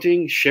other,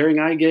 pointing, sharing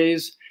eye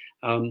gaze,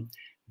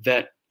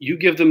 that you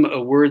give them a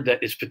word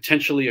that is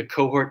potentially a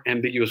cohort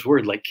ambiguous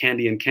word like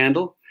candy and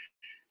candle,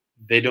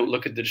 they don't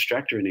look at the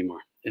distractor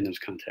anymore in those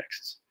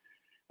contexts.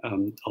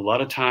 A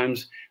lot of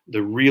times,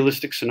 the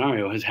realistic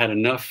scenario has had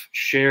enough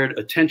shared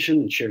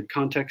attention and shared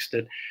context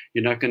that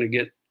you're not going to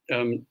get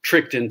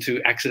tricked into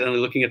accidentally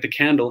looking at the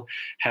candle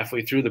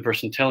halfway through the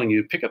person telling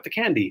you, pick up the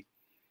candy.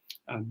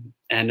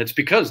 And it's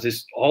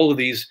because all of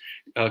these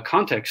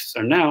contexts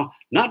are now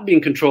not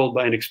being controlled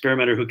by an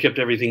experimenter who kept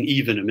everything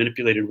even and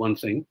manipulated one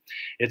thing.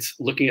 It's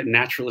looking at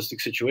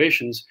naturalistic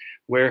situations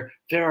where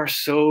there are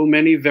so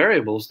many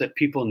variables that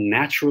people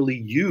naturally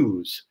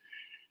use.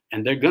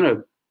 And they're going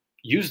to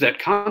use that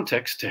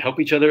context to help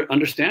each other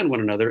understand one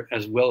another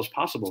as well as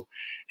possible.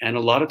 And a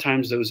lot of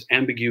times those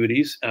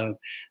ambiguities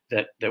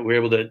that we're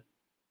able to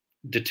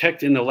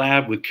detect in the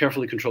lab with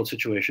carefully controlled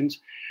situations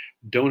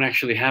don't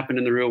actually happen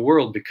in the real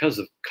world because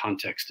of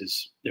context.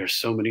 There are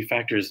so many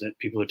factors that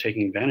people are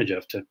taking advantage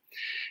of to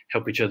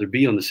help each other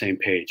be on the same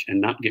page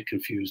and not get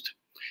confused,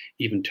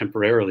 even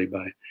temporarily,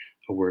 by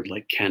a word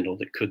like candle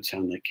that could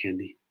sound like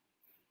candy.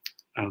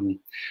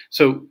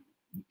 So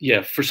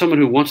yeah, for someone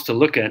who wants to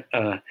look at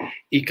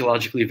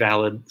ecologically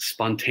valid,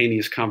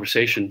 spontaneous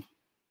conversation,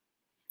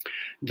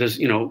 there's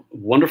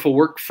wonderful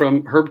work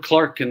from Herb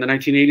Clark in the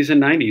 1980s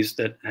and 90s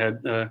that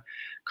had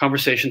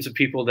conversations of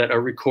people that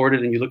are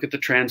recorded, and you look at the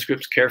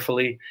transcripts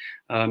carefully,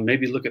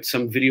 maybe look at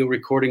some video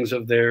recordings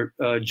of their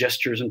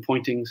gestures and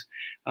pointings.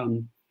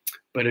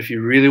 But if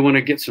you really want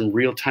to get some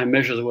real-time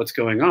measures of what's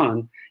going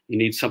on, you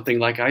need something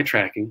like eye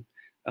tracking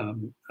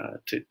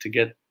to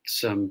get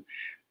some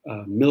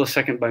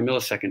millisecond by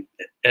millisecond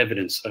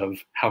evidence of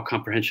how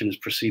comprehension is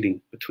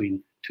proceeding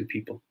between two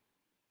people.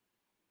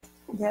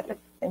 Yeah,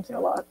 thank you a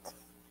lot.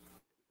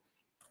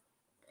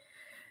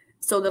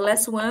 So the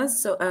last one,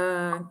 so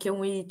can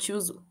we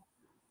choose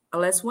a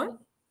last one?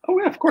 Oh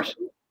yeah, of course.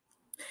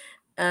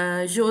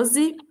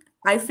 Josie,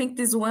 I think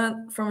this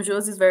one from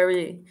Josie is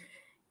very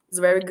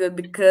good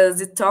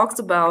because it talks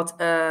about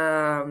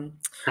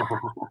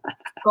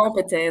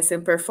competence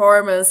and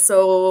performance.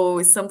 So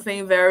it's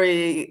something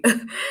very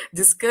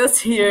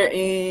discussed here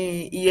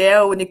in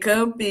Yale,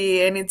 Unicamp,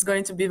 and it's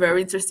going to be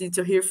very interesting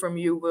to hear from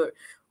you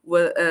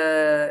what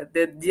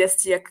the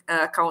DST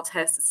account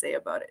has to say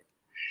about it.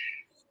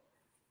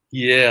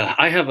 Yeah,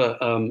 I have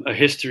a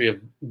history of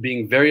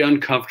being very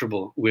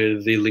uncomfortable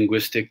with the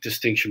linguistic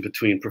distinction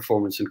between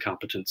performance and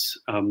competence.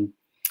 I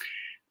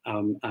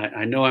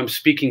know I'm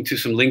speaking to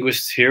some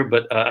linguists here,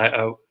 but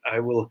I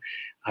will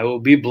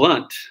be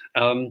blunt.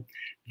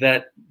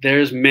 That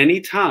there's many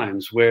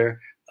times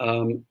where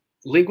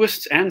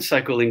linguists and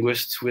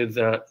psycholinguists with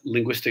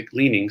linguistic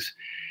leanings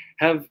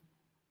have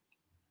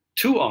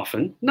too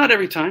often, not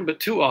every time, but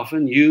too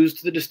often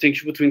used the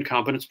distinction between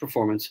competence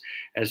performance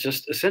as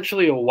just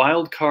essentially a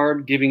wild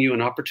card giving you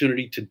an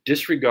opportunity to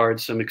disregard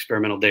some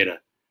experimental data.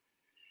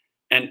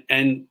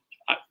 And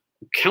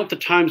count the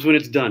times when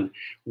it's done.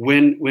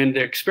 When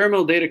the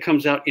experimental data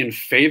comes out in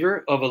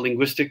favor of a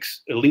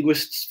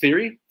linguist's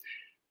theory,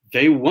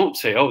 they won't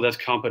say, oh, that's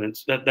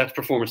competence, that's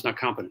performance, not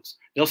competence.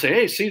 They'll say,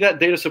 hey, see, that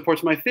data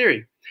supports my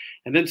theory.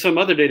 And then some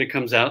other data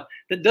comes out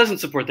that doesn't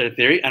support that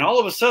theory. And all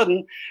of a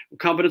sudden,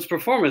 competence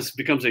performance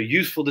becomes a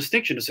useful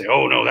distinction to say,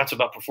 oh, no, that's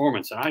about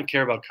performance, and I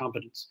care about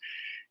competence.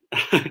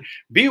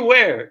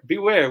 Beware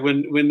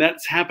when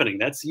that's happening.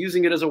 That's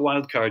using it as a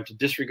wild card to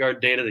disregard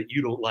data that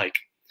you don't like.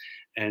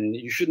 And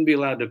you shouldn't be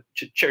allowed to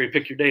cherry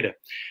pick your data.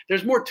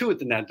 There's more to it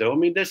than that, though. I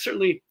mean, there's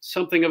certainly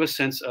something of a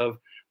sense of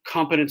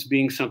competence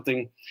being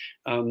something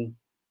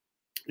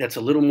that's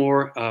a little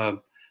more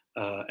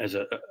as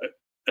a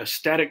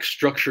static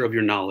structure of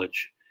your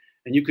knowledge.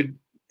 And you could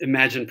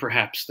imagine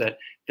perhaps that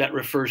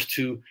refers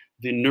to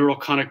the neural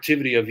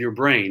connectivity of your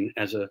brain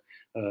as a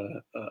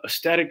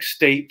static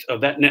state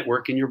of that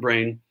network in your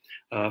brain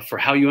for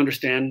how you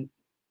understand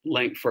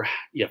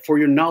for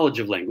your knowledge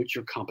of language,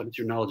 your competence,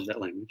 your knowledge of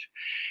that language.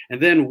 And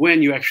then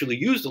when you actually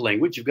use the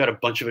language, you've got a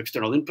bunch of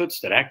external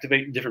inputs that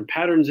activate different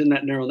patterns in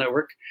that neural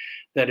network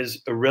that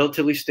is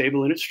relatively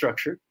stable in its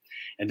structure.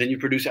 And then you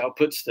produce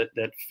outputs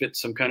that fit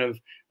some kind of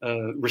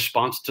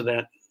response to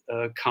that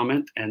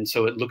comment. And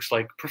so it looks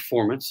like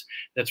performance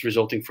that's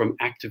resulting from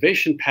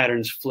activation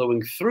patterns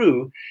flowing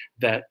through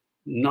that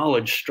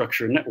knowledge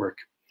structure network.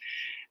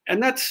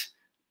 And that's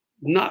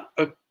not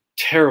a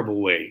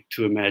terrible way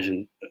to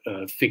imagine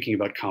thinking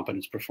about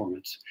competence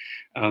performance.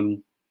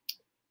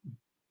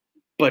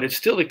 But it's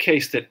still the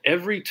case that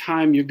every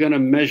time you're going to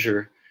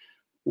measure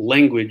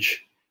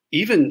language,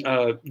 even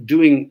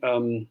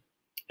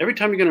every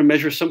time you're going to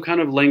measure some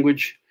kind of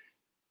language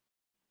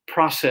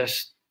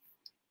process,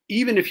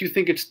 even if you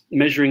think it's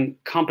measuring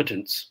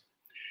competence,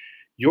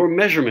 your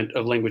measurement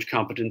of language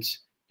competence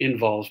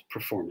involves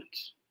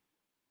performance.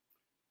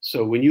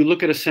 So when you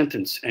look at a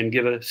sentence and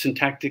give a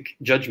syntactic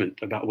judgment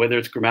about whether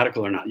it's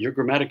grammatical or not, your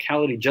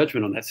grammaticality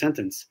judgment on that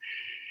sentence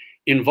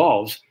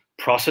involves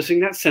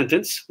processing that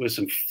sentence with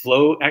some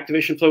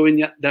activation flow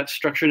in that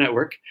structure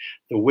network.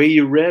 The way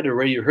you read or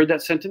way you heard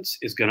that sentence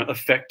is going to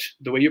affect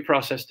the way you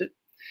processed it.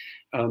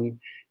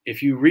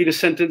 If you read a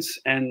sentence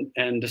and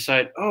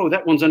decide, oh,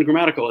 that one's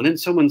ungrammatical, and then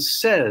someone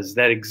says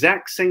that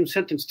exact same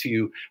sentence to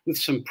you with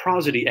some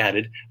prosody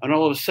added, and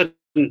all of a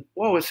sudden,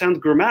 whoa, it sounds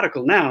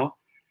grammatical now.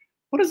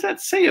 What does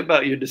that say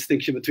about your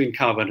distinction between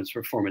competence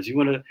and performance? You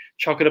want to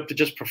chalk it up to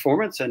just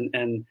performance,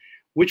 and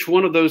which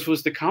one of those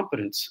was the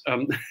competence?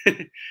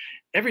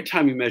 Every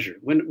time you measure,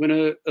 when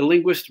a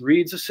linguist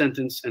reads a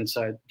sentence and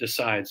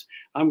decides,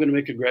 I'm going to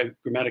make a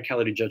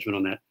grammaticality judgment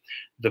on that,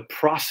 the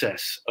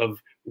process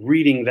of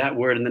reading that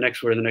word and the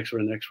next word and the next word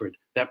and the next word,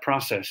 that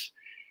process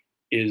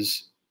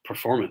is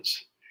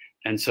performance.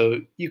 And so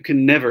you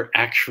can never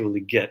actually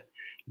get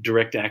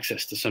direct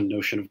access to some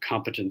notion of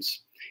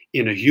competence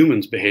in a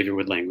human's behavior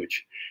with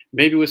language.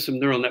 Maybe with some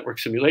neural network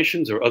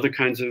simulations or other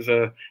kinds of,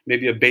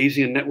 maybe a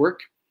Bayesian network.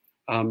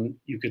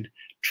 You could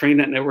train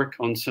that network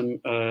on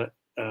some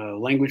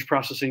language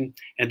processing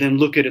and then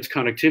look at its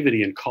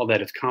connectivity and call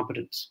that its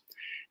competence.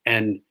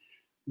 And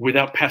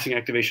without passing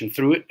activation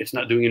through it, it's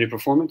not doing any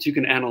performance. You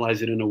can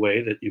analyze it in a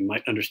way that you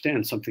might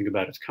understand something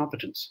about its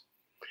competence.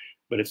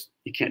 But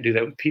you can't do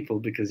that with people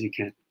because you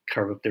can't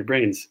carve up their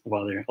brains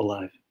while they're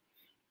alive.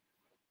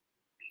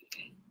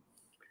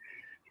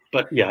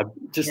 But yeah,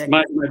 just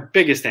my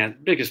biggest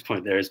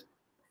point there is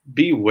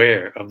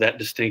beware of that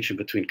distinction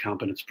between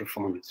competence and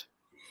performance.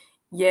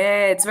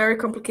 Yeah, it's very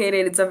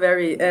complicated. It's a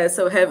very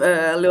so have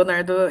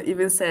Leonardo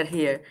even said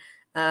here.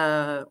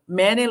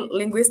 Many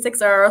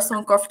linguistics are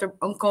also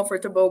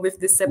uncomfortable with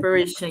this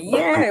separation.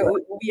 Yeah,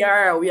 we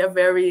are. We are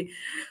very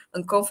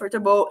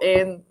uncomfortable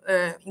and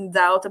in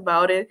doubt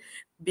about it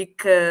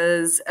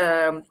because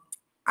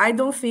I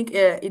don't think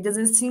it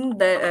doesn't seem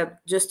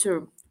that just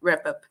to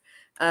wrap up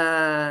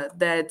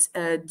that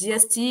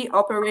GST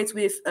operates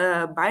with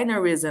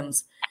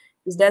binarisms.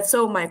 Is that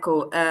so,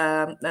 Michael?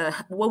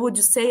 What would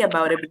you say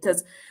about it?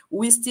 Because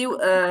we still,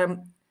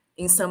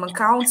 in some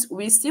accounts,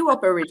 we still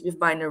operate with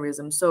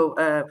binarism. So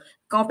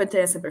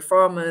competence and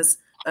performance,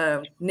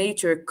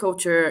 nature,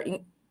 culture,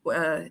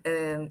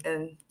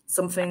 and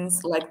some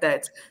things like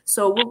that.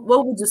 So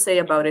what would you say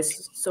about it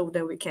so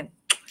that we can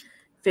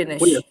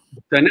finish? Well, yeah.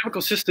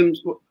 Dynamical systems,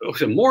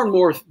 so more and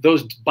more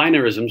those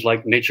binarisms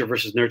like nature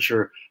versus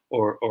nurture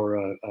or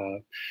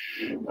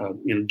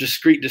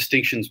discrete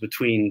distinctions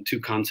between two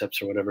concepts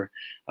or whatever.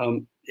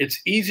 It's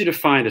easy to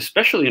find,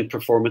 especially in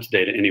performance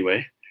data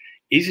anyway,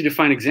 easy to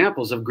find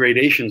examples of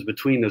gradations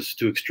between those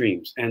two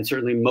extremes. And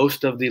certainly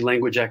most of the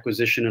language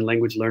acquisition and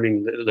language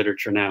learning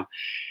literature now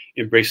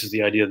embraces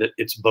the idea that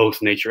it's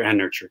both nature and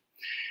nurture.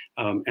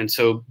 And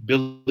so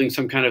building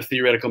some kind of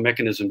theoretical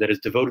mechanism that is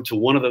devoted to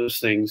one of those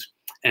things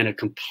and a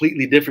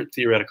completely different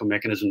theoretical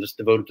mechanism that's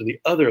devoted to the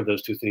other of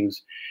those two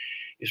things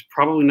is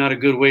probably not a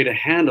good way to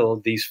handle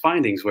these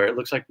findings, where it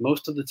looks like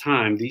most of the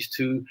time these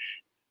two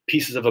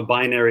pieces of a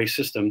binary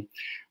system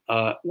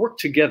work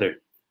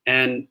together.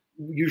 And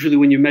usually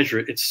when you measure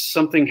it, it's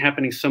something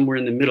happening somewhere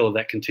in the middle of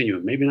that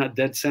continuum, maybe not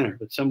dead center,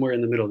 but somewhere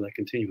in the middle of that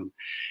continuum.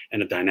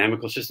 And a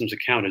dynamical systems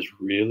account is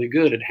really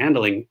good at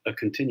handling a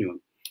continuum.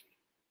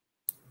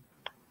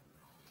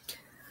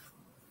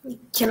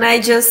 Can I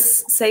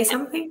just say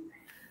something?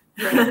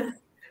 Yeah.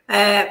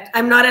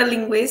 I'm not a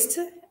linguist.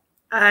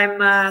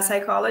 I'm a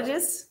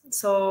psychologist,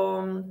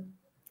 so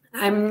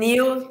I'm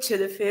new to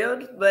the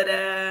field, but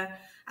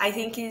I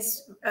think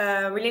it's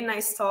a really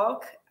nice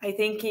talk. I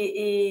think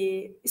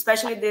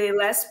especially the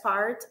last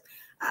part,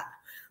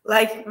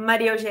 like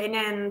Maria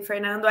Eugenia and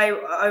Fernando,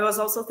 I was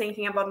also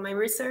thinking about my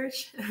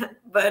research,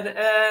 but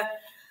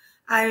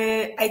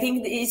I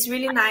think it's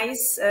really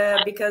nice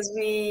because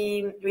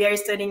we are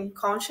studying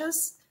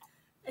consciousness,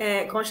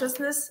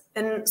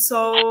 and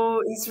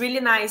so it's really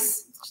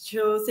nice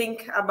to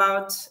think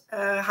about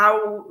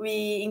how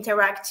we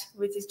interact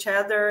with each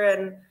other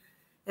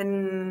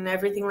and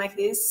everything like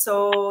this.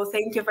 So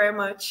thank you very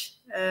much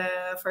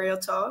for your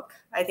talk.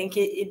 I think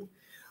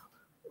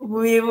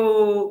we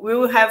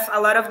will have a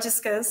lot to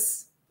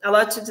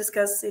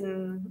discuss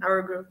in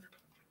our group.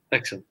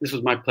 Excellent. This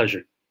was my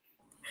pleasure.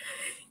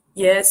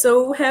 Yeah,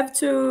 so we have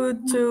to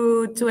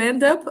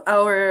end up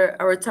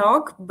our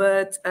talk,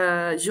 but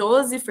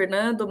Josi,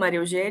 Fernando, Maria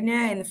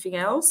Eugenia, anything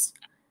else?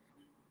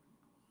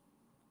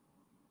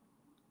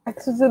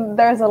 Actually,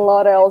 there's a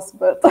lot else,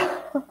 but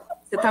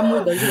Você tá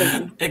muda,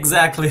 Josi?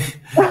 Exactly.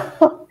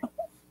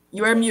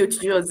 You are mute,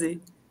 Josi.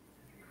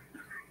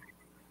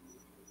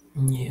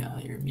 Yeah,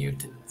 you're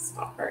muted.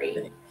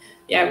 Sorry.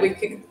 Yeah, we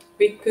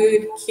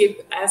could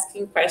keep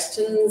asking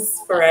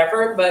questions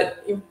forever,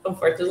 but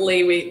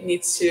unfortunately we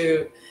need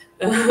to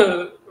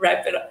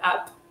wrap it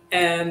up.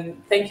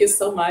 And thank you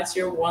so much.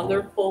 You're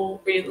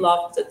wonderful. We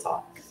love the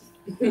talk.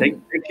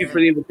 Thank you for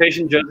the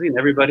invitation, Josie, and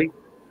everybody.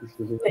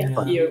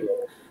 Thank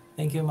you.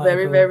 Thank you, Michael.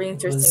 Very, very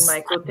interesting,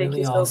 Michael. Thank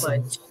you so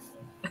much.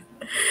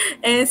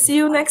 And see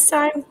you next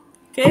time.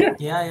 Okay?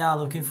 Yeah.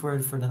 Looking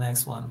forward for the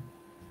next one.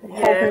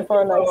 Hoping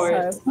for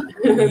next time.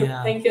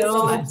 Yeah. Thank you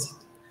so much.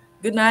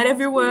 Good night,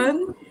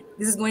 everyone.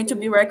 This is going to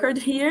be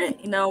recorded here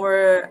in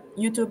our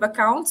YouTube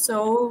account,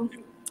 so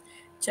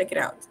check it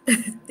out.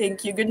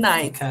 Thank you. Good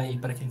night. Fica aí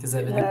para quem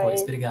quiser ver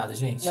depois. Obrigado,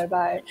 gente. Bye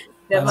bye.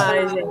 Até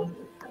mais, gente.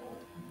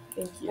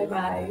 Thank you. Bye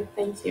bye.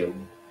 Thank you.